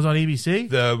 That was on ABC?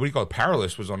 The what do you call it?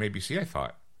 Powerless was on ABC, I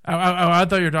thought. I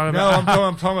thought you were talking about... No,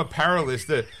 I'm talking about Powerless.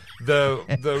 The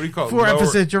what do you call it? 4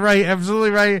 episodes. You're right. Absolutely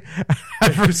right.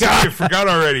 I forgot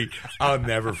already. I'll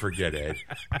never forget it.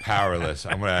 Powerless.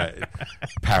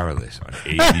 Powerless on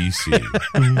ABC.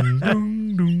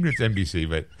 It's NBC,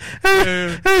 but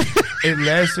it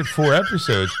lasted 4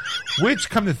 episodes. Which,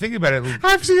 come to think about it,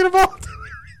 I've seen them all.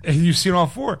 And you've seen all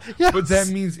 4. Yes. But that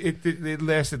means it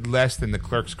lasted less than the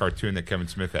Clerks cartoon that Kevin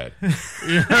Smith had.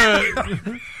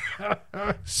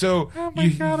 So Oh my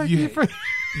God, you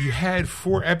had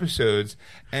 4 episodes,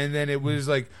 and then it was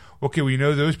like, okay, we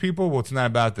know those people. Well, it's not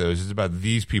about those. It's about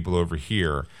these people over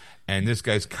here. And this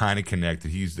guy's kind of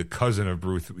connected. He's the cousin of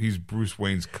Bruce. He's Bruce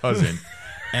Wayne's cousin.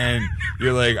 And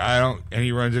you're like, and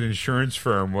he runs an insurance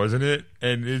firm, wasn't it?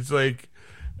 And it's like,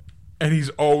 and he's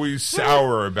always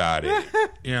sour about it,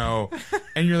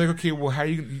 and you're like, okay, well,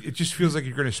 it just feels like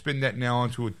you're going to spin that now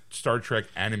onto a Star Trek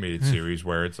animated series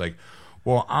where it's like,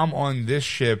 well, I'm on this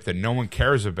ship that no one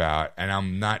cares about, and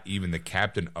I'm not even the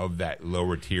captain of that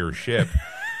lower tier ship.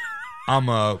 I'm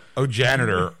a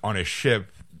janitor on a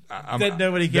ship that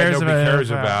nobody cares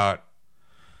about.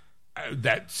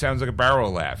 That sounds like a barrel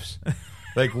of laughs.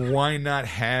 Like, why not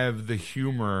have the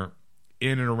humor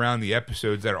in and around the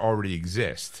episodes that already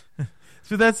exist?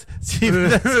 So that's what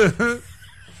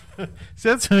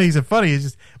makes it funny. Is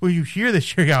just when you hear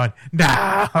this, you're going,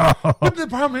 no. But the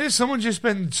problem is,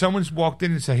 someone's walked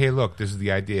in and said, "Hey, look, this is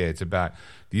the idea. It's about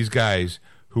these guys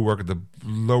who work at the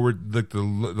lower, the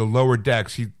lower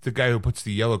decks. The guy who puts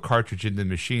the yellow cartridge in the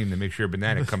machine to make sure a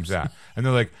banana comes out." And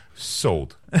they're like,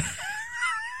 "Sold."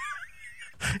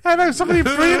 I know somebody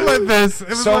greenlit this.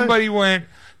 Somebody went,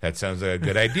 "That sounds like a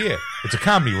good idea. It's a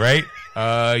comedy, right?"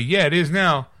 Yeah, it is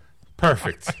now.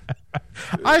 Perfect.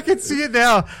 I can see it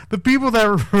now. The people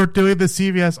that were doing the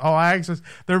CBS All Access,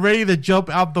 they're ready to jump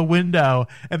out the window,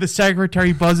 and the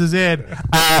secretary buzzes in.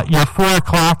 Your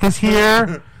 4:00 is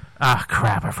here. Ah,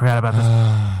 crap! I forgot about this.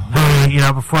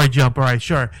 Before I jump, all right,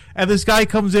 sure. And this guy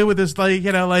comes in with this, woo,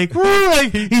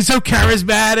 he's so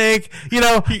charismatic.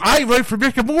 I write for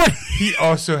Rick and Morty. He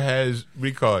also has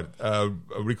recall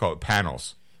it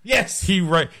panels. Yes, he's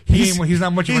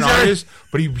not much of an artist,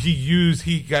 but we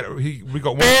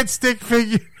got one stick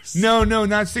figures. No,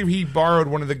 not stick. He borrowed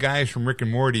one of the guys from Rick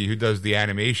and Morty who does the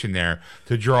animation there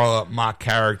to draw up mock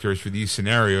characters for these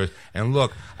scenarios. And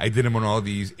look, I did him on all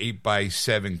these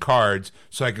 8x7 cards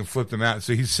so I can flip them out.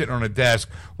 So he's sitting on a desk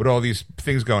with all these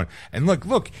things going. And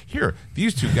look here,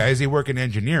 these 2 guys, they work in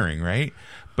engineering, right?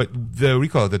 But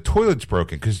the toilet's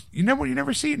broken because you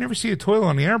never see a toilet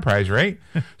on the Enterprise, right?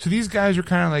 So these guys are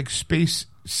kind of like space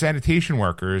sanitation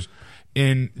workers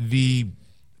in the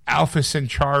Alpha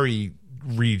Centauri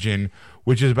region,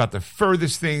 which is about the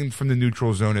furthest thing from the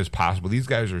neutral zone as possible. These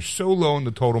guys are so low on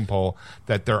the totem pole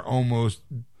that they're almost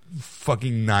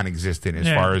fucking non-existent as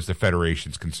far as the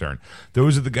Federation's concerned.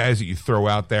 Those are the guys that you throw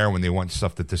out there when they want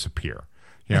stuff to disappear,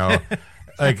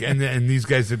 Like and these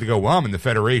guys had to go, well, I'm in the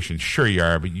Federation. Sure you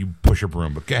are, but you push a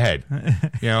broom. But go ahead,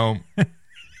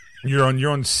 you're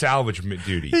on salvage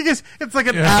duty. It's like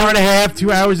an hour and a half,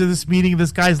 2 hours of this meeting.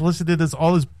 This guy's listening to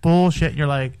all this bullshit, and you're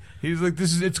like, he's like,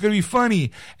 it's gonna be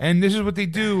funny, and this is what they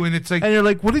do, and it's like, and you're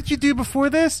like, what did you do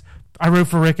before this? I wrote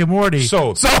for Rick and Morty.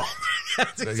 So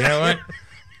exactly. You know what?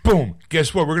 Boom.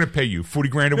 Guess what? We're gonna pay you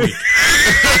 $40,000 a week.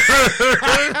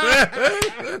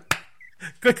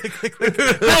 Click.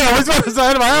 I always want to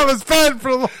sign my Alice pen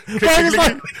for the longest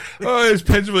time. Oh, his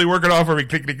pen's really working off for me.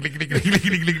 Click.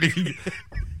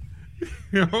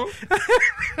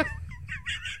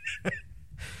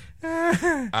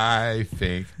 I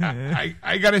think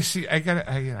I gotta see. I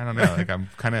don't know. Like I'm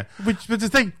kind of. But the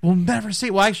thing, we'll never see.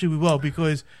 Well, actually, we will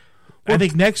because I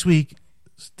think next week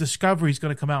Discovery is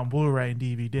going to come out on Blu-ray and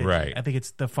DVD. Right. I think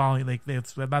it's the following.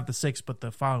 It's not the 6th, but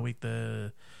the following week.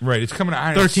 Right. It's coming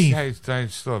out 13th. I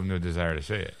still have no desire to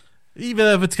see it. Even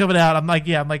if it's coming out, I'm like,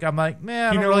 man,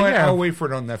 I don't really what? care. I'll wait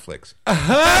for it on Netflix.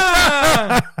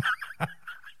 That'd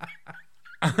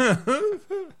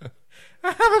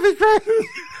be great.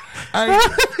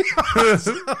 That'd be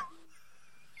awesome.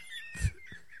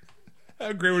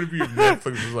 How great would it be if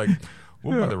Netflix was like,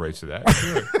 we'll buy the rights to that.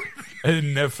 Sure.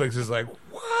 And Netflix is like,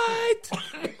 what?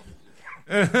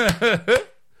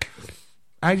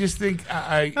 I just think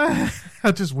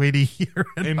I'll just wait a year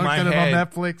and I'll get it on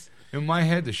Netflix. In my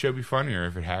head, the show would be funnier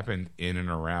if it happened in and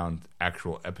around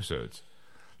actual episodes.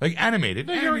 Like animated.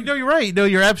 No, you're right. No,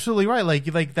 you're absolutely right.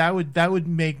 Like that would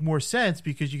make more sense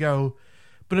because you go,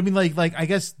 but I mean, like I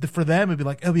guess for them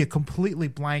it'll be a completely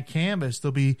blank canvas.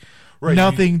 There'll be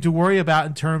nothing to worry about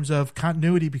in terms of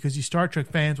continuity because you Star Trek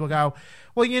fans will go,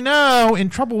 well, in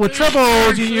Trouble with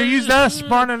Troubles, you use this.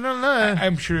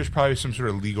 I'm sure there's probably some sort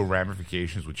of legal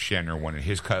ramifications with Shatner wanting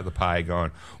his cut of the pie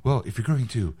going, well, if you're going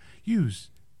to use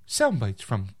sound bites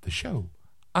from the show,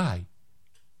 I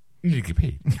need to get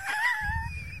paid.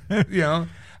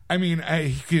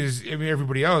 Because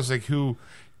everybody else, like who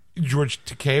George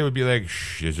Takei would be like,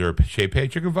 is there a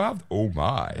paycheck involved? Oh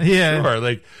my, yeah, sure.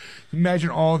 Like, imagine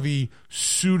all the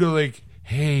pseudo, like,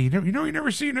 hey, you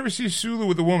never see Sulu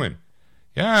with a woman.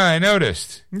 Yeah, I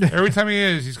noticed. Every time he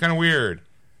is, he's kind of weird.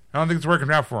 I don't think it's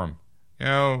working out for him.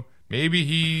 Maybe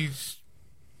he's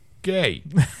gay.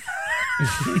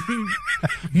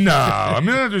 No, I mean,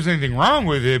 not that there's anything wrong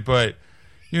with it, but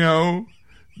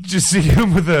just see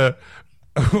him with that.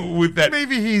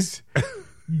 Maybe he's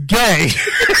gay.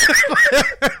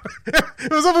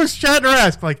 It was almost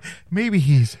Shatner-esque. Like, maybe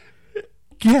he's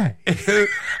gay.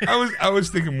 I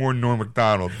was thinking more Norm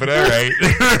Macdonald, but all right.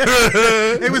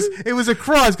 It was a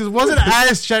cross because it wasn't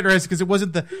as Shatner-esque because it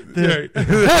wasn't the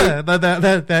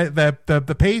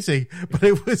pacing, but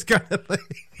it was kind of like.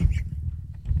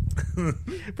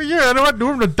 But yeah, I don't want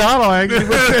Norm Macdonald actually.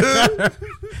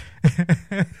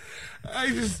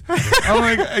 it's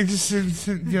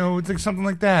like something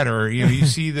like that, or you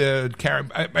see the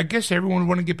character. I guess everyone would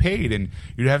want to get paid, and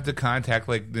you'd have to contact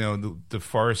the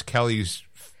Forrest Kelly's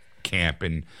camp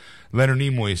and Leonard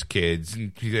Nimoy's kids,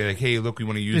 and be like, hey, look, we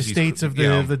want to use the these states of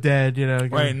the dead,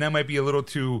 right? And that might be a little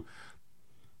too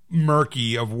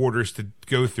murky of waters to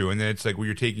go through, and then it's like, well,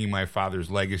 you're taking my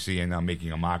father's legacy and I'm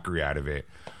making a mockery out of it.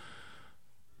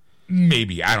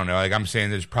 Maybe, I don't know. Like I'm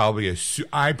saying, there's probably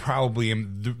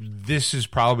this is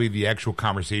probably the actual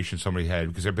conversation somebody had,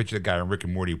 because I bet you the guy on Rick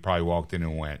and Morty probably walked in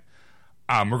and went,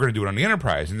 we're going to do it on the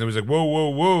Enterprise. And it was like,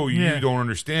 whoa, you don't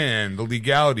understand the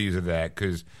legalities of that,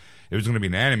 because it was going to be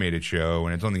an animated show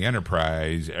and it's on the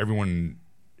Enterprise.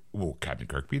 Will Captain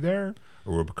Kirk be there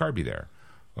or will Picard be there?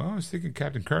 Well, I was thinking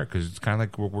Captain Kirk, because it's kind of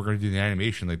like we're going to do the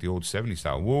animation like the old 70s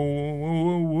style.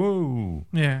 Whoa.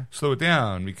 Yeah. Slow it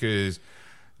down, because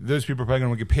those people are probably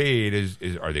going to get paid.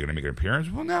 Are they going to make an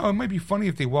appearance? Well, no, it might be funny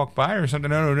if they walk by or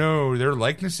something. No. Their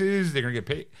likenesses, they're going to get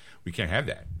paid. We can't have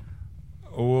that.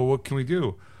 Oh, well, what can we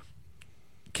do?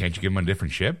 Can't you give them a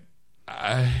different ship?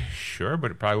 Sure, but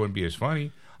it probably wouldn't be as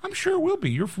funny. I'm sure it will be.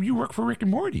 You work for Rick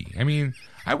and Morty. I mean,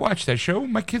 I watch that show.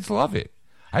 My kids love it.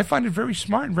 I find it very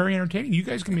smart and very entertaining. You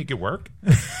guys can make it work.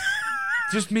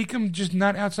 Just make them just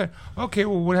not outside. Okay,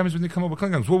 well, what happens when they come up with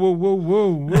Klingons? Whoa.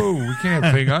 We can't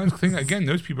have Klingons. Again,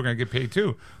 those people are going to get paid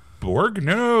too. Borg?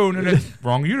 No, that's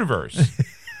wrong universe.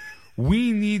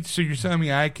 We need, so you're telling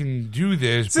me I can do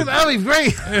this. So that would be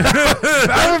great.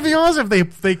 That would be awesome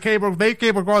if they came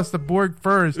across the Borg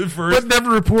first, but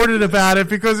never reported about it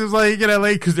because it was like,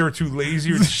 because they were too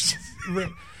lazy.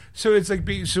 So it's like,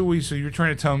 so you're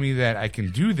trying to tell me that I can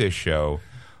do this show,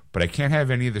 but I can't have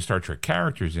any of the Star Trek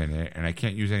characters in it, and I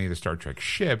can't use any of the Star Trek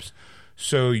ships.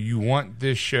 So you want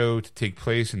this show to take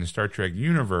place in the Star Trek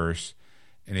universe,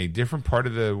 in a different part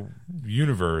of the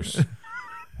universe,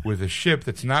 with a ship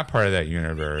that's not part of that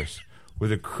universe,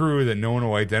 with a crew that no one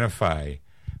will identify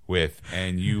with,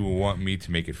 and you want me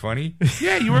to make it funny?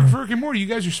 Yeah, you work for Rick and Morty. You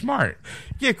guys are smart.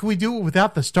 Yeah, can we do it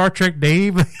without the Star Trek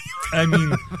name? I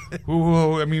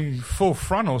mean, full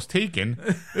frontal's taken.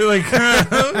 Like,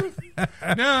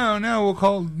 no, we'll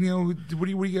call, what do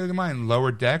you got in mind?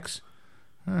 Lower decks?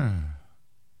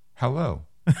 Hello.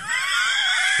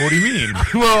 What do you mean?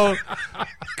 Well,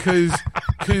 because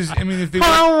I mean, if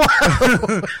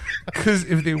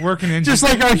they work in engineering, just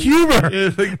like our humor,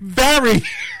 very.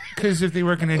 Because if they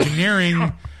work in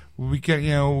engineering, we can,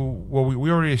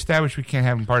 we already established we can't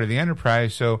have them part of the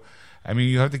Enterprise. So, I mean,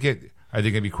 you have to get. Are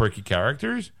they going to be quirky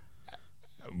characters?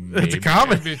 Maybe. It's a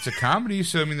comedy. It's a comedy,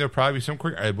 so I mean, there'll probably be some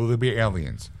quirky. Will there be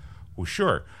aliens? Well,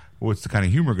 sure. What's the kind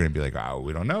of humor going to be like? Oh,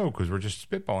 we don't know because we're just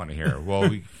spitballing it here. Well,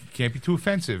 we can't be too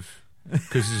offensive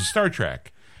because this is Star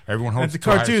Trek. Everyone holds the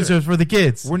cartoons are for the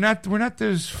kids. We're not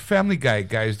those Family Guy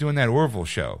guys doing that Orville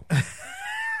show.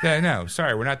 No,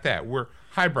 sorry, we're not that. We're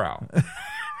highbrow,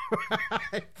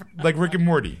 like Rick and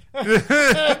Morty.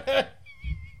 I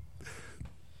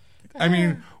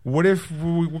mean, what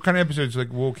kind of episodes?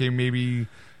 Like, well, okay, maybe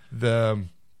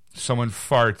someone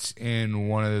farts in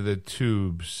one of the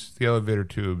tubes, the elevator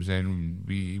tubes, and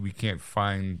we can't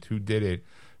find who did it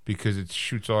because it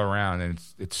shoots all around and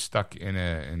it's stuck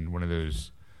in one of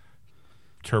those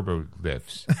turbo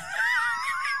lifts.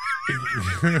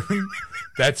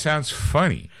 That sounds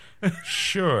funny.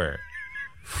 Sure.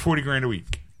 $40,000 a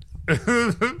week.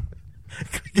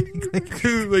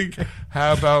 Like,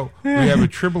 how about we have a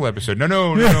Tribble episode?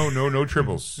 No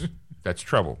Tribbles. That's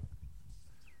trouble.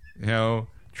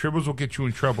 Tribbles will get you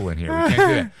in trouble in here. We can't do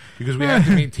that because we have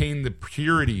to maintain the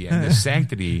purity and the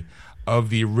sanctity of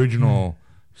the original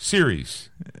series.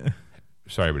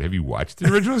 Sorry, but have you watched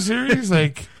the original series?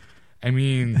 Like, I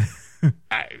mean,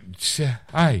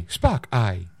 Spock,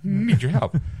 I need your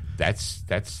help. That's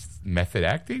method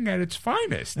acting at its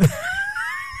finest.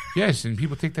 Yes, and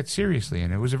people take that seriously,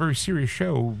 and it was a very serious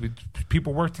show.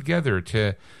 People worked together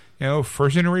to,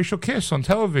 first interracial kiss on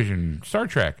television, Star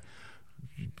Trek.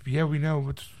 yeah, we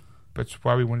know. That's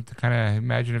why we wanted to kind of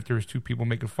imagine if there was two people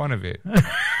making fun of it.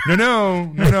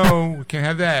 No. We can't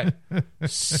have that.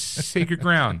 Sacred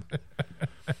ground.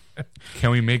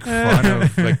 Can we make fun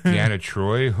of like Deanna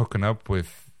Troi hooking up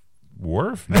with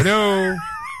Worf? No.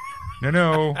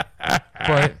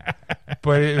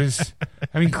 But it was.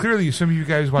 I mean, clearly, some of you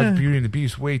guys watch Beauty and the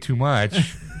Beast way too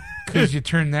much because you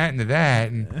turn that into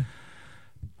that, and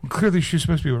clearly she's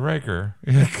supposed to be with Riker.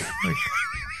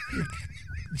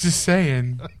 Just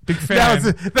saying, big fan.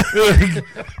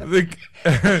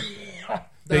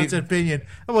 That's an opinion.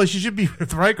 Well, she should be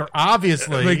with Riker,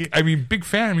 obviously. Big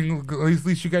fan. I mean, at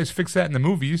least you guys fixed that in the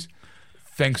movies,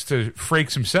 thanks to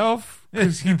Frakes himself,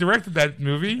 because he directed that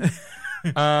movie.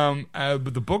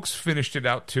 But the books finished it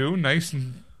out too, nice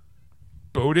and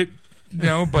bowed it,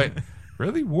 But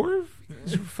really, Worf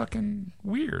is fucking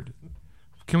weird.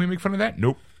 Can we make fun of that?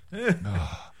 Nope.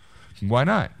 Why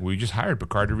not? We just hired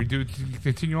Picard to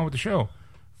continue on with the show.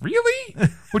 Really?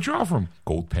 What'd you offer him?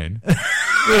 Gold pen.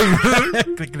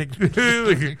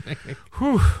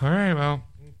 Whew. All right, well,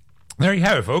 there you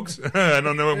have it, folks. I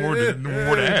don't know what more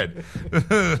to add.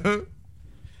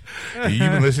 You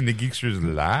can listen to Geeksters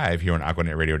live here on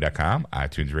AquanetRadio.com,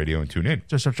 iTunes Radio, and TuneIn.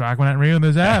 Just search Aquanet Radio in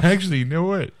those apps. Actually, you know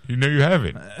what? You know you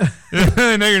haven't.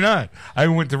 No, you're not. I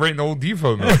went to write an old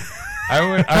default note. I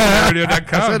went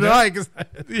AquanetRadio.com.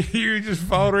 You just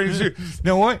followed right into it. You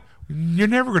know what? You're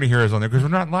never going to hear us on there because we're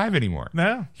not live anymore.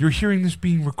 No. You're hearing this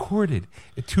being recorded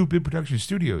at 2-Bit Production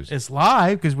Studios. It's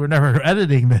live because we're never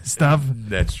editing this stuff.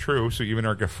 That's true. So even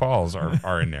our guffaws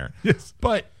are in there. Yes.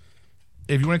 But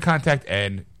if you want to contact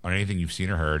Ed on anything you've seen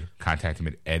or heard, contact him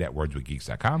at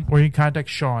ed@wordswithgeeks.com. Or you can contact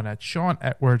Sean at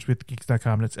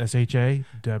Sean@wordswithgeeks.com. That's SHAWN.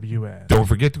 Don't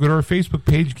forget to go to our Facebook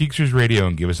page, Geeksters Radio,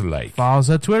 and give us a like. Follow us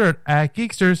on Twitter at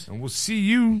Geeksters. And we'll see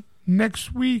you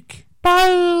next week.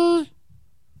 Bye.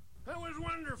 That was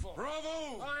wonderful.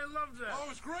 Bravo! I loved that. Oh, it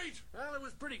was great. Well, it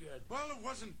was pretty good. Well, it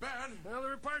wasn't bad. Well,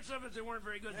 there were parts of it that weren't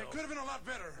very good, It though. could have been a lot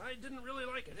better. I didn't really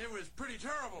like it. It was pretty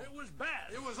terrible. It was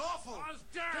bad. It was awful. It was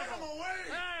terrible. Get him away!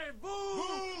 Hey, boo!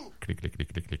 Boo! Click, click,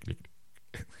 click, click, click, click.